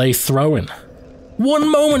bombs are they throwing?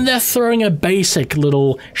 One moment they're throwing a basic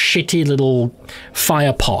little shitty little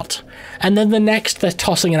fire pot, and then the next they're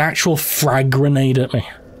tossing an actual frag grenade at me.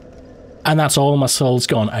 And that's all my souls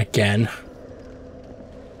gone again.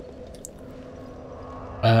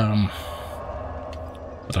 I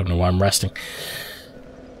don't know why I'm resting.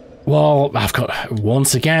 Well, I've got,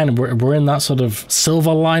 once again, we're in that sort of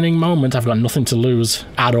silver lining moment. I've got nothing to lose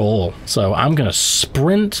at all. So I'm gonna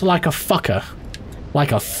sprint like a fucker,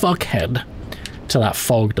 like a fuckhead, to that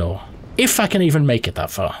fog door. If I can even make it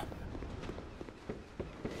that far.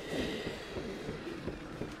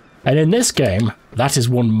 And in this game, that is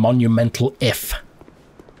one monumental if.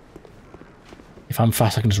 If I'm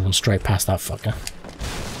fast, I can just run straight past that fucker.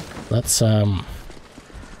 Let's,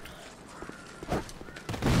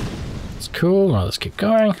 it's cool. Now let's keep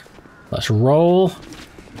going. Let's roll.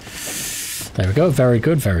 There we go. Very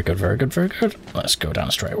good, very good, very good, very good. Let's go down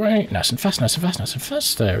straight away. Nice and fast, nice and fast, nice and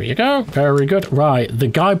fast. There you go. Very good. Right, the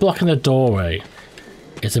guy blocking the doorway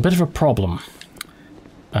is a bit of a problem.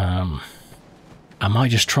 I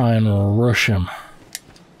might just try and rush him.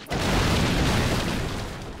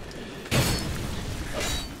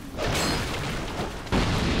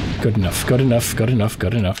 Good enough, good enough, good enough,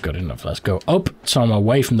 good enough, good enough. Let's go up so I'm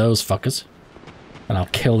away from those fuckers. And I'll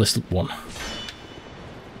kill this one.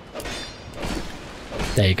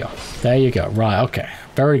 There you go. There you go. Right, okay.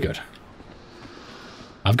 Very good.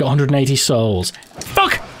 I've got 180 souls.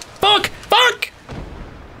 Fuck! Fuck! Fuck!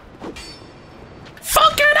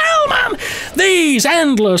 Fucking hell, man! These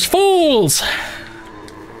endless fools!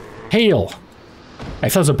 Heal.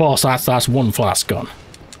 If there's a boss, that's one flask gone.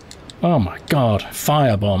 Oh my god,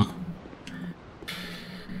 firebomb.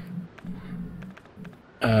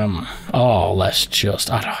 Oh, let's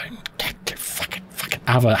just, I don't, fucking,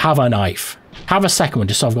 have a knife. Have a second one,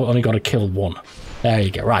 just so I've only got to kill one. There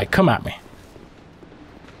you go, right, come at me.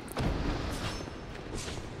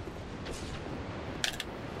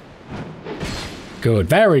 Good,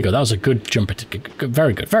 very good, that was a good jump.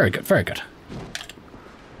 Very good, very good, very good.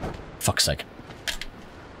 Fuck's sake.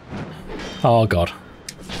 Oh god.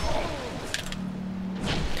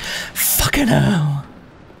 Fucking hell.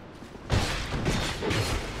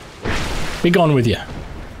 Be gone with you.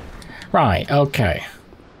 Right, okay.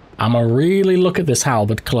 I'ma really look at this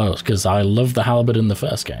halberd close, because I love the halberd in the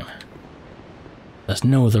first game. There's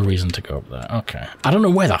no other reason to go up there. Okay. I don't know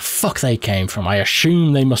where the fuck they came from. I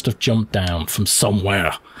assume they must have jumped down from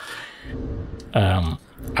somewhere. And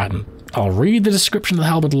I'll read the description of the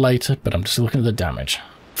halberd later, but I'm just looking at the damage.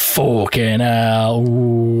 Fucking hell.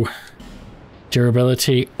 Ooh.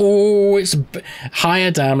 Durability. Oh, it's higher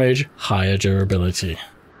damage, higher durability.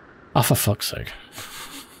 Oh, for fuck's sake.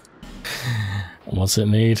 What's it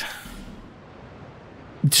need?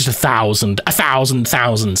 Just 1,000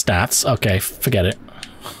 stats. Okay, forget it.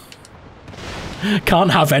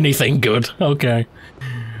 Can't have anything good. Okay.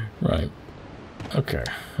 Right. Okay.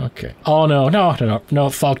 Okay. Oh, no, no, no, no, no,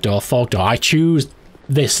 fog door, fog door. I choose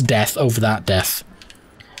this death over that death.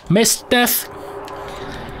 Missed death.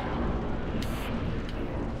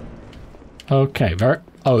 Okay,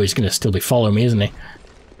 oh, he's gonna still be following me, isn't he?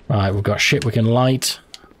 Right, we've got shit we can light.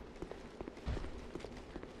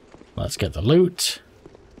 Let's get the loot.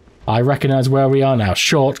 I recognise where we are now.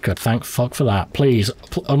 Shortcut, thank fuck for that. Please,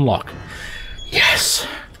 unlock. Yes!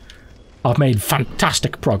 I've made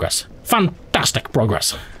fantastic progress. Fantastic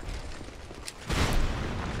progress.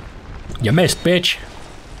 You missed, bitch.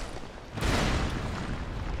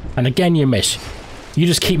 And again you miss. You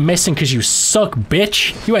just keep missing because you suck,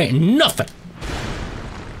 bitch. You ain't nothing.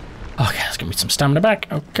 Okay, let's give me some stamina back.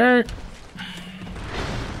 Okay.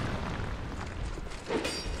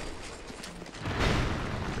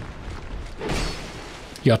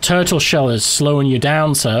 Your turtle shell is slowing you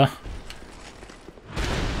down, sir.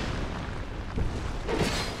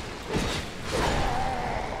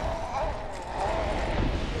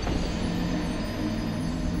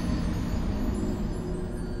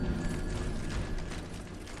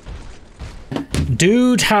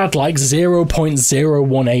 Dude had like 0.01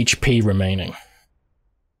 HP remaining.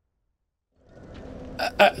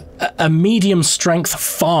 A medium strength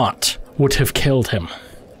fart would have killed him.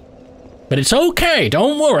 But it's okay,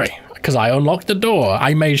 don't worry, because I unlocked the door.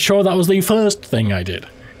 I made sure that was the first thing I did.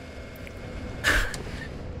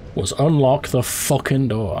 Was unlock the fucking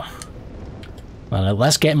door. Well,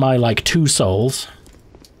 let's get my, like, 2 souls.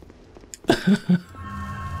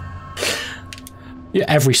 Yeah,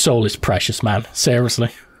 every soul is precious, man.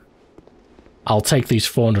 Seriously. I'll take these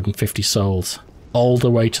 450 souls all the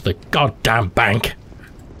way to the goddamn bank.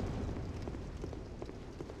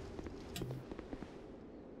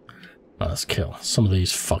 Let's kill some of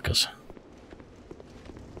these fuckers.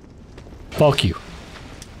 Fuck you.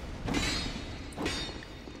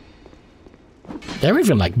 They're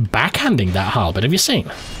even like backhanding that halberd, have you seen?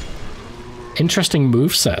 Interesting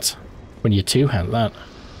moveset when you two-hand that.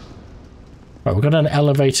 Right, we've got an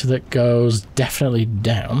elevator that goes definitely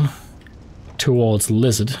down towards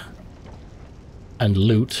lizard and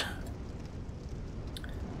loot.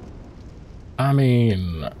 I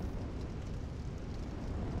mean...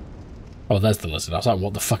 Oh, there's the lizard. I was like,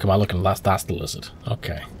 what the fuck am I looking at? That's the lizard.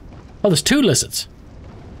 Okay. Oh, there's 2 lizards.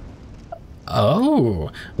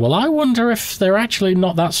 Oh. Well, I wonder if they're actually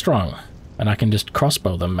not that strong. And I can just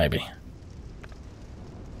crossbow them, maybe.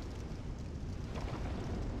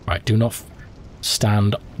 Right, do not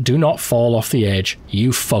stand... Do not fall off the edge,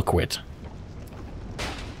 you fuckwit.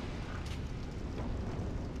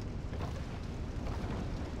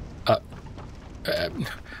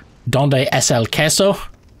 Donde es el queso?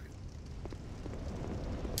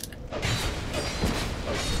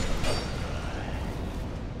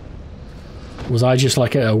 Was I just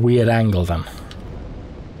like at a weird angle then?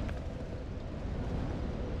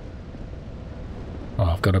 Oh,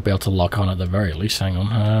 I've got to be able to lock on at the very least. Hang on.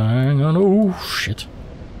 Hang on. Oh, shit.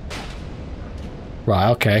 Right,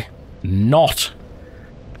 okay. Not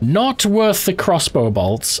worth the crossbow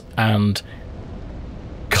bolts, and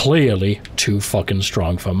clearly too fucking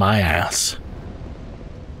strong for my ass.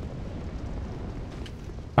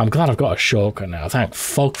 I'm glad I've got a shortcut now. Thank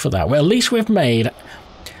fuck for that. Well, at least we've made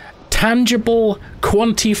tangible,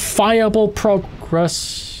 quantifiable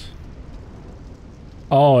progress.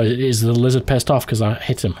 Oh, is the lizard pissed off because I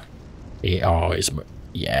hit him?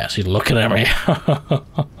 Yes, he's looking at me.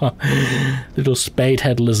 Little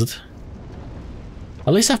spadehead lizard.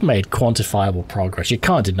 At least I've made quantifiable progress. You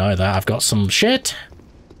can't deny that. I've got some shit.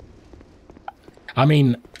 I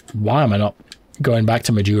mean, why am I not going back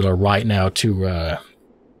to Majula right now to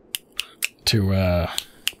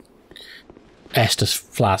Estus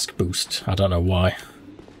flask boost? I don't know why.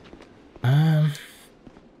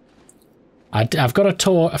 I've got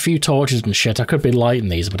a few torches and shit. I could be lighting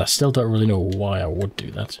these, but I still don't really know why I would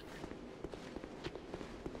do that.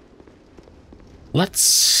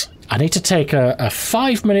 I need to take a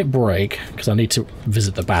 5-minute break, because I need to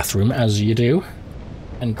visit the bathroom, as you do,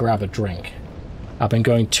 and grab a drink. I've been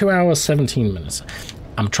going 2 hours, 17 minutes.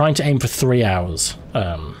 I'm trying to aim for 3 hours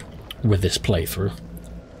with this playthrough.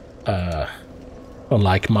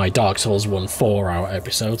 Unlike my Dark Souls 1 4-hour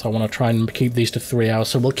episodes, I want to try and keep these to 3 hours,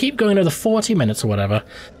 so we'll keep going another 40 minutes or whatever.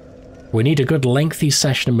 We need a good lengthy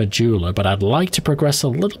session in Majula, but I'd like to progress a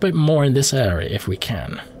little bit more in this area if we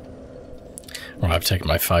can. Right, I've taken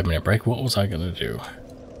my 5-minute break. What was I going to do?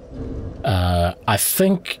 I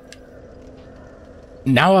think...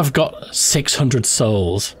 Now I've got 600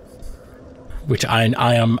 souls, which I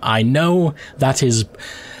know that is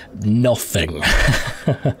nothing,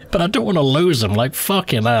 but I don't want to lose them, like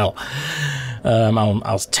fucking hell. I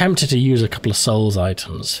was tempted to use a couple of souls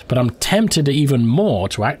items, but I'm tempted even more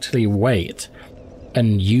to actually wait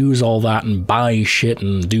and use all that and buy shit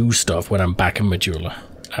and do stuff when I'm back in Majula.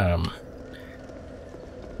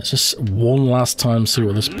 Let's just one last time see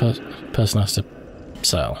what this person has to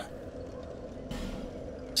sell.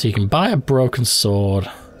 So you can buy a broken sword,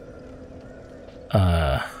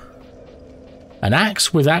 an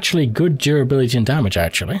axe with actually good durability and damage,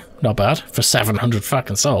 actually. Not bad. For 700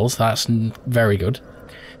 fucking souls, that's very good.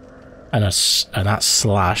 And that's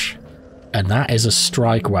slash. And that is a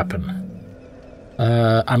strike weapon.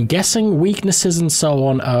 I'm guessing weaknesses and so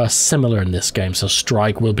on are similar in this game, so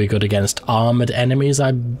strike will be good against armored enemies,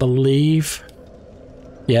 I believe.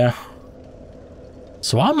 Yeah.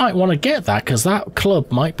 So I might want to get that, because that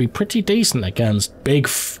club might be pretty decent against big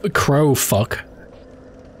crow fuck.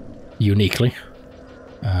 Uniquely.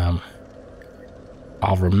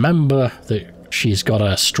 I'll remember that she's got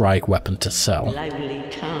a strike weapon to sell. Lonely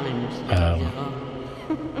times.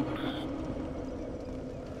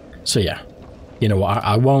 So yeah, you know what,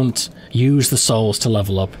 I won't use the souls to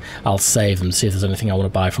level up. I'll save them, see if there's anything I want to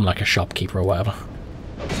buy from like a shopkeeper or whatever.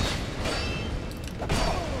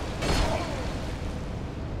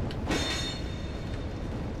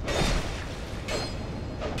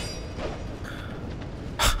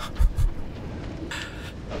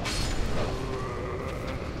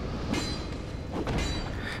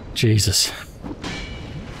 Jesus.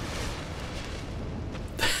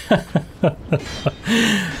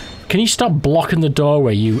 Can you stop blocking the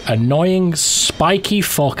doorway, you annoying spiky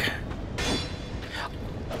fuck?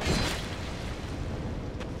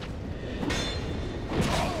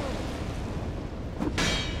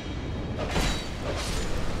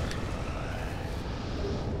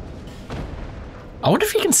 I wonder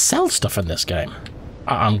if you can sell stuff in this game.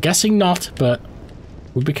 I'm guessing not, but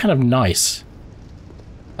it would be kind of nice.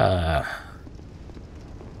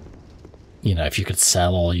 You know, if you could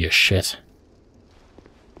sell all your shit.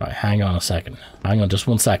 Right, hang on a second. Hang on just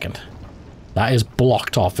 1 second. That is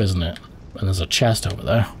blocked off, isn't it? And there's a chest over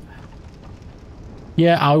there.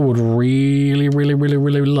 Yeah, I would really, really, really,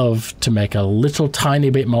 really love to make a little tiny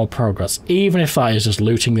bit more progress. Even if that is just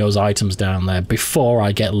looting those items down there before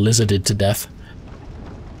I get lizarded to death.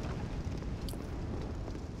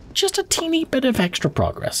 Just a teeny bit of extra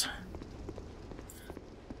progress.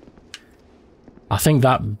 I think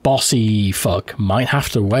that bossy fuck might have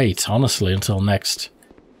to wait, honestly, until next...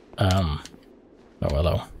 oh,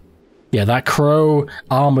 hello. Yeah, that crow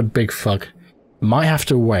armored big fuck might have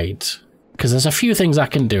to wait. Because there's a few things I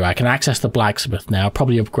can do. I can access the blacksmith now,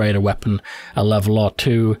 probably upgrade a weapon a level or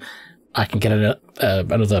two. I can get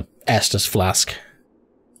another Estus flask.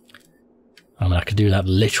 I mean, I could do that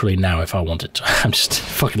literally now if I wanted to. I'm just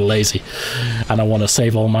fucking lazy. And I want to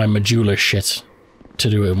save all my Majula shit to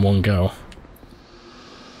do it in one go.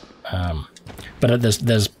 But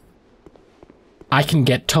there's... I can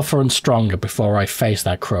get tougher and stronger before I face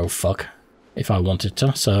that crow fuck. If I wanted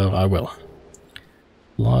to, so I will.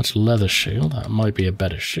 Large leather shield. That might be a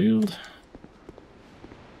better shield.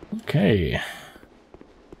 Okay.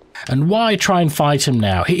 And why try and fight him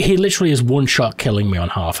now? He literally is one-shot killing me on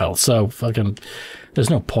half health, so fucking... There's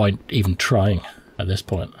no point even trying at this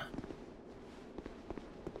point.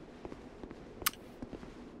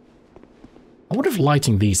 I wonder if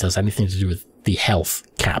lighting these has anything to do with the health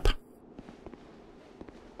cap.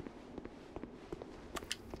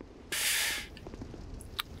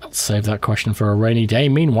 I'll save that question for a rainy day.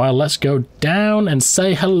 Meanwhile, let's go down and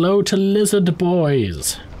say hello to lizard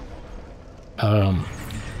boys.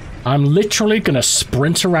 I'm literally gonna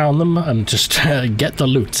sprint around them and just get the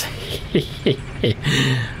loot.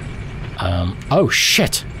 Oh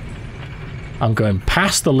shit! I'm going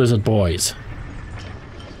past the lizard boys.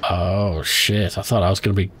 Oh shit, I thought I was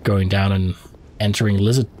gonna be going down and entering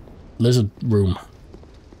lizard room.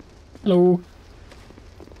 Hello.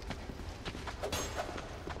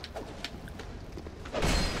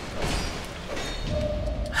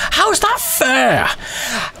 How is that fair?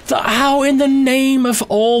 How in the name of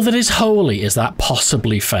all that is holy is that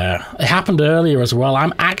possibly fair? It happened earlier as well.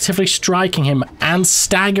 I'm actively striking him and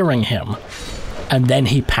staggering him, and then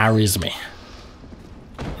he parries me.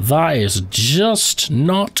 That is just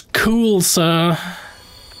not cool, sir.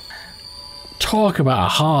 Talk about a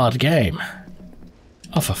hard game.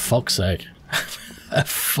 Oh, for fuck's sake.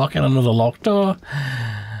 Fucking another locked door.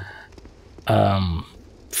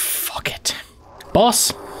 Fuck it.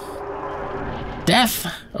 Boss.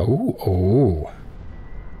 Death. Oh.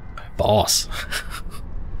 Boss.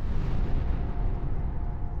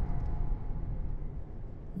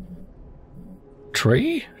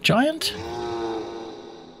 Tree? Giant?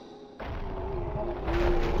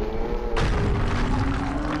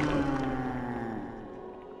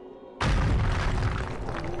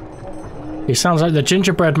 He sounds like the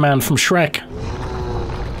gingerbread man from Shrek.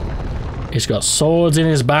 He's got swords in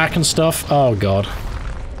his back and stuff. Oh god.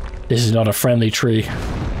 This is not a friendly tree.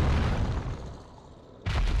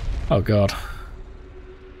 Oh god.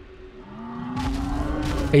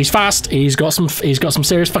 He's fast. He's got some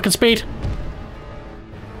serious fucking speed.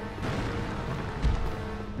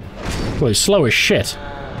 Well, he's slow as shit.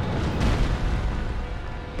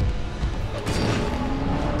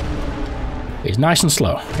 He's nice and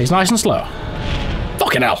slow. He's nice and slow.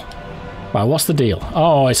 Fucking hell. Wow, what's the deal?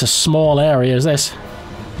 Oh, it's a small area, is this?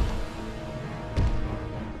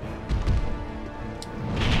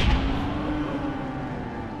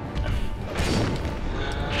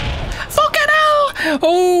 Fucking hell!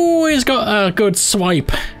 Oh, he's got a good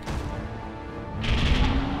swipe.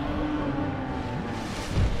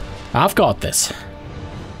 I've got this.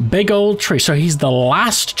 Big old tree. So he's the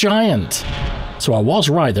last giant. So I was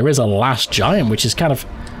right. There is a last giant, which is kind of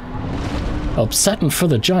upsetting for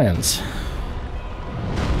the giants.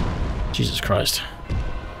 Jesus Christ.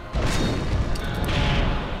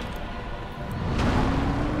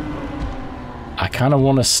 I kind of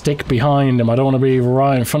want to stick behind him. I don't want to be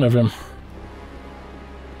right in front of him.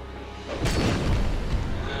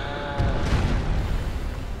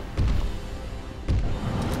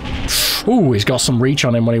 Ooh, he's got some reach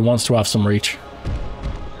on him when he wants to have some reach.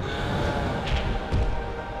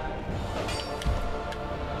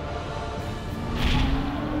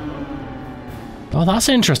 Oh, that's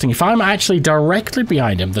interesting. If I'm actually directly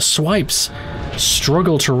behind him, the swipes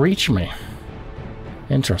struggle to reach me.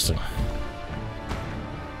 Interesting.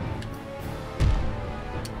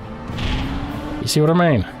 You see what I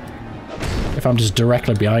mean? If I'm just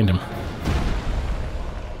directly behind him.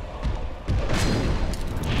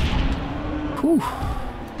 Whew.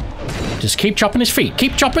 Just keep chopping his feet.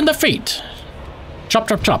 Keep chopping the feet. Chop,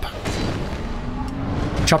 chop, chop.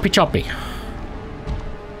 Choppy, choppy.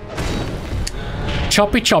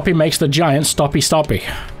 Choppy, choppy makes the giant stoppy, stoppy.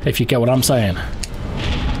 If you get what I'm saying.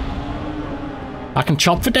 I can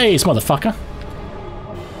chop for days, motherfucker.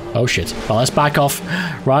 Oh shit. Well, let's back off.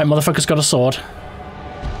 Right, motherfucker's got a sword.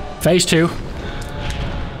 Phase 2.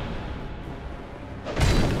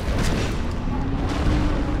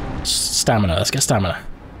 Stamina. Let's get stamina.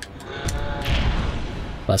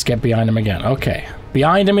 Let's get behind him again. Okay.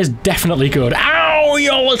 Behind him is definitely good. Ow,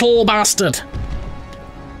 you little bastard!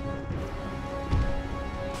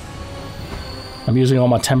 I'm using all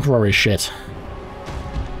my temporary shit.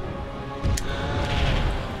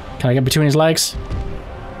 Can I get between his legs?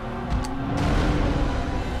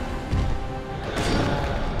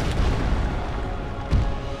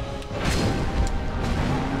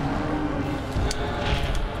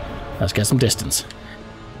 Let's get some distance.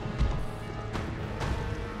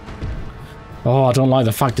 Oh, I don't like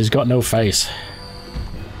the fact he's got no face.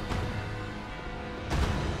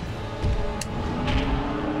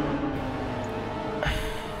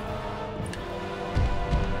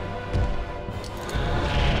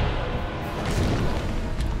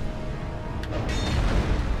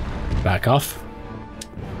 Back off.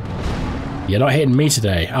 You're not hitting me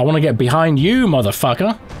today. I want to get behind you,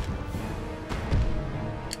 motherfucker.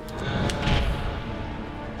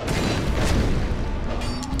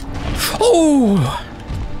 Oh!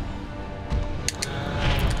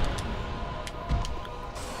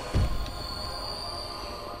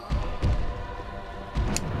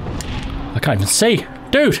 I can't even see.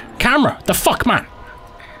 Dude, camera. The fuck, man?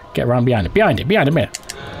 Get around behind it. Behind it. Behind it. Behind it.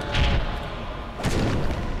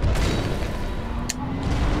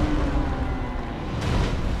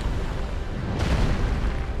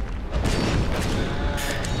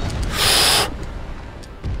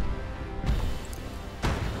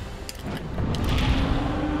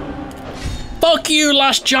 Fuck you,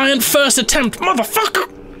 last giant, first attempt, motherfucker!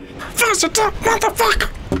 First attempt, motherfucker!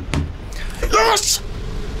 Yes!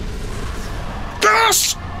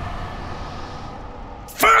 Yes!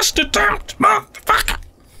 First attempt, motherfucker!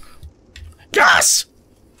 Yes!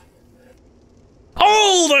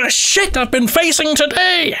 All the shit I've been facing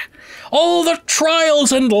today! All the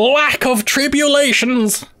trials and lack of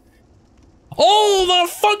tribulations! All the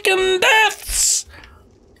fucking deaths!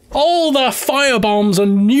 All the firebombs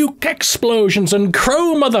and nuke explosions and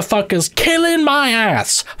crow motherfuckers killing my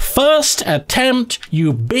ass. First attempt,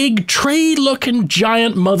 you big tree-looking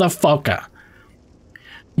giant motherfucker.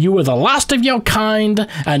 You were the last of your kind,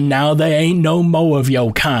 and now there ain't no more of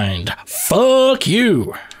your kind. Fuck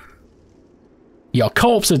you. Your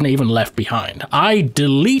corpse isn't even left behind. I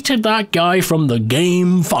deleted that guy from the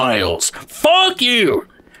game files. Fuck you.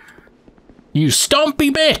 You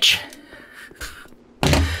stompy bitch.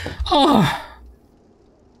 Oh.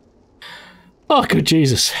 Oh, good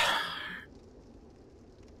Jesus.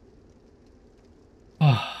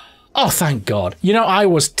 Oh, thank God. You know, I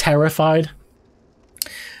was terrified.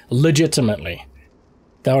 Legitimately.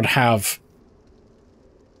 That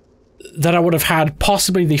I would have had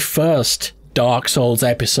possibly the first Dark Souls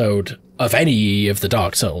episode of any of the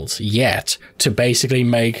Dark Souls yet to basically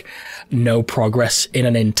make no progress in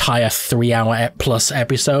an entire 3-hour plus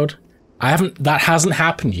episode. That hasn't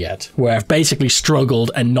happened yet, where I've basically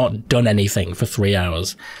struggled and not done anything for 3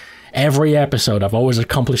 hours. Every episode I've always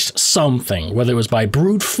accomplished something, whether it was by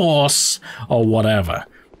brute force or whatever.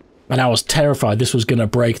 And I was terrified this was going to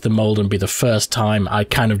break the mold and be the first time I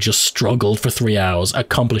kind of just struggled for 3 hours,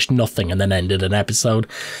 accomplished nothing, and then ended an episode.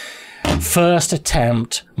 First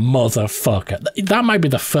attempt, motherfucker. That might be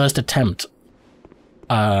the first attempt.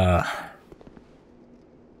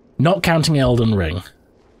 Not counting Elden Ring.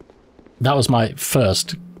 That was my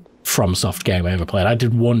first FromSoft game I ever played. I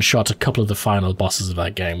did one-shot a couple of the final bosses of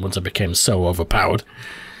that game once I became so overpowered.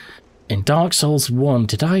 In Dark Souls 1,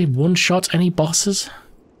 did I one-shot any bosses?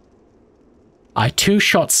 I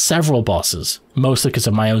two-shot several bosses, mostly because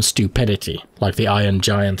of my own stupidity, like the Iron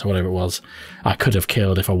Giant or whatever it was. I could have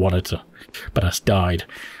killed if I wanted to, but I died.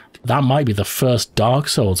 That might be the first Dark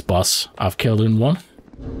Souls boss I've killed in one.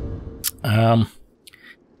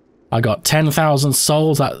 I got 10,000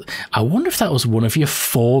 souls. I wonder if that was one of your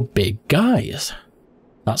 4 big guys.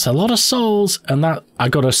 That's a lot of souls, and that I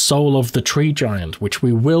got a soul of the tree giant, which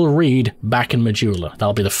we will read back in Majula.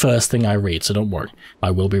 That'll be the first thing I read, so don't worry.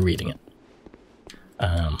 I will be reading it.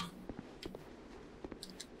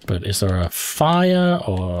 But is there a fire,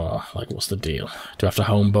 or, like, what's the deal? Do I have to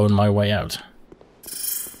homebone my way out?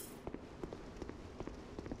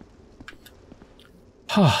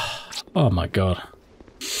 Oh my god.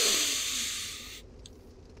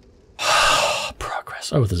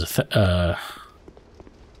 Progress. Oh, there's a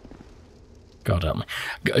God help me.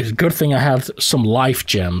 Good thing I had some life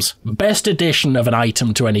gems. Best addition of an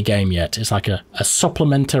item to any game yet. It's like a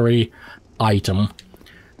supplementary item.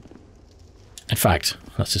 In fact,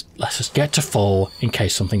 let's just get to full in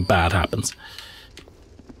case something bad happens.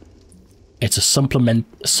 It's a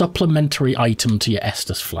supplementary item to your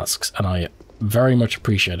Estus flasks, and I very much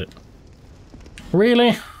appreciate it.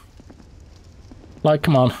 Really? Like,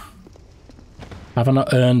 come on. Have I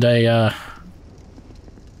not earned a,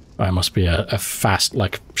 it must be a fast,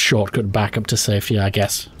 like, shortcut back up to safety, I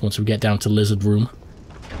guess, once we get down to Lizard Room.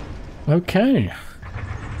 Okay.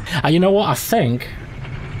 You know what, I think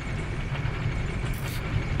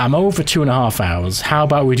I'm over 2.5 hours. How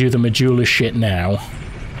about we do the Majula shit now?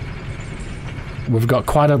 We've got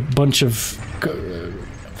quite a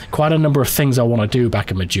number of things I want to do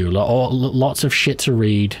back in Majula, or lots of shit to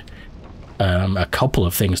read, a couple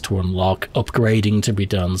of things to unlock, upgrading to be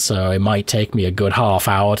done, so it might take me a good half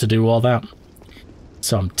hour to do all that.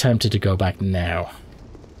 So I'm tempted to go back now.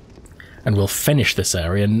 And we'll finish this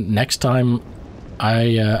area next time,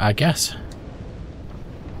 I guess.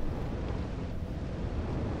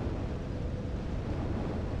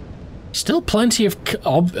 Still plenty of,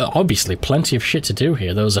 obviously plenty of shit to do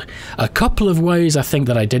here. There was a couple of ways I think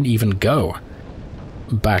that I didn't even go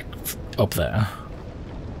back up there.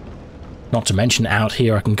 Not to mention out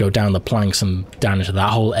here I can go down the planks and down into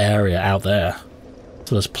that whole area out there.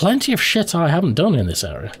 So there's plenty of shit I haven't done in this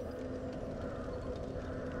area.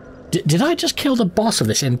 Did I just kill the boss of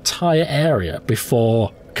this entire area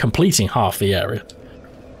before completing half the area?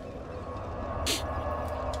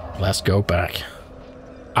 Let's go back.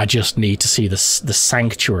 I just need to see the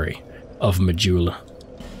sanctuary of Majula.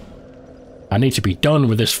 I need to be done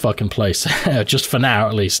with this fucking place, just for now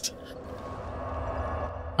at least.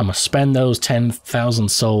 I'm gonna spend those 10,000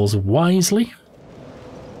 souls wisely.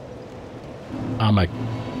 I'm gonna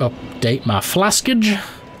update my flaskage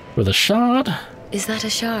with a shard. Is that a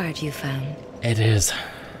shard you found? It is.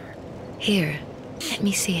 Here, let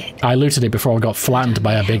me see it. I looted it before I got flattened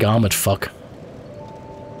by a big armored fuck.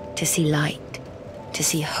 To see light. To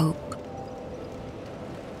see hope,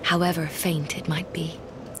 however faint it might be.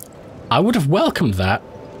 I would have welcomed that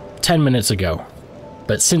 10 minutes ago,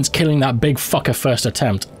 but since killing that big fucker first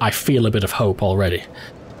attempt, I feel a bit of hope already.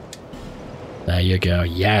 There you go.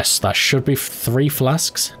 Yes, that should be 3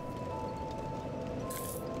 flasks.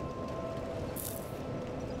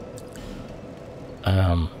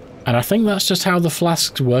 And I think that's just how the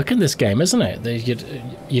flasks work in this game, isn't it?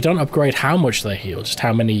 You don't upgrade how much they heal, just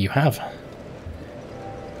how many you have.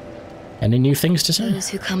 Any new things to say? Those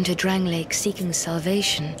who come to Drang Lake seeking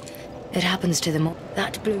salvation, it happens to them all.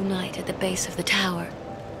 That blue knight at the base of the tower,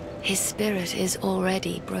 his spirit is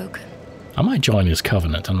already broken. I might join his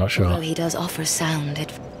covenant, I'm not sure. Although he does offer sound,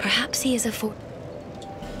 perhaps he is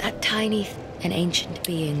that tiny, an ancient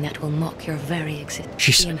being that will mock your very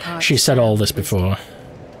existence. She said all this before.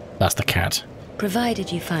 That's the cat.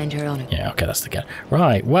 Provided you find her on. Yeah, okay, that's the cat.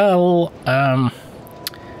 Right, well,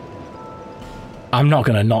 I'm not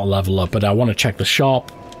going to not level up, but I want to check the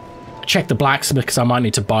shop, check the blacksmith, because I might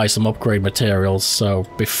need to buy some upgrade materials, so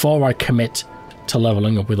before I commit to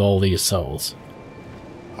leveling up with all these souls.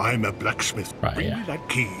 I'm a blacksmith. Right, Bring yeah. me that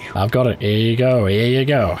key. I've got it. Here you go, here you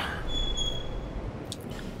go.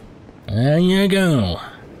 There you go.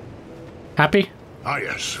 Happy? Ah,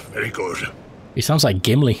 yes, very good. He sounds like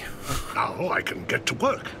Gimli. Now I can get to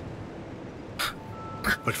work.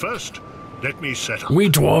 But first, let me set up. We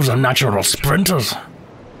dwarves are natural sprinters.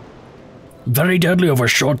 Very deadly over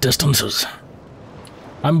short distances.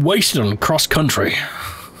 I'm wasted on cross-country.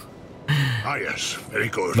 Ah, yes, very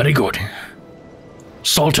good. Very good.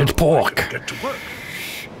 Salted pork. Get to work.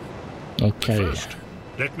 Okay. First,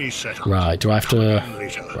 let me set up. Right, do I have to...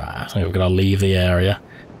 Later. Right, I think we're gonna leave the area.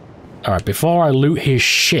 Alright, before I loot his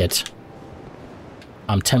shit,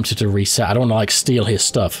 I'm tempted to reset. I don't want to, like, steal his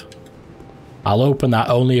stuff. I'll open that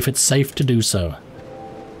only if it's safe to do so.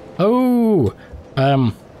 Oh!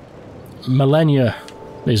 Millennia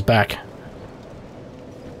is back.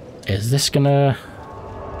 Is this gonna...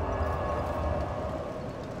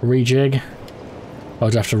 rejig? Or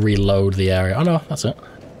do I have to reload the area? Oh no, that's it.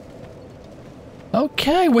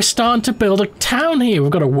 Okay, we're starting to build a town here.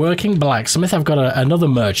 We've got a working blacksmith. I've got another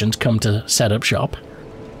merchant come to set up shop.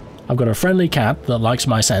 I've got a friendly cat that likes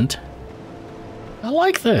my scent. I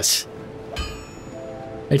like this.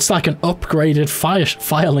 It's like an upgraded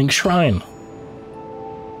fireling shrine.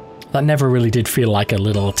 That never really did feel like a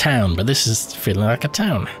little town, but this is feeling like a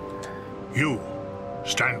town. You,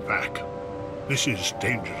 stand back. This is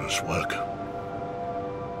dangerous work.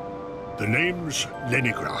 The name's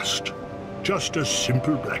Lenigrast. Just a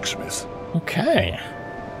simple blacksmith. Okay.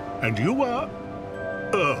 And you are...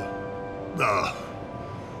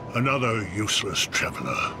 another useless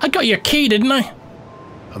traveler. I got your key, didn't I?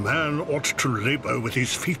 A man ought to labor with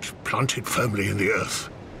his feet planted firmly in the earth.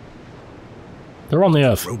 They're on the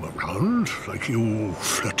earth. Roam around like you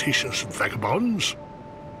flirtatious vagabonds.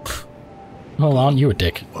 Well, aren't you a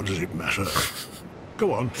dick? What does it matter?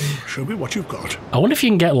 Go on, show me what you've got. I wonder if you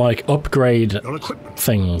can get, like, upgrade Your equipment.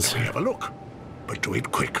 things. Have a look, but do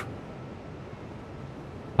it quick.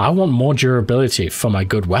 I want more durability for my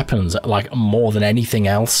good weapons, like, more than anything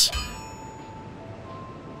else.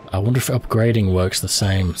 I wonder if upgrading works the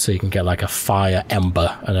same, so you can get, like, a fire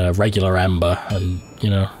ember and a regular ember, and, you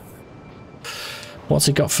know... What's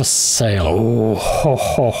it got for sale? Oh, ho,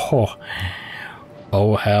 ho, ho.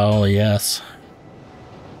 Oh, hell yes.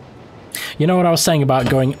 You know what I was saying about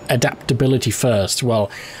going adaptability first? Well,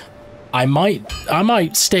 I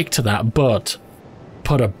might stick to that, but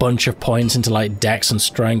put a bunch of points into, like, dex and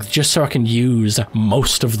strength, just so I can use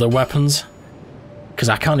most of the weapons. Because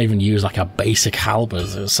I can't even use, like, a basic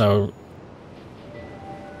halberd, so...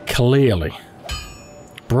 Clearly.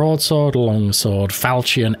 Broadsword, longsword,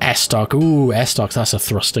 falchion, estoc. Ooh, estoc, that's a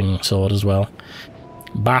thrusting sword as well.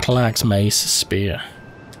 Battle axe, mace, spear.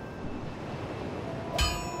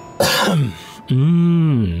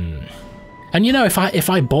 And you know, if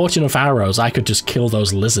I bought enough arrows, I could just kill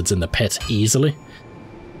those lizards in the pit easily.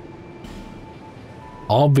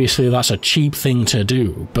 Obviously, that's a cheap thing to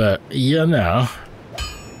do, but you know.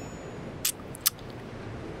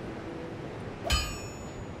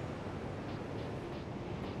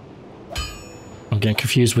 I'm getting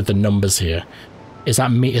confused with the numbers here. Is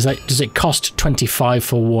that me? Does it cost 25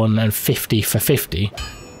 for one and 50 for 50?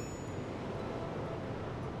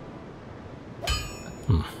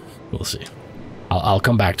 We'll see. I'll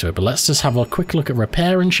come back to it, but let's just have a quick look at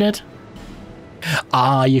repair and shit.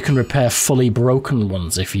 Ah, you can repair fully broken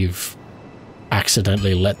ones if you've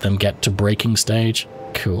accidentally let them get to breaking stage.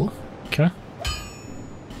 Cool. Okay.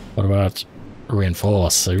 What about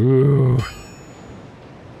reinforce? Ooh.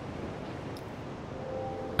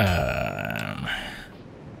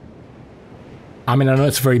 I mean, I know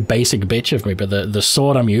it's a very basic bitch of me, but the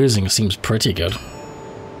sword I'm using seems pretty good.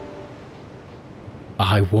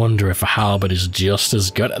 I wonder if a halberd is just as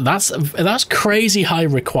good. That's crazy high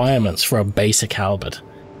requirements for a basic halberd.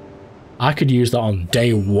 I could use that on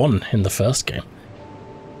day one in the first game.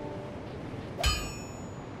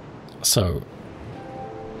 So,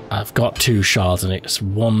 I've got 2 shards and it's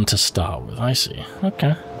 1 to start with. I see.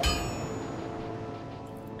 Okay.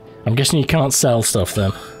 I'm guessing you can't sell stuff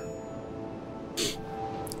then.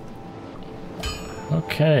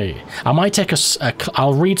 Okay. I might take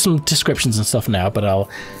I'll read some descriptions and stuff now, but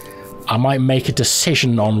I might make a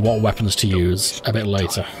decision on what weapons to use a bit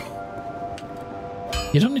later.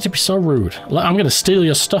 You don't need to be so rude. I'm going to steal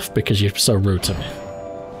your stuff because you're so rude to me.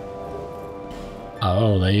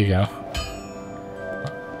 Oh, there you go.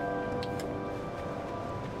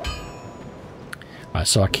 Right,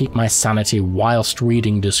 so I keep my sanity whilst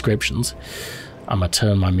reading descriptions. I'm going to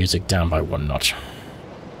turn my music down by 1 notch.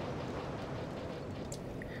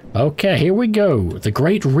 Okay, here we go. The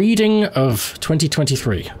great reading of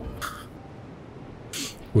 2023.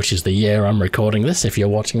 Which is the year I'm recording this, if you're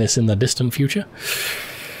watching this in the distant future.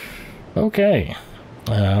 Okay.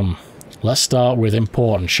 Let's start with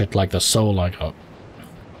important shit like the soul I got.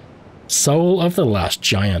 Soul of the last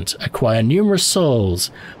giant. Acquire numerous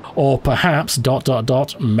souls. Or perhaps, ...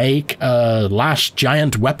 make a last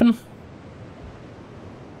giant weapon?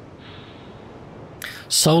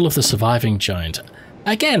 Soul of the surviving giant.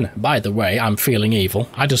 Again, by the way, I'm feeling evil.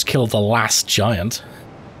 I just killed the last giant.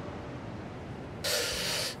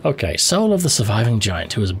 Okay, soul of the surviving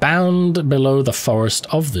giant who was bound below the forest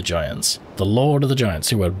of the giants. The lord of the giants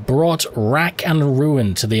who had brought wrack and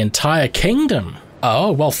ruin to the entire kingdom.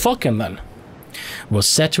 Oh, well fuck him then. Was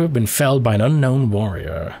said to have been felled by an unknown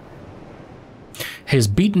warrior. His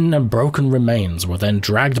beaten and broken remains were then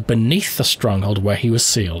dragged beneath the stronghold where he was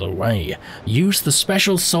sealed away. Use the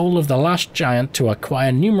special soul of the last giant to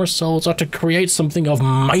acquire numerous souls or to create something of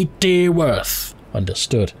mighty worth.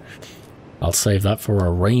 Understood. I'll save that for a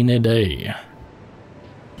rainy day.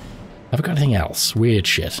 Have I got anything else? Weird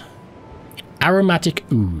shit. Aromatic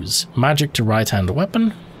ooze. Magic to right-hand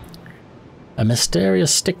weapon. A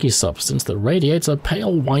mysterious sticky substance that radiates a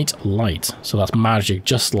pale white light. So that's magic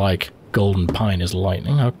just like golden pine is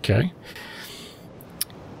lightning. Okay.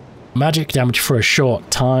 Magic damage for a short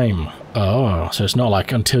time. Oh, so it's not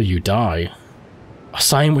like until you die.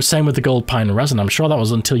 Same with the gold pine resin. I'm sure that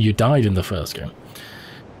was until you died in the first game.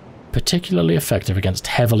 Particularly effective against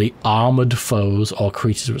heavily armored foes or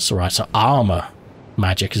creatures with right. So armor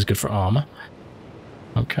magic is good for armor.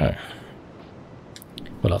 Okay.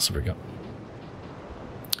 What else have we got?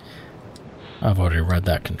 I've already read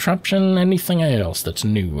that contraption. Anything else that's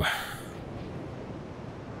new?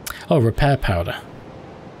 Oh, repair powder.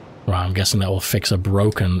 Right, I'm guessing that will fix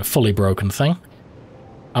a fully broken thing.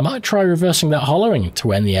 I might try reversing that hollowing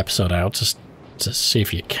to end the episode out to see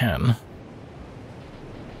if you can.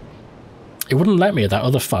 It wouldn't let me at that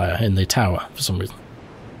other fire in the tower for some reason.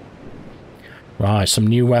 Right, some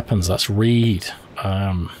new weapons. Let's read.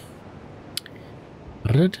 Hang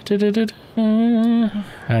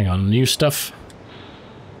on, new stuff.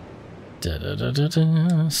 That's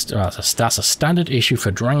a standard issue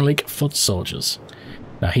for Drangleic foot soldiers.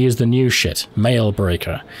 Now here's the new shit. Mail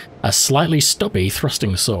Breaker. A slightly stubby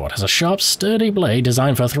thrusting sword. Has a sharp, sturdy blade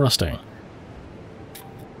designed for thrusting.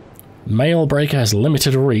 Mail Breaker has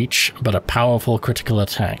limited reach, but a powerful critical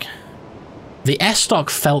attack. The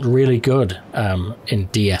S-Stock felt really good in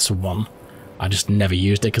DS1. I just never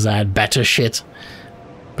used it because I had better shit.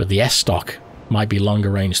 But the S-Stock might be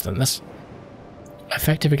longer range than this.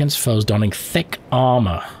 Effective against foes donning thick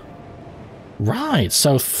armor. Right,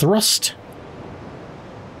 so thrust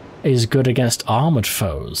is good against armored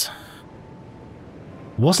foes.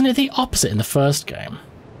 Wasn't it the opposite in the first game?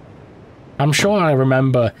 I'm sure I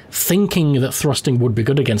remember thinking that thrusting would be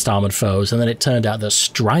good against armored foes, and then it turned out that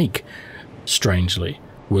strike, strangely,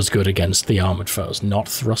 was good against the armored foes, not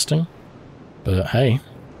thrusting. But hey.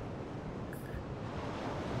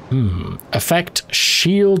 Effect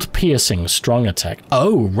shield piercing strong attack.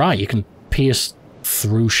 Oh, right, you can pierce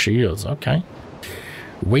through shields. Okay.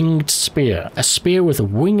 Winged spear. A spear with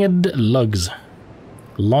winged lugs.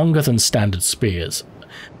 Longer than standard spears,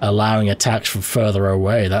 allowing attacks from further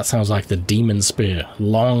away. That sounds like the demon spear.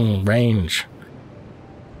 Long range.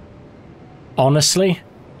 Honestly,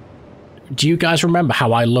 do you guys remember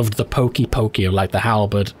how I loved the pokey of like the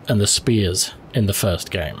halberd and the spears in the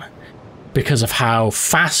first game? Because of how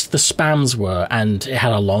fast the spams were and it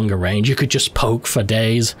had a longer range. You could just poke for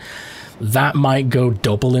days. That might go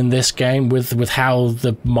double in this game with how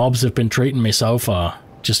the mobs have been treating me so far.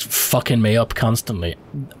 Just fucking me up constantly.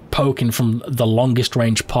 Poking from the longest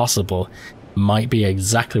range possible might be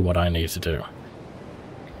exactly what I need to do.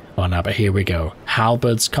 Oh no, but here we go.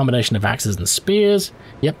 Halberds, combination of axes and spears.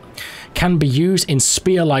 Yep. Can be used in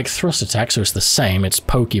spear-like thrust attacks, so it's the same. It's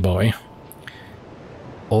Pokeboy.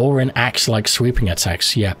 Or in axe-like sweeping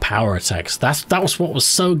attacks. Yeah, power attacks. That was what was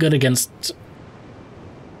so good against...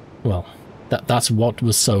 Well, that's what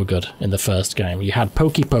was so good in the first game. You had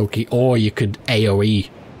Pokey, or you could AoE.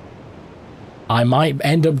 I might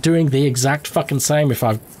end up doing the exact fucking same if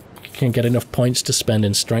I can get enough points to spend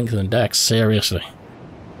in strength and dex. Seriously.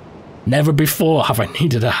 Never before have I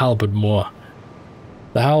needed a halberd more.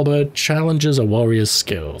 The halberd challenges a warrior's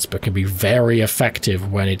skills, but can be very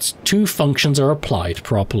effective when its two functions are applied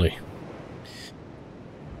properly.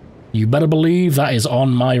 You better believe that is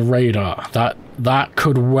on my radar. That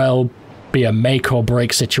could well be a make or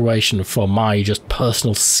break situation for my just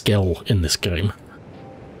personal skill in this game.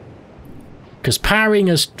 Because parrying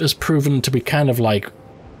has proven to be kind of like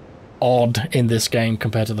odd in this game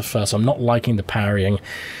compared to the first. I'm not liking the parrying.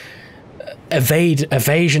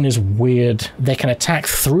 Evasion is weird. They can attack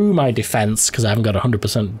through my defense because I haven't got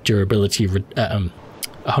 100% durability,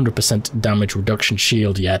 100% damage reduction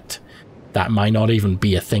shield yet. That might not even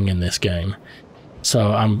be a thing in this game.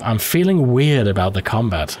 So I'm feeling weird about the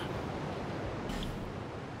combat.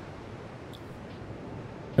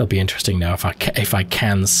 It'll be interesting now if I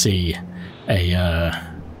can see a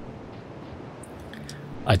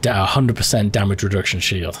 100% damage reduction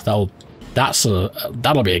shield.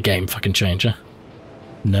 That'll be a game fucking changer.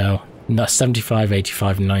 No, No, 75,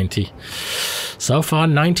 85, 90. So far,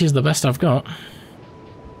 90 is the best I've got.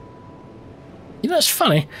 You know, it's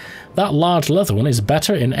funny. That large leather one is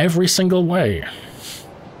better in every single way.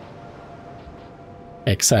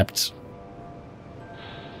 Except...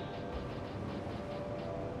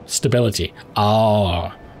 stability.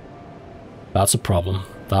 Ah. That's a problem.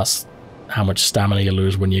 That's how much stamina you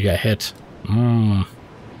lose when you get hit.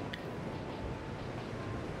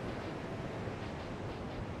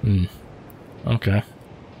 Okay.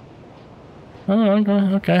 Oh,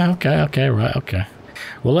 okay, right, okay.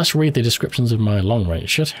 Well, let's read the descriptions of my long-range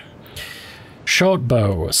shit. Short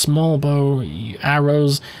bow, small bow,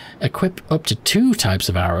 arrows. Equip up to 2 types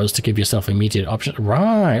of arrows to give yourself immediate option.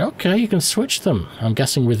 Right, okay, you can switch them. I'm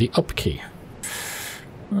guessing with the up key.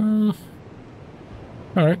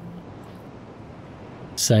 Alright.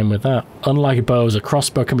 Same with that. Unlike bows, a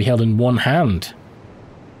crossbow can be held in one hand.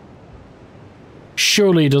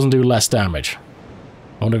 Surely it doesn't do less damage.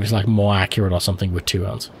 I wonder if it's like more accurate or something with 2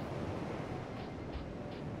 hands.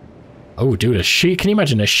 Oh, dude, a shield. Can you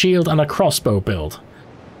imagine a shield and a crossbow build?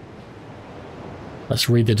 Let's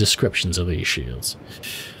read the descriptions of these shields.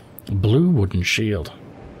 Blue wooden shield.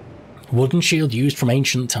 Wooden shield used from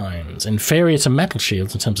ancient times. Inferior to metal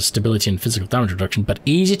shields in terms of stability and physical damage reduction, but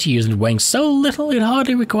easy to use and weighing so little it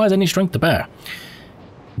hardly requires any strength to bear.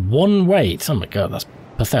 1 weight. Oh my god, that's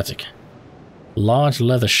pathetic. Large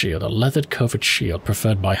leather shield, a leathered covered shield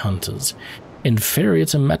preferred by hunters. Inferior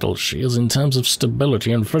to metal shields in terms of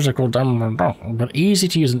stability and physical damage, but easy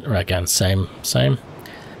to use. Again, same.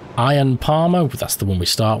 Iron palmer, that's the one we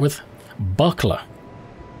start with. Buckler.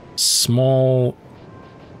 Small.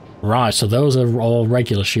 Right, so those are all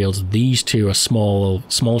regular shields. These 2 are small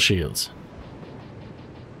shields.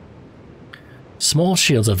 Small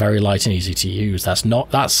shields are very light and easy to use.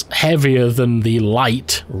 That's heavier than the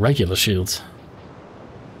light regular shields.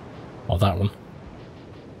 Or that one.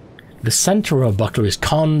 The center of a buckler is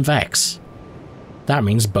convex. That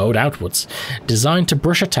means bowed outwards. Designed to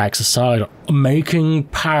brush attacks aside, making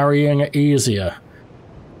parrying easier.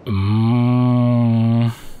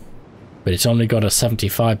 But it's only got a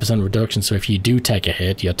 75% reduction, so if you do take a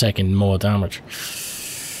hit, you're taking more damage.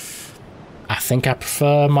 I think I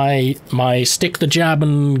prefer my stick the jab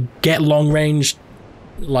and get long range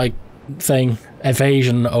like thing,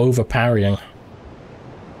 evasion over parrying.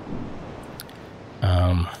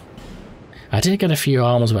 I did get a few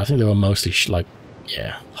armors, but I think they were mostly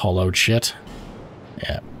hollowed shit.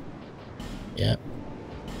 Yeah.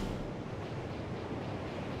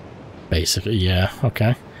 Basically, yeah,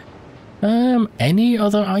 okay. Any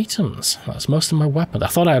other items? That's most of my weapons. I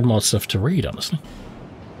thought I had more stuff to read, honestly.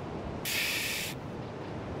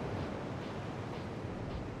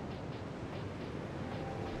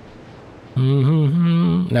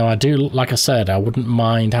 Now, I do, like I said, I wouldn't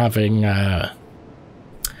mind having,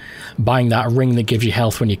 buying that ring that gives you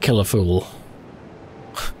health when you kill a fool.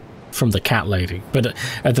 From the cat lady. But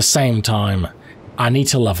at the same time, I need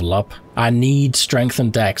to level up. I need strength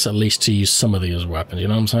and dex at least to use some of these weapons, you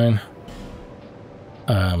know what I'm saying?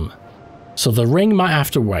 So the ring might have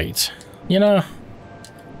to wait. You know,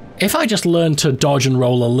 if I just learn to dodge and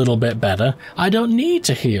roll a little bit better, I don't need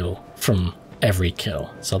to heal from every kill.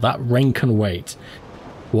 So that ring can wait.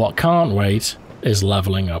 What can't wait is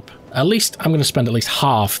leveling up. At least I'm going to spend at least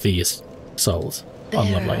half these souls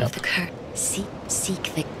on leveling up. Seek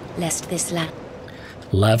the lest this land.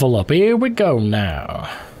 Level up. Here we go now.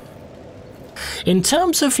 In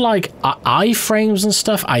terms of like iframes and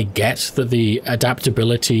stuff, I get that the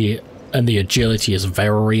adaptability and the agility is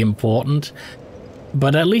very important,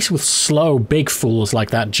 but at least with slow big fools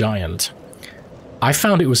like that giant, I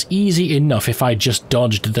found it was easy enough if I just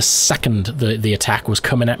dodged the second the attack was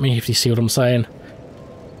coming at me, if you see what I'm saying.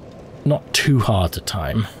 Not too hard to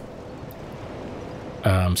time.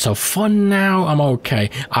 So for now, I'm okay.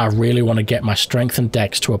 I really want to get my strength and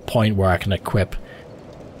dex to a point where I can equip.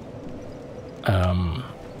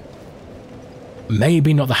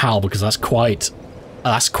 Maybe not the Howl, because that's quite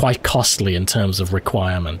costly in terms of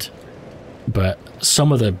requirement. But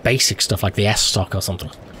some of the basic stuff, like the S-stock or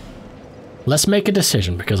something. Let's make a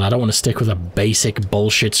decision, because I don't want to stick with a basic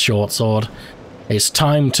bullshit short sword. It's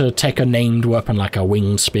time to take a named weapon like a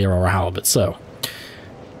winged spear or a halberd, so...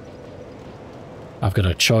 I've got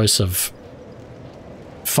a choice of...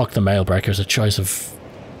 Fuck the Mailbreakers, a choice of...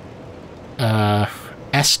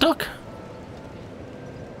 S-stock?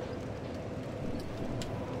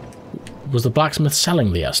 Was the blacksmith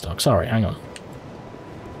selling the S-stock? Sorry, hang on.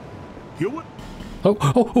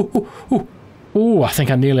 Oh, I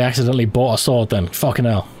think I nearly accidentally bought a sword then. Fucking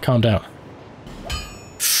hell. Calm down.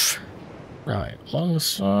 Right,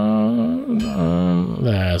 longsword.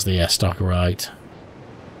 There's the S-stock, right.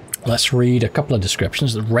 Let's read a couple of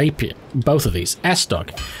descriptions. The rapier, both of these.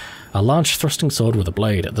 S-stock, a large thrusting sword with a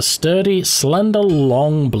blade. The sturdy, slender,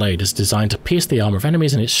 long blade is designed to pierce the armor of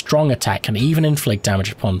enemies, and its strong attack can even inflict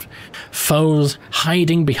damage upon foes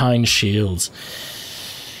hiding behind shields.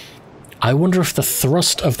 I wonder if the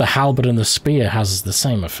thrust of the halberd and the spear has the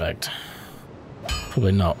same effect.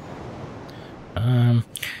 Probably not.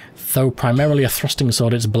 Though primarily a thrusting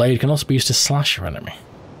sword, its blade can also be used to slash your enemy.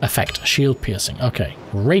 Effect, shield piercing. Okay,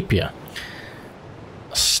 rapier.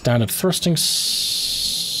 Standard thrusting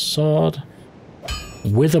sword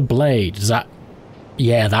with a blade. Is that...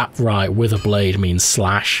 Yeah, that right. With a blade means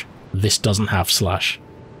slash. This doesn't have slash.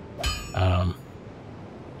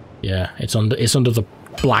 Yeah, it's under the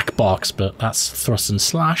black box, but that's thrust and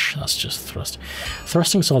slash. That's just thrust.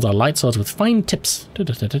 Thrusting swords are light swords with fine tips.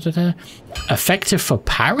 Effective for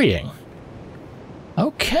parrying.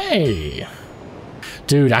 Okay.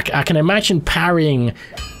 Dude, I can imagine parrying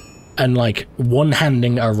and, like,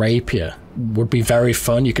 one-handing a rapier would be very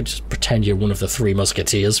fun. You could just pretend you're one of the Three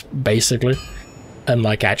Musketeers, basically. And,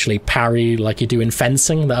 like, actually parry like you do in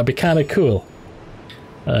fencing. That would be kind of cool.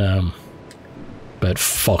 But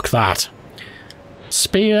fuck that.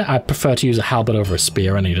 Spear, I prefer to use a halberd over a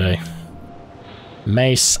spear any day.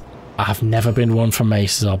 Mace, I've never been one for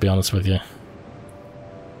maces, I'll be honest with you.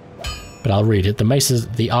 But I'll read it. The mace is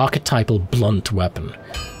the archetypal blunt weapon.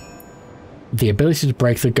 The ability to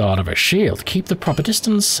break the guard of a shield. Keep the proper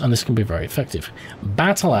distance, and this can be very effective.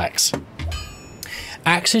 Battle axe.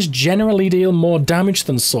 Axes generally deal more damage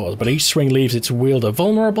than swords, but each swing leaves its wielder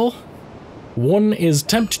vulnerable. One is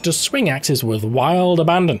tempted to swing axes with wild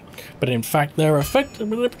abandon, but in fact they're effective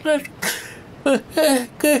with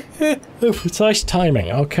precise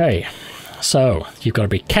timing. Okay, so you've got to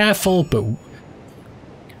be careful, but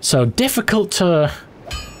so difficult to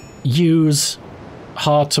use,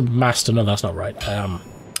 hard to master. No, that's not right.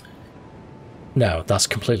 No, that's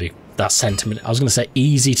completely, that sentiment. I was going to say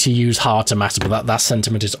easy to use, hard to master, but that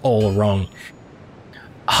sentiment is all wrong.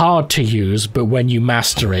 Hard to use, but when you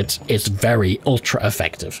master it, it's very ultra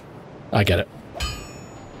effective. I get it.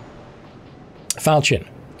 Falchion.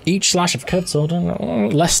 Each slash of curved sword,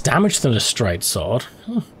 less damage than a straight sword,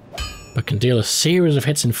 but can deal a series of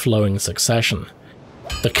hits in flowing succession.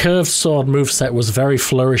 The curved sword moveset was very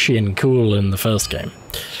flourishy and cool in the first game.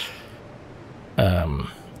 The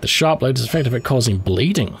sharp blade is effective at causing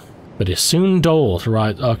bleeding, but is soon dulled.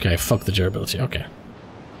 Right, okay, fuck the durability, okay.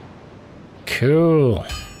 Cool.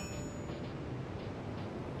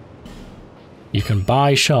 You can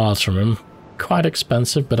buy shards from him. Quite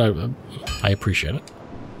expensive, but I appreciate it.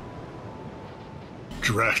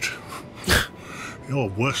 Drat. You're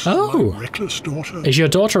worse Oh. than my reckless daughter. Is your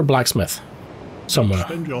daughter a blacksmith? Somewhere.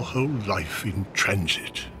 Spend your whole life in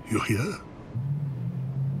transit, you hear?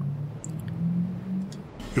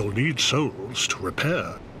 You'll need souls to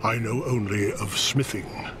repair. I know only of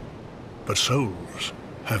smithing, but souls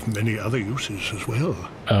have many other uses as well.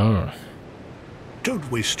 Oh.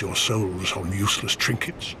 Don't waste your souls on useless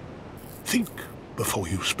trinkets. Think before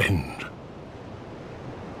you spend.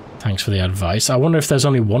 Thanks for the advice. I wonder if there's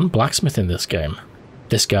only one blacksmith in this game.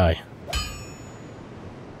 This guy.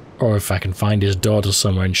 Or if I can find his daughter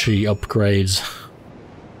somewhere and she upgrades,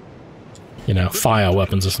 you know, fire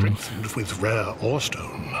weapons or something. Strengthened with rare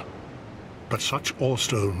orestone. But such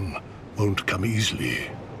orestone won't come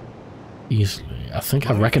easily. Easily. I think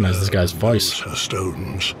I recognize this guy's voice. Her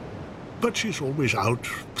stones. But she's always out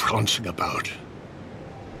prancing about.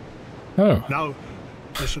 Oh. Now,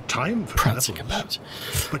 there's a time for Prancing travels,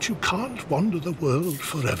 about. but you can't wander the world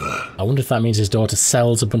forever. I wonder if that means his daughter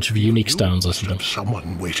sells a bunch of unique stones or must something. have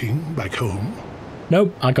someone waiting back home.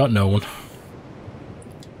 Nope, I got no one.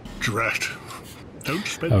 Drat. Don't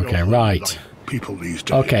spend Okay, your whole right. life people these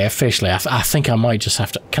days. Okay, officially, I think I might just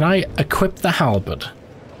have to... Can I equip the halberd?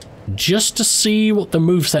 Just to see what the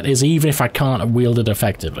moveset is, even if I can't wield it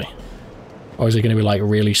effectively. Or is it going to be, like,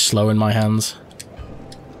 really slow in my hands?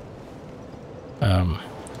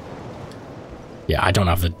 Yeah, I don't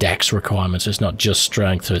have the dex requirements. It's not just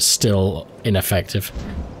strength, so it's still ineffective.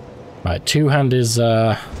 Right, two-hand is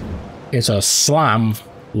a slam,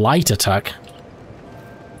 light attack.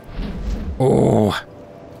 Oh!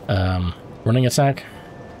 Running attack?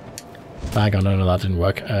 Bag on, no, that didn't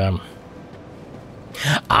work.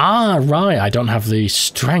 Ah, right, I don't have the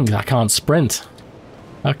strength. I can't sprint.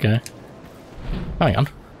 Okay. Hang on.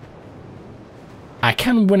 I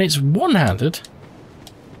can when it's one-handed.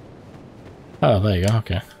 Oh, there you go,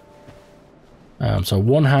 okay. So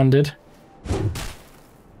one-handed.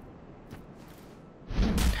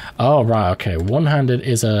 Oh, right, okay. One-handed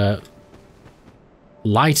is a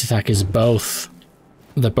light attack is both...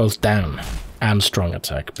 They're both down and strong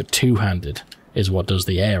attack, but two-handed is what does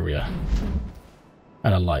the area.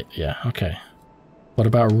 And a light, yeah, okay. What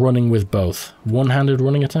about running with both? One-handed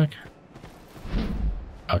running attack?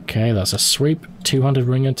 Okay, that's a sweep. Two-handed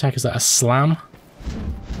running attack, is that a slam?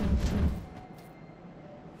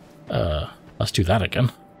 Let's do that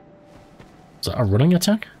again. Is that a running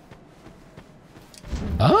attack?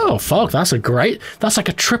 Oh, fuck, that's a great... That's like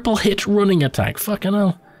a triple hit running attack, fucking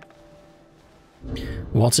hell.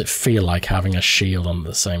 What's it feel like having a shield on at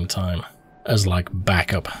the same time? As, like,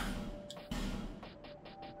 backup.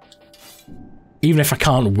 Even if I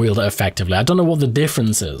can't wield it effectively. I don't know what the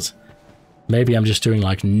difference is. Maybe I'm just doing,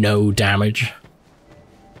 like, no damage.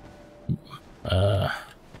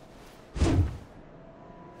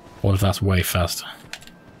 What if that's way faster?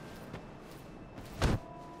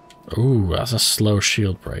 Ooh, that's a slow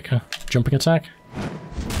shield break, huh? Jumping attack?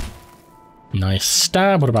 Nice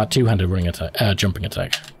stab. What about two-handed running attack? Jumping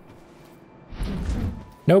attack.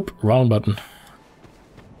 Nope, wrong button.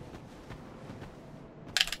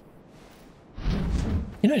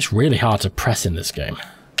 You know, it's really hard to press in this game.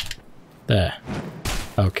 There.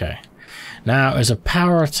 Okay. Now, is a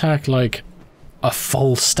power attack like a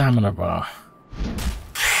full stamina bar?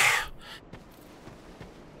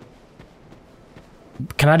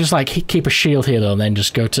 Can I just, like, keep a shield here, though, and then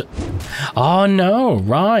just go to... Oh, no,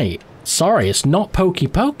 right. Sorry, it's not Pokey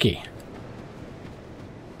Pokey.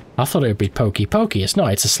 I thought it would be Pokey Pokey. It's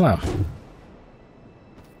not, it's a slam.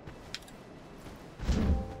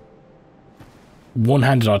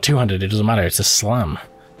 One-handed or two-handed, it doesn't matter, it's a slam.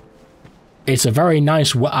 It's a very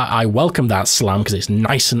nice... I welcome that slam because it's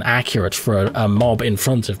nice and accurate for a mob in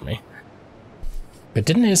front of me. But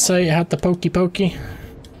didn't it say it had the Pokey Pokey?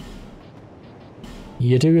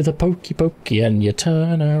 You do the Pokey Pokey and you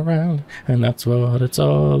turn around, and that's what it's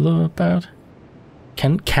all about.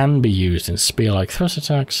 Can be used in spear-like thrust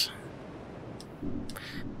attacks.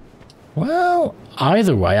 Well,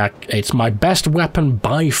 either way, it's my best weapon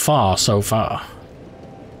by far so far.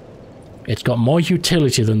 It's got more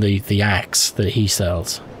utility than the axe that he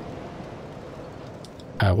sells.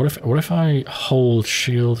 What if I hold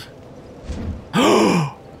shield?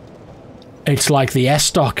 It's like the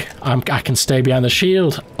S-stock. I can stay behind the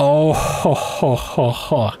shield. Oh, ho, ho, ho,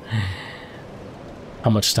 ho. How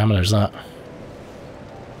much stamina is that?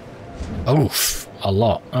 Oof, a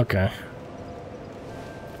lot. Okay.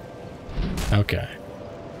 Okay.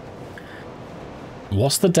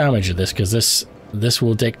 What's the damage of this? Because this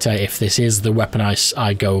will dictate if this is the weapon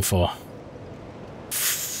I go for.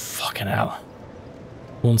 Fucking hell.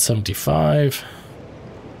 175.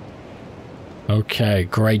 Okay,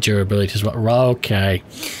 great durability as well. Okay.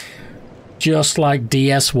 Just like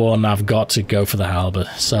DS1, I've got to go for the halberd.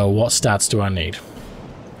 So what stats do I need?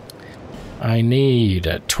 I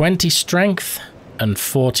need 20 strength and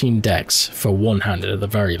 14 dex for one-handed at the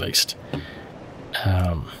very least.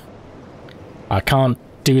 I can't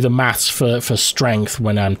do the maths for strength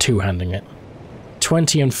when I'm two-handing it.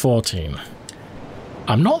 20 and 14.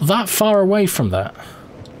 I'm not that far away from that.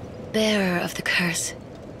 Bearer of the curse.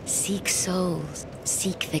 Seek souls,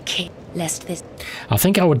 seek the king, lest this... I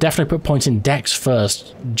think I would definitely put points in dex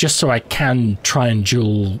first, just so I can try and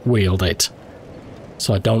dual wield it.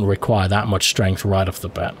 So I don't require that much strength right off the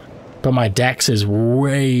bat. But my dex is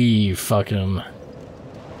way fucking...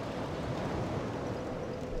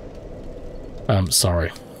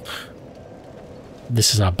 sorry.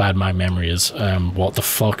 This is how bad my memory is. What the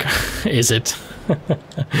fuck is it?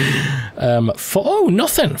 Oh,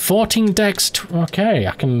 nothing. 14 dex. Okay,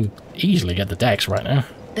 I can easily get the dex right now.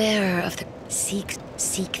 Bearer of the seek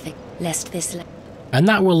the lest this. And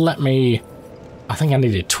that will let me. I think I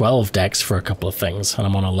needed 12 dex for a couple of things, and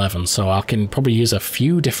I'm on 11, so I can probably use a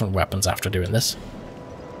few different weapons after doing this.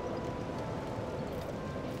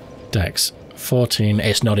 Dex 14.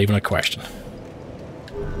 It's not even a question.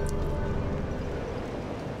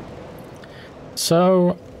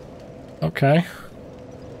 So, okay.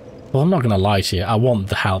 Well, I'm not going to lie to you. I want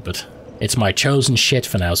the halberd. It's my chosen shit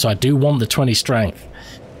for now, so I do want the 20 strength.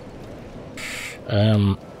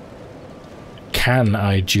 Can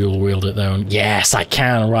I dual wield it though? Yes, I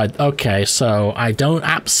can, right. Okay, so I don't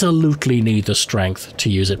absolutely need the strength to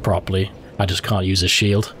use it properly. I just can't use a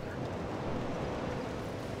shield.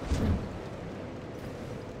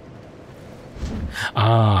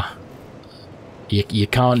 Ah. You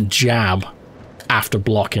can't jab after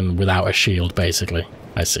blocking without a shield, basically.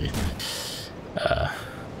 I see.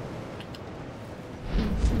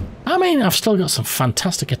 I mean, I've still got some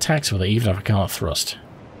fantastic attacks with it, even if I can't thrust.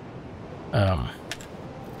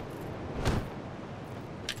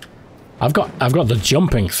 I've got the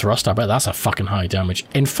jumping thrust. I bet that's a fucking high damage.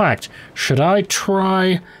 In fact, should I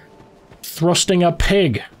try thrusting a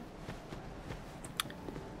pig?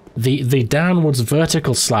 The downwards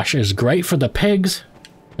vertical slash is great for the pigs.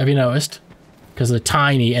 Have you noticed? Because they're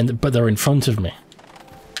tiny but they're in front of me.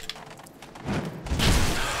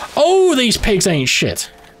 Oh, these pigs ain't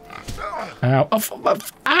shit. Ow.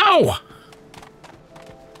 Ow!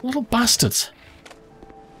 Little bastards.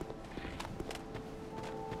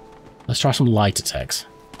 Let's try some light attacks.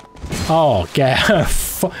 Oh, get...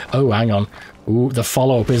 oh, hang on. Ooh, the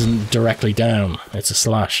follow-up isn't directly down. It's a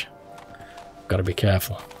slash. Gotta be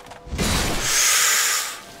careful.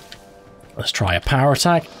 Let's try a power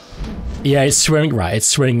attack. Yeah, it's swinging. Right, it's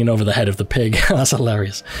swinging over the head of the pig. That's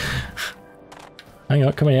hilarious. Hang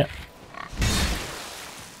on, come here.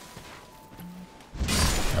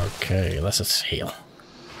 Okay, let's just heal.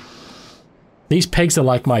 These pigs are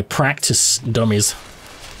like my practice dummies.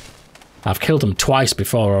 I've killed them twice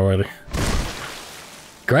before already.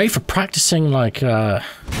 Great for practicing, like,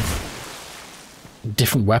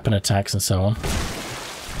 different weapon attacks and so on.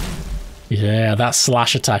 Yeah, that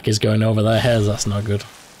slash attack is going over their heads. That's not good.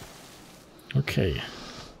 Okay.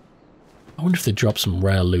 I wonder if they drop some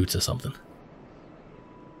rare loot or something.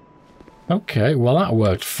 Okay, well that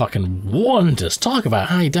worked fucking wonders. Talk about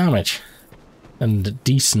high damage. And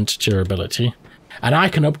decent durability. And I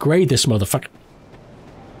can upgrade this motherfucker.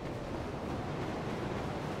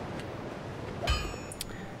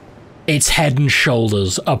 It's head and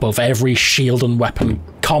shoulders above every shield and weapon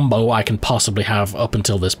combo I can possibly have up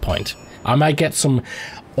until this point. I might get some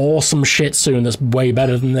awesome shit soon that's way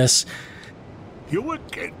better than this.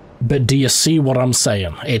 But do you see what I'm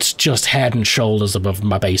saying? It's just head and shoulders above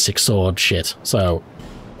my basic sword shit, so...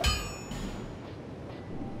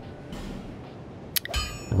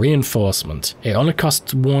 Reinforcement. It only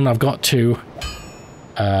costs 1, I've got 2.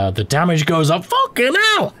 The damage goes up. Fucking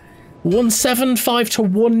hell! 175 to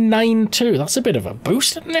 192. That's a bit of a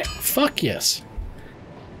boost, isn't it? Fuck yes.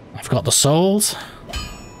 I've got the souls.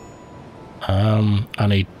 I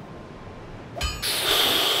need...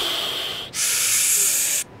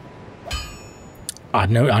 I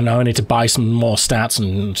know I need to buy some more stats,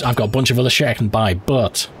 and I've got a bunch of other shit I can buy,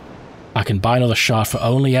 but I can buy another shard for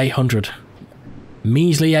only 800.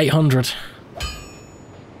 Measly 800.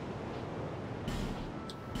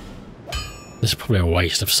 This is probably a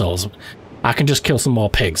waste of souls. I can just kill some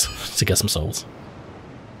more pigs to get some souls.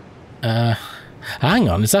 Hang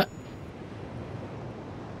on, is that...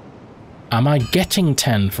 Am I getting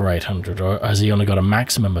 10 for 800, or has he only got a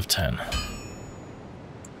maximum of 10?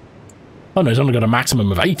 Oh no, he's only got a maximum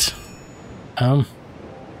of 8.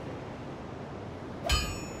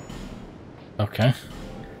 Okay.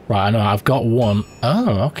 Right, I know, I've got 1.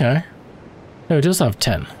 Oh, okay. No, he does have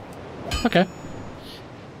 10. Okay.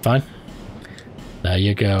 Fine. There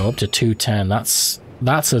you go, up to 210. That's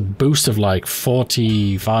a boost of like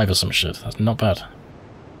 45 or some shit. That's not bad.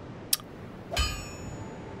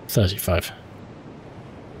 35.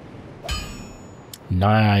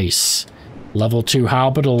 Nice. Level 2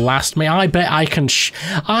 halberd will last me. I bet I can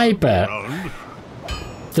I bet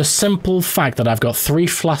the simple fact that I've got 3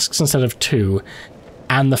 flasks instead of 2,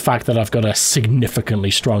 and the fact that I've got a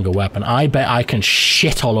significantly stronger weapon, I bet I can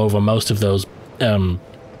shit all over most of those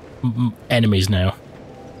enemies now.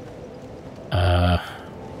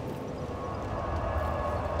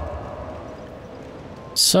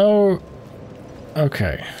 So,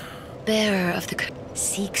 okay. Bearer of the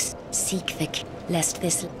seek the lest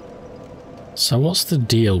this. So what's the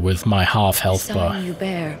deal with my half health bar? The sign you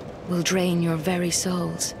bear will drain your very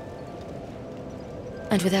souls,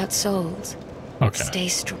 and without souls, okay. Stay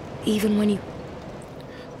strong even when you.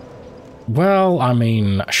 Well, I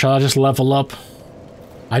mean, shall I just level up?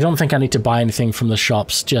 I don't think I need to buy anything from the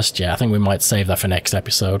shops just yet. I think we might save that for next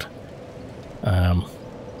episode. I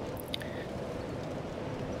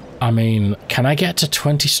mean, can I get to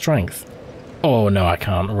 20 strength? Oh, no, I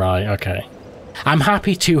can't. Right, okay. I'm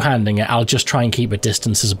happy two-handing it. I'll just try and keep a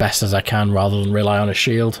distance as best as I can rather than rely on a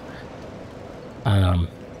shield. I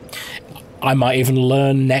might even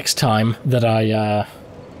learn next time that I...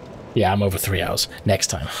 yeah, I'm over 3 hours. Next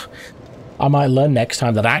time. I might learn next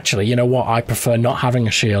time that actually, you know what, I prefer not having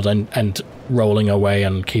a shield and rolling away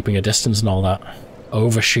and keeping a distance and all that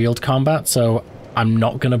over shield combat, so I'm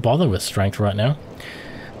not going to bother with strength right now.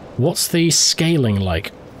 What's the scaling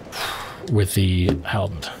like with the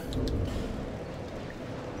halberd?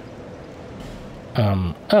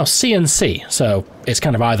 Oh, C and C, so it's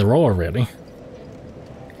kind of either or, really.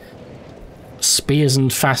 Spears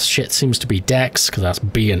and fast shit seems to be dex, because that's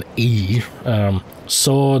B and E.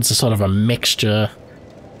 Swords are sort of a mixture.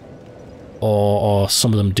 or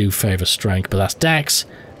some of them do favour strength, but that's dex.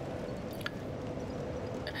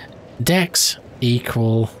 Dex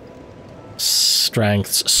equal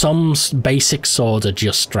strength. Some basic swords are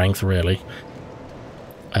just strength, really.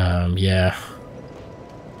 Yeah.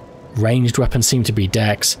 Ranged weapons seem to be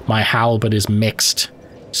dex. My halberd is mixed.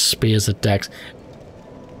 Spears are dex.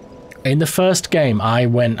 In the first game, I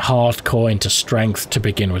went hardcore into strength to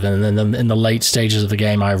begin with, and then in the late stages of the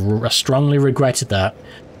game, I strongly regretted that.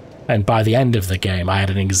 And by the end of the game, I had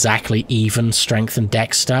an exactly even strength and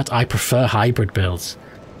dex stat. I prefer hybrid builds.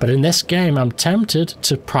 But in this game, I'm tempted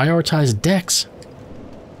to prioritize dex.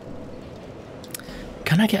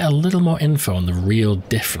 Can I get a little more info on the real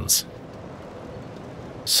difference?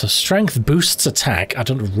 So strength boosts attack. I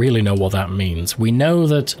don't really know what that means. We know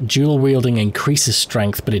that dual wielding increases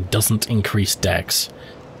strength, but it doesn't increase dex.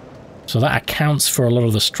 So that accounts for a lot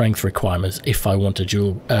of the strength requirements if I want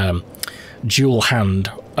to dual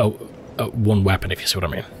hand one weapon, if you see what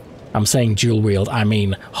I mean. I'm saying dual wield, I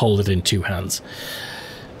mean hold it in two hands.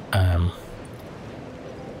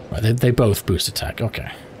 They both boost attack,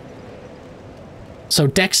 okay. So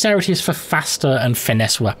dexterity is for faster and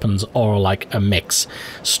finesse weapons, or like a mix.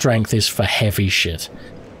 Strength is for heavy shit.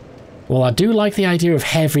 Well, I do like the idea of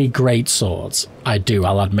heavy great swords. I do,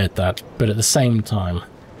 I'll admit that. But at the same time,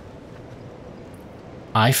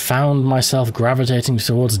 I found myself gravitating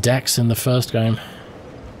towards dex in the first game.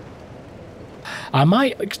 I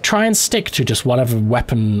might try and stick to just whatever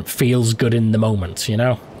weapon feels good in the moment, you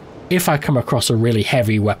know? If I come across a really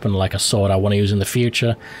heavy weapon like a sword I want to use in the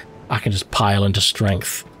future, I can just pile into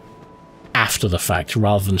strength after the fact,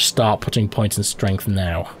 rather than start putting points in strength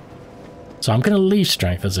now. So I'm going to leave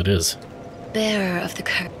strength as it is. Bearer of the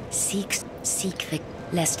curse, seek the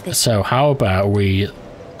lest they... So how about we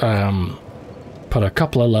put a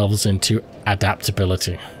couple of levels into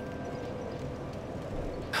adaptability?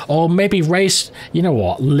 Or maybe raise, you know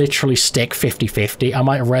what, literally stick 50-50. I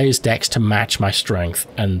might raise dex to match my strength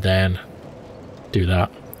and then do that.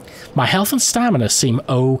 My health and stamina seem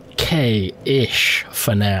okay-ish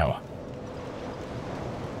for now.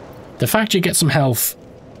 The fact you get some health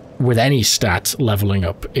with any stat leveling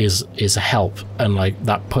up is a help, and like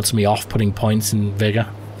that puts me off putting points in vigor.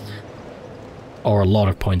 Or a lot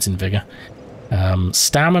of points in vigor.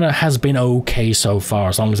 Stamina has been okay so far,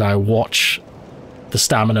 as long as I watch the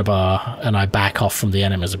stamina bar and I back off from the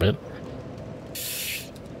enemies a bit.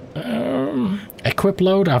 Equip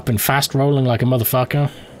load, I've been fast rolling like a motherfucker.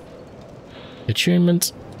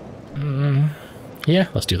 Attunement. Yeah,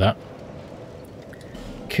 let's do that.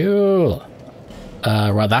 Cool.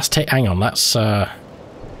 Right, that's hang on, that's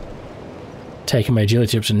taking my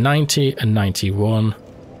agility up to 90 and 91.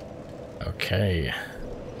 Okay.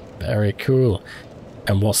 Very cool.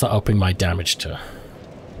 And what's that upping my damage to?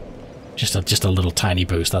 Just a little tiny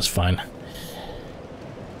boost, that's fine.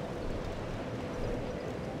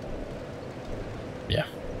 Yeah.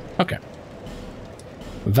 Okay.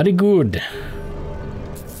 Very good.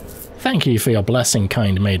 Thank you for your blessing,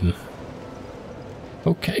 kind maiden.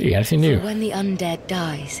 Okay, anything new? For when the undead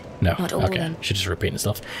dies. No, not all okay. Should just repeat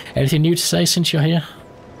stuff. Anything new to say since you're here?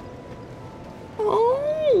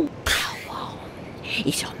 Oh, come on.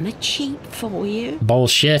 It's on the cheap for you.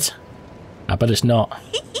 Bullshit. I bet it's not.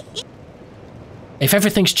 If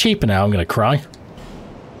everything's cheaper now, I'm gonna cry.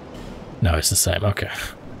 No, it's the same, okay.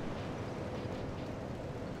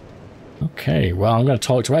 Okay, well, I'm going to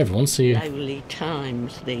talk to everyone, see Lonely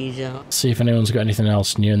times these are. See if anyone's got anything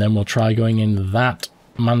else new, and then we'll try going in that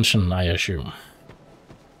mansion, I assume.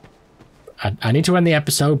 I need to end the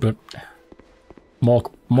episode, but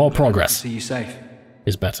more progress. See you safe.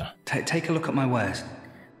 Is better. Take a look at my wares.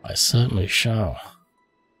 I certainly shall.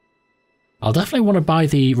 I'll definitely want to buy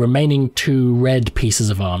the remaining 2 red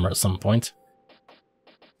pieces of armor at some point,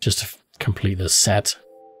 just to complete the set.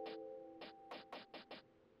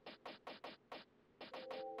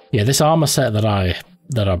 Yeah, this armor set that I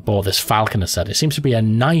bought, this Falconer set, it seems to be a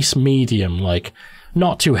nice medium, like,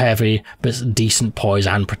 not too heavy, but decent poise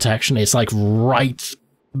and protection. It's like right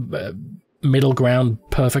middle ground,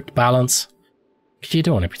 perfect balance. You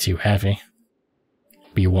don't want to be too heavy,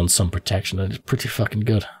 but you want some protection, and it's pretty fucking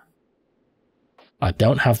good. I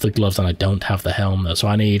don't have the gloves and I don't have the helm though, so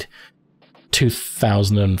I need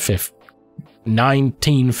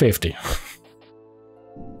 1950.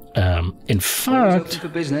 In fact, for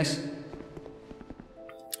business.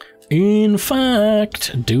 In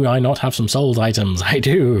fact, do I not have some sold items? I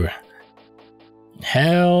do.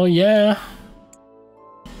 Hell yeah.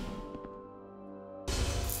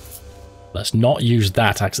 Let's not use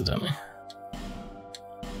that accidentally.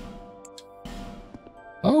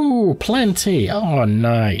 Oh, plenty. Oh,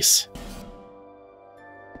 nice.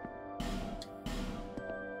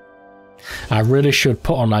 I really should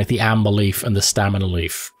put on like the amber leaf and the stamina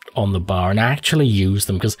leaf on the bar and actually use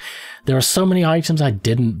them, because there are so many items I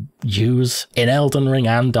didn't use in Elden Ring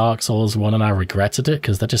and Dark Souls 1 and I regretted it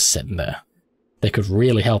because they're just sitting there. They could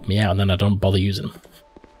really help me out and then I don't bother using them.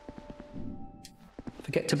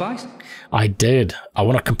 Forget to buy? I did. I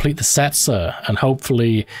want to complete the set, sir, and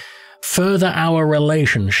hopefully further our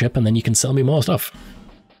relationship, and then you can sell me more stuff.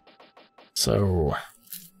 So,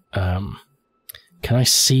 can I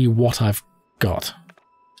see what I've got?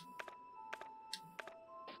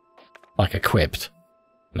 Like equipped?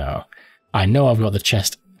 No. I know I've got the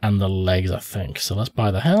chest and the legs, I think. So let's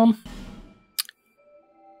buy the helm.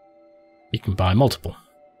 You can buy multiple.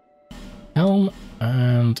 Helm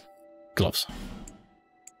and gloves.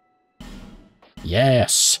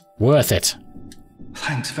 Yes, worth it.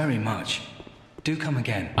 Thanks very much. Do come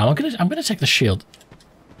again. I'm gonna take the shield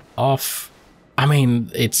off. I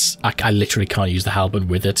mean, I literally can't use the halberd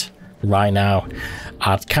with it right now.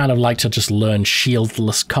 I'd kind of like to just learn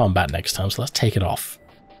shieldless combat next time, so let's take it off.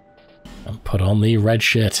 And put on the red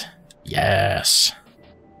shit. Yes.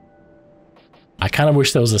 I kind of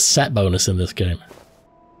wish there was a set bonus in this game.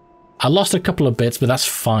 I lost a couple of bits, but that's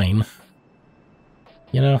fine.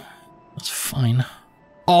 You know, that's fine.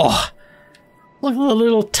 Oh, look at the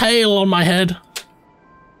little tail on my head.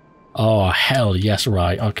 Oh, hell yes,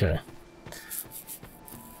 right, okay.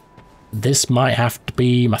 This might have to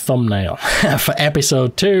be my thumbnail for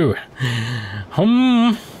episode 2.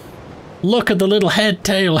 Look at the little head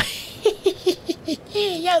tail.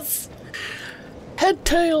 Yes. Head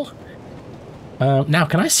tail. Now,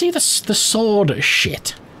 can I see the sword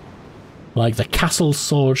shit? Like the castle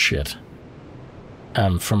sword shit?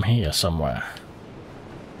 From here somewhere.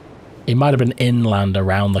 It might have been inland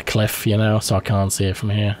around the cliff, you know, so I can't see it from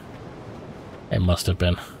here. It must have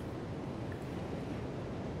been.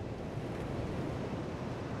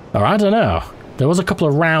 Or I don't know. There was a couple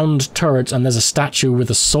of round turrets and there's a statue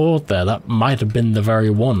with a sword there. That might have been the very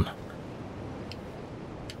one.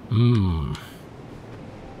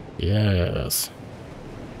 Yes.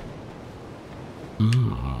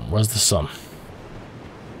 Where's the sun?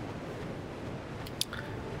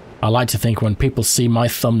 I like to think when people see my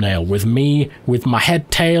thumbnail with me, with my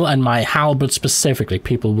head, tail, and my halberd specifically,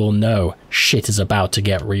 people will know shit is about to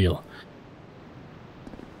get real.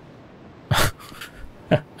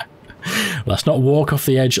 Let's not walk off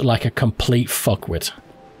the edge like a complete fuckwit.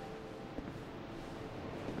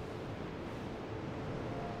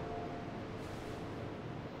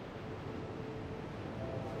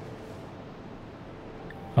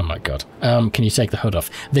 Oh my god. Can you take the hood off?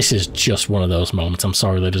 This is just one of those moments. I'm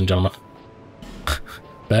sorry, ladies and gentlemen.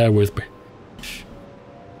 Bear with me.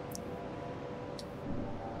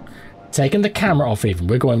 Taking the camera off even.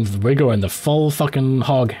 We're going the full fucking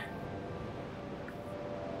hog.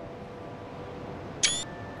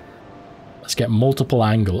 Let's get multiple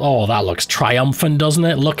angles. Oh, that looks triumphant, doesn't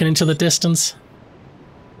it? Looking into the distance.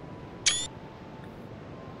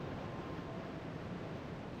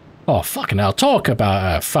 Oh, fucking hell. Talk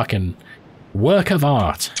about a fucking work of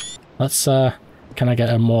art. Let's, can I get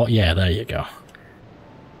a more... Yeah, there you go.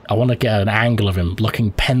 I want to get an angle of him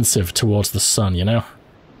looking pensive towards the sun, you know?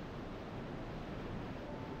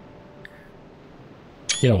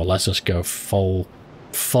 You know what, let's just go full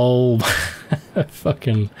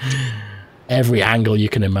fucking every angle you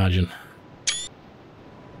can imagine.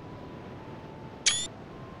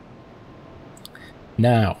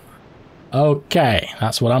 Now, okay,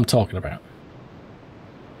 that's what I'm talking about.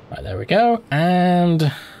 Right, there we go,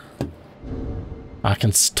 and I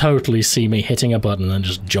can totally see me hitting a button and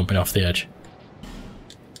just jumping off the edge.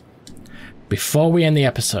 Before we end the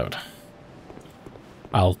episode,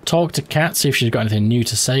 I'll talk to Kat, see if she's got anything new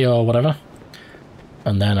to say or whatever,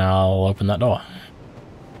 and then I'll open that door.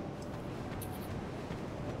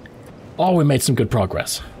 Oh, we made some good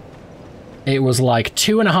progress. It was like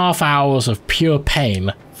 2.5 hours of pure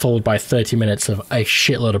pain, followed by 30 minutes of a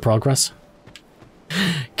shitload of progress.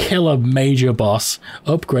 Kill a major boss,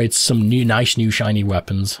 upgrade some nice new shiny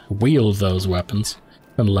weapons, wield those weapons,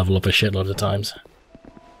 and level up a shitload of times.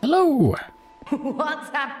 Hello!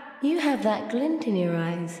 What's up? You have that glint in your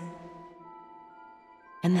eyes.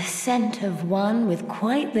 And the scent of one with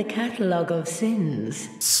quite the catalogue of sins.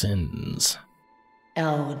 Sins.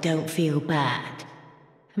 Oh, don't feel bad.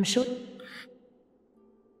 I'm sure...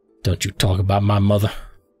 Don't you talk about my mother.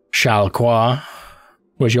 Chalquois.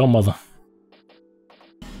 Where's your mother?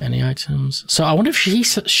 Any items? So I wonder if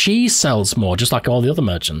she sells more, just like all the other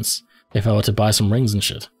merchants. If I were to buy some rings and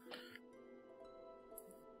shit.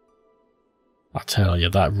 I'll tell you,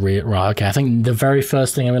 that right, okay, I think the very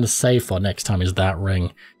first thing I'm going to save for next time is that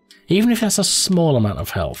ring. Even if that's a small amount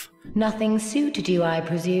of health. Nothing suited you, I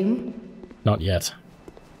presume? Not yet.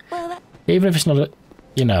 Well, Even if it's not,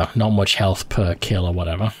 you know, not much health per kill or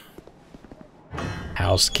whatever.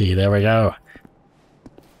 House key, there we go.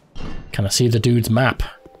 Can I see the dude's map?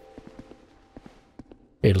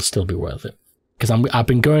 It'll still be worth it. Because I've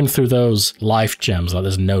been going through those life gems like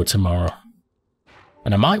there's no tomorrow.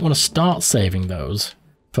 And I might want to start saving those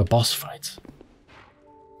for boss fights.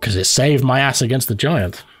 Because it saved my ass against the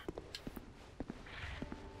giant.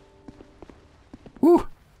 Woo!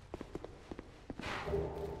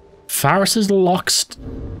 Faris's Locks.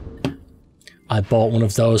 I bought one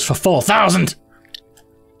of those for 4,000!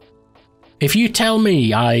 If you tell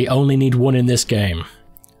me I only need one in this game,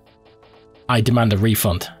 I demand a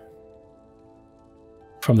refund.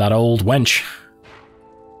 From that old wench.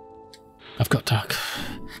 I've got to...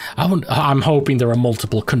 I'm hoping there are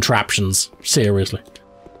multiple contraptions. Seriously.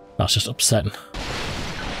 That's just upsetting.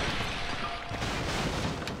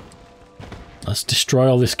 Let's destroy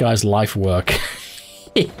all this guy's life work.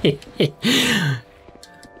 I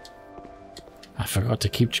forgot to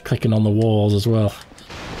keep clicking on the walls as well.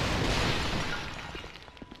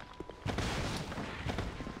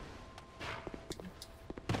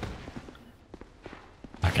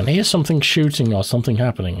 I can hear something shooting or something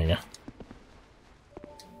happening here.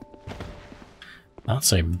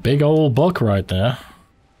 That's a big old buck right there.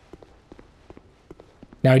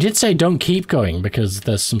 Now, I did say don't keep going because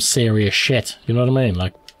there's some serious shit. You know what I mean?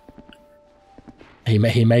 Like, he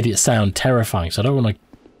made it sound terrifying, so I don't want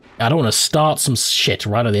to start some shit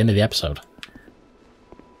right at the end of the episode.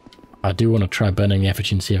 I do want to try burning the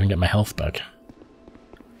effigy and see if I can get my health back.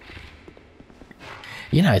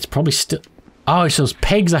 You know, it's probably still... Oh, it's those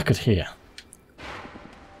pigs I could hear.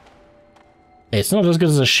 It's not as good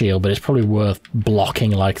as a shield, but it's probably worth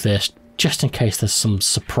blocking like this, just in case there's some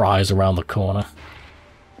surprise around the corner.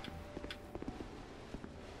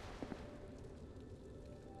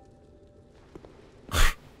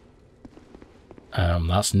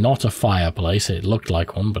 That's not a fireplace. It looked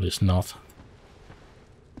like one, but it's not.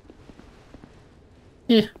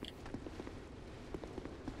 Yeah.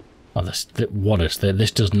 Oh, what is this?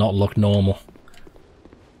 This does not look normal.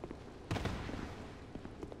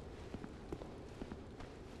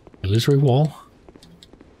 Illusory wall?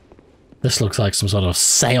 This looks like some sort of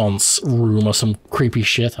seance room or some creepy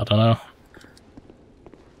shit. I don't know.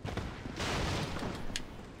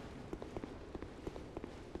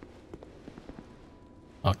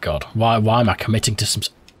 Oh god, why am I committing to some...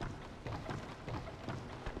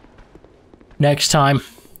 Next time...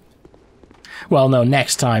 Well, no,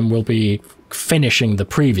 next time we'll be finishing the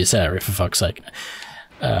previous area, for fuck's sake.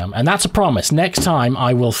 And that's a promise. Next time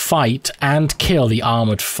I will fight and kill the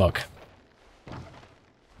armored fuck.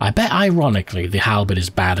 I bet, ironically, the halberd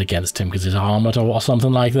is bad against him because he's armored or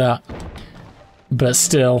something like that. But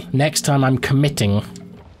still, next time I'm committing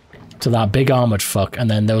to that big armored fuck, and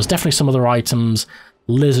then there was definitely some other items...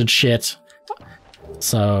 Lizard shit.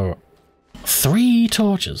 So, 3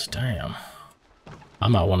 torches, damn. I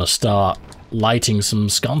might want to start lighting some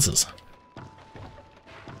sconces.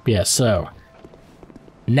 Yeah, so,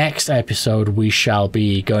 next episode we shall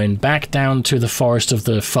be going back down to the forest of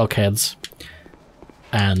the fuckheads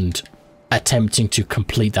and attempting to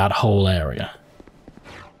complete that whole area.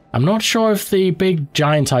 I'm not sure if the big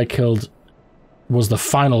giant I killed was the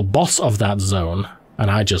final boss of that zone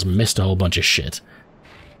and I just missed a whole bunch of shit.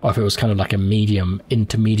 Or if it was kind of like a medium,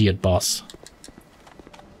 intermediate boss.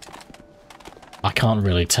 I can't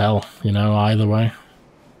really tell, you know, either way.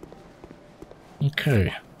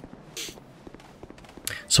 Okay.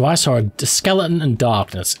 So I saw a skeleton in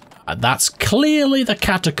darkness. That's clearly the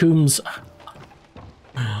catacombs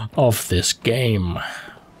of this game.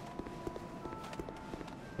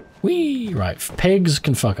 Whee! Right, pigs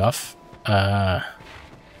can fuck off. Can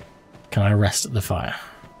I rest at the fire?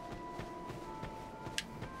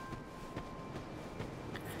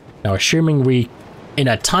 Now, assuming we, in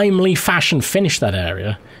a timely fashion, finish that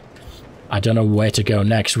area, I don't know where to go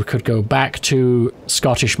next. We could go back to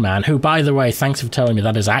Scottish Man, who, by the way, thanks for telling me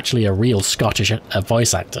that is actually a real Scottish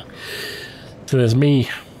voice actor. So there's me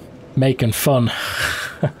making fun.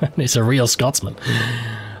 It's a real Scotsman.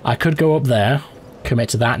 I could go up there, commit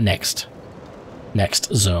to that next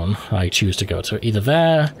zone I choose to go to. Either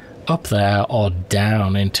there, up there, or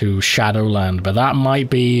down into Shadowland, but that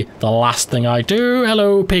might be the last thing I do.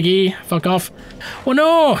 Hello, piggy. Fuck off. Oh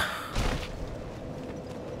no!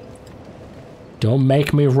 Don't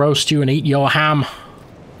make me roast you and eat your ham.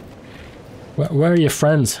 Where are your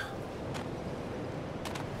friends?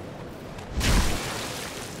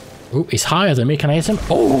 Oh, he's higher than me. Can I hit him?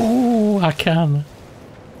 Oh, I can.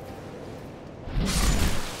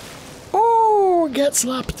 Oh, get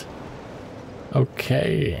slapped.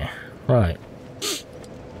 Okay, right.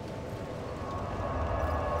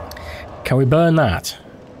 Can we burn that?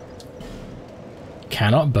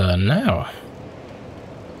 Cannot burn now.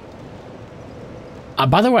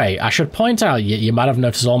 By the way, I should point out, you might have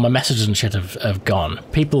noticed all my messages and shit have gone.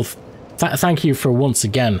 People, thank you for once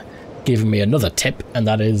again giving me another tip, and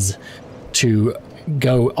that is to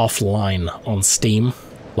go offline on Steam,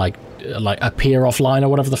 like appear offline or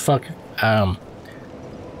whatever the fuck, and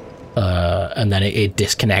then it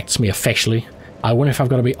disconnects me officially. I wonder if I've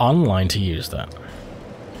got to be online to use that.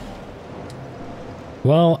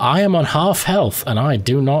 Well, I am on half health, and I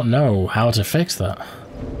do not know how to fix that.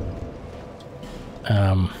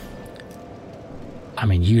 I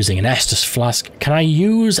mean, using an Estus flask. Can I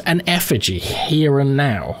use an effigy here and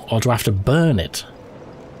now, or do I have to burn it?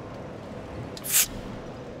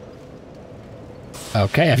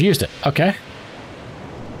 Okay, I've used it. Okay.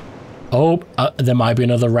 Oh, there might be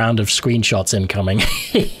another round of screenshots incoming.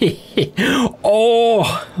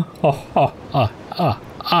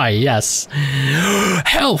 Yes.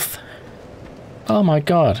 Health! Oh my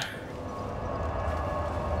god.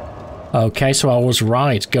 Okay, so I was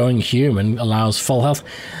right. Going human allows full health.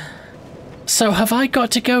 So have I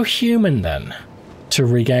got to go human then to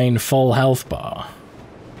regain full health bar?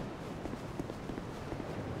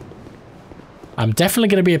 I'm definitely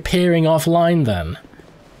going to be appearing offline then,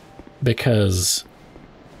 because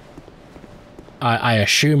I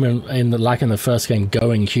assume in the first game,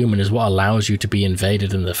 going human is what allows you to be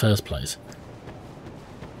invaded in the first place.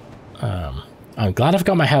 I'm glad I've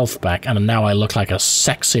got my health back, and now I look like a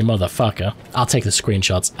sexy motherfucker. I'll take the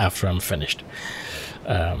screenshots after I'm finished.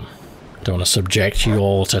 Don't want to subject you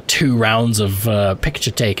all to 2 rounds of picture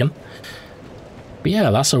taking. But yeah,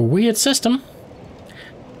 that's a weird system.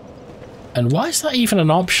 And why is that even an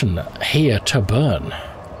option here to burn?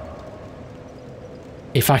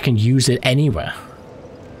 If I can use it anywhere.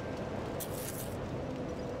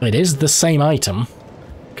 It is the same item,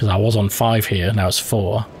 because I was on 5 here, now it's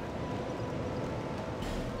 4.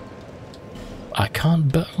 I can't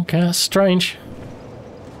burn. Okay, that's strange.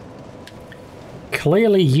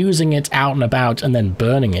 Clearly using it out and about and then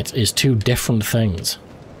burning it is 2 different things.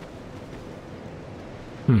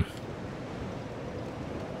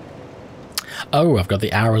 Oh, I've got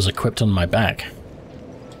the arrows equipped on my back.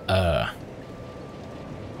 Does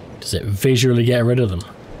it visually get rid of them?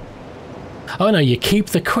 Oh no, you keep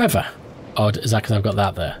the quiver. Oh, is that because I've got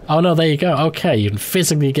that there? Oh no, there you go. Okay, you can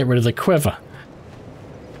physically get rid of the quiver.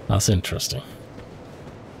 That's interesting.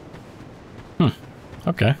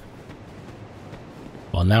 Okay.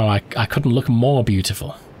 Well, now I couldn't look more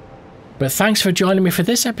beautiful. But thanks for joining me for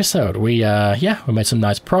this episode. We made some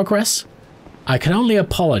nice progress. I can only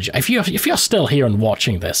apologize. If you're still here and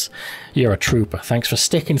watching this, you're a trooper. Thanks for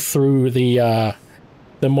sticking through the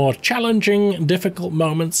more challenging, difficult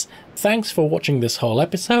moments. Thanks for watching this whole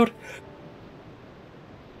episode.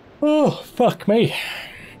 Oh, fuck me.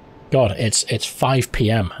 God, it's 5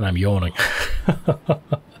 PM and I'm yawning.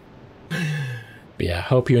 But yeah,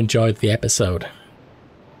 hope you enjoyed the episode.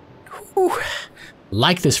 Whew.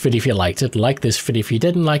 Like this video if you liked it, like this video if you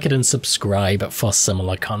didn't like it, and subscribe for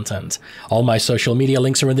similar content. All my social media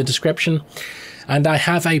links are in the description, and I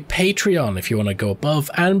have a Patreon if you want to go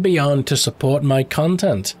above and beyond to support my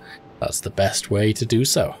content. That's the best way to do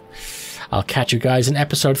so. I'll catch you guys in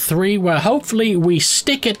episode 3, where hopefully we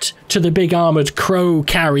stick it to the big armored crow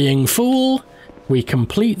carrying fool. We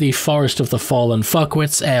complete the Forest of the Fallen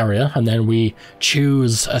Fuckwits area, and then we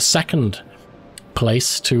choose a second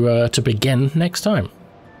place to begin next time.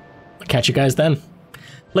 I'll catch you guys then.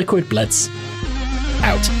 Liquid Blitz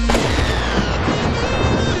out.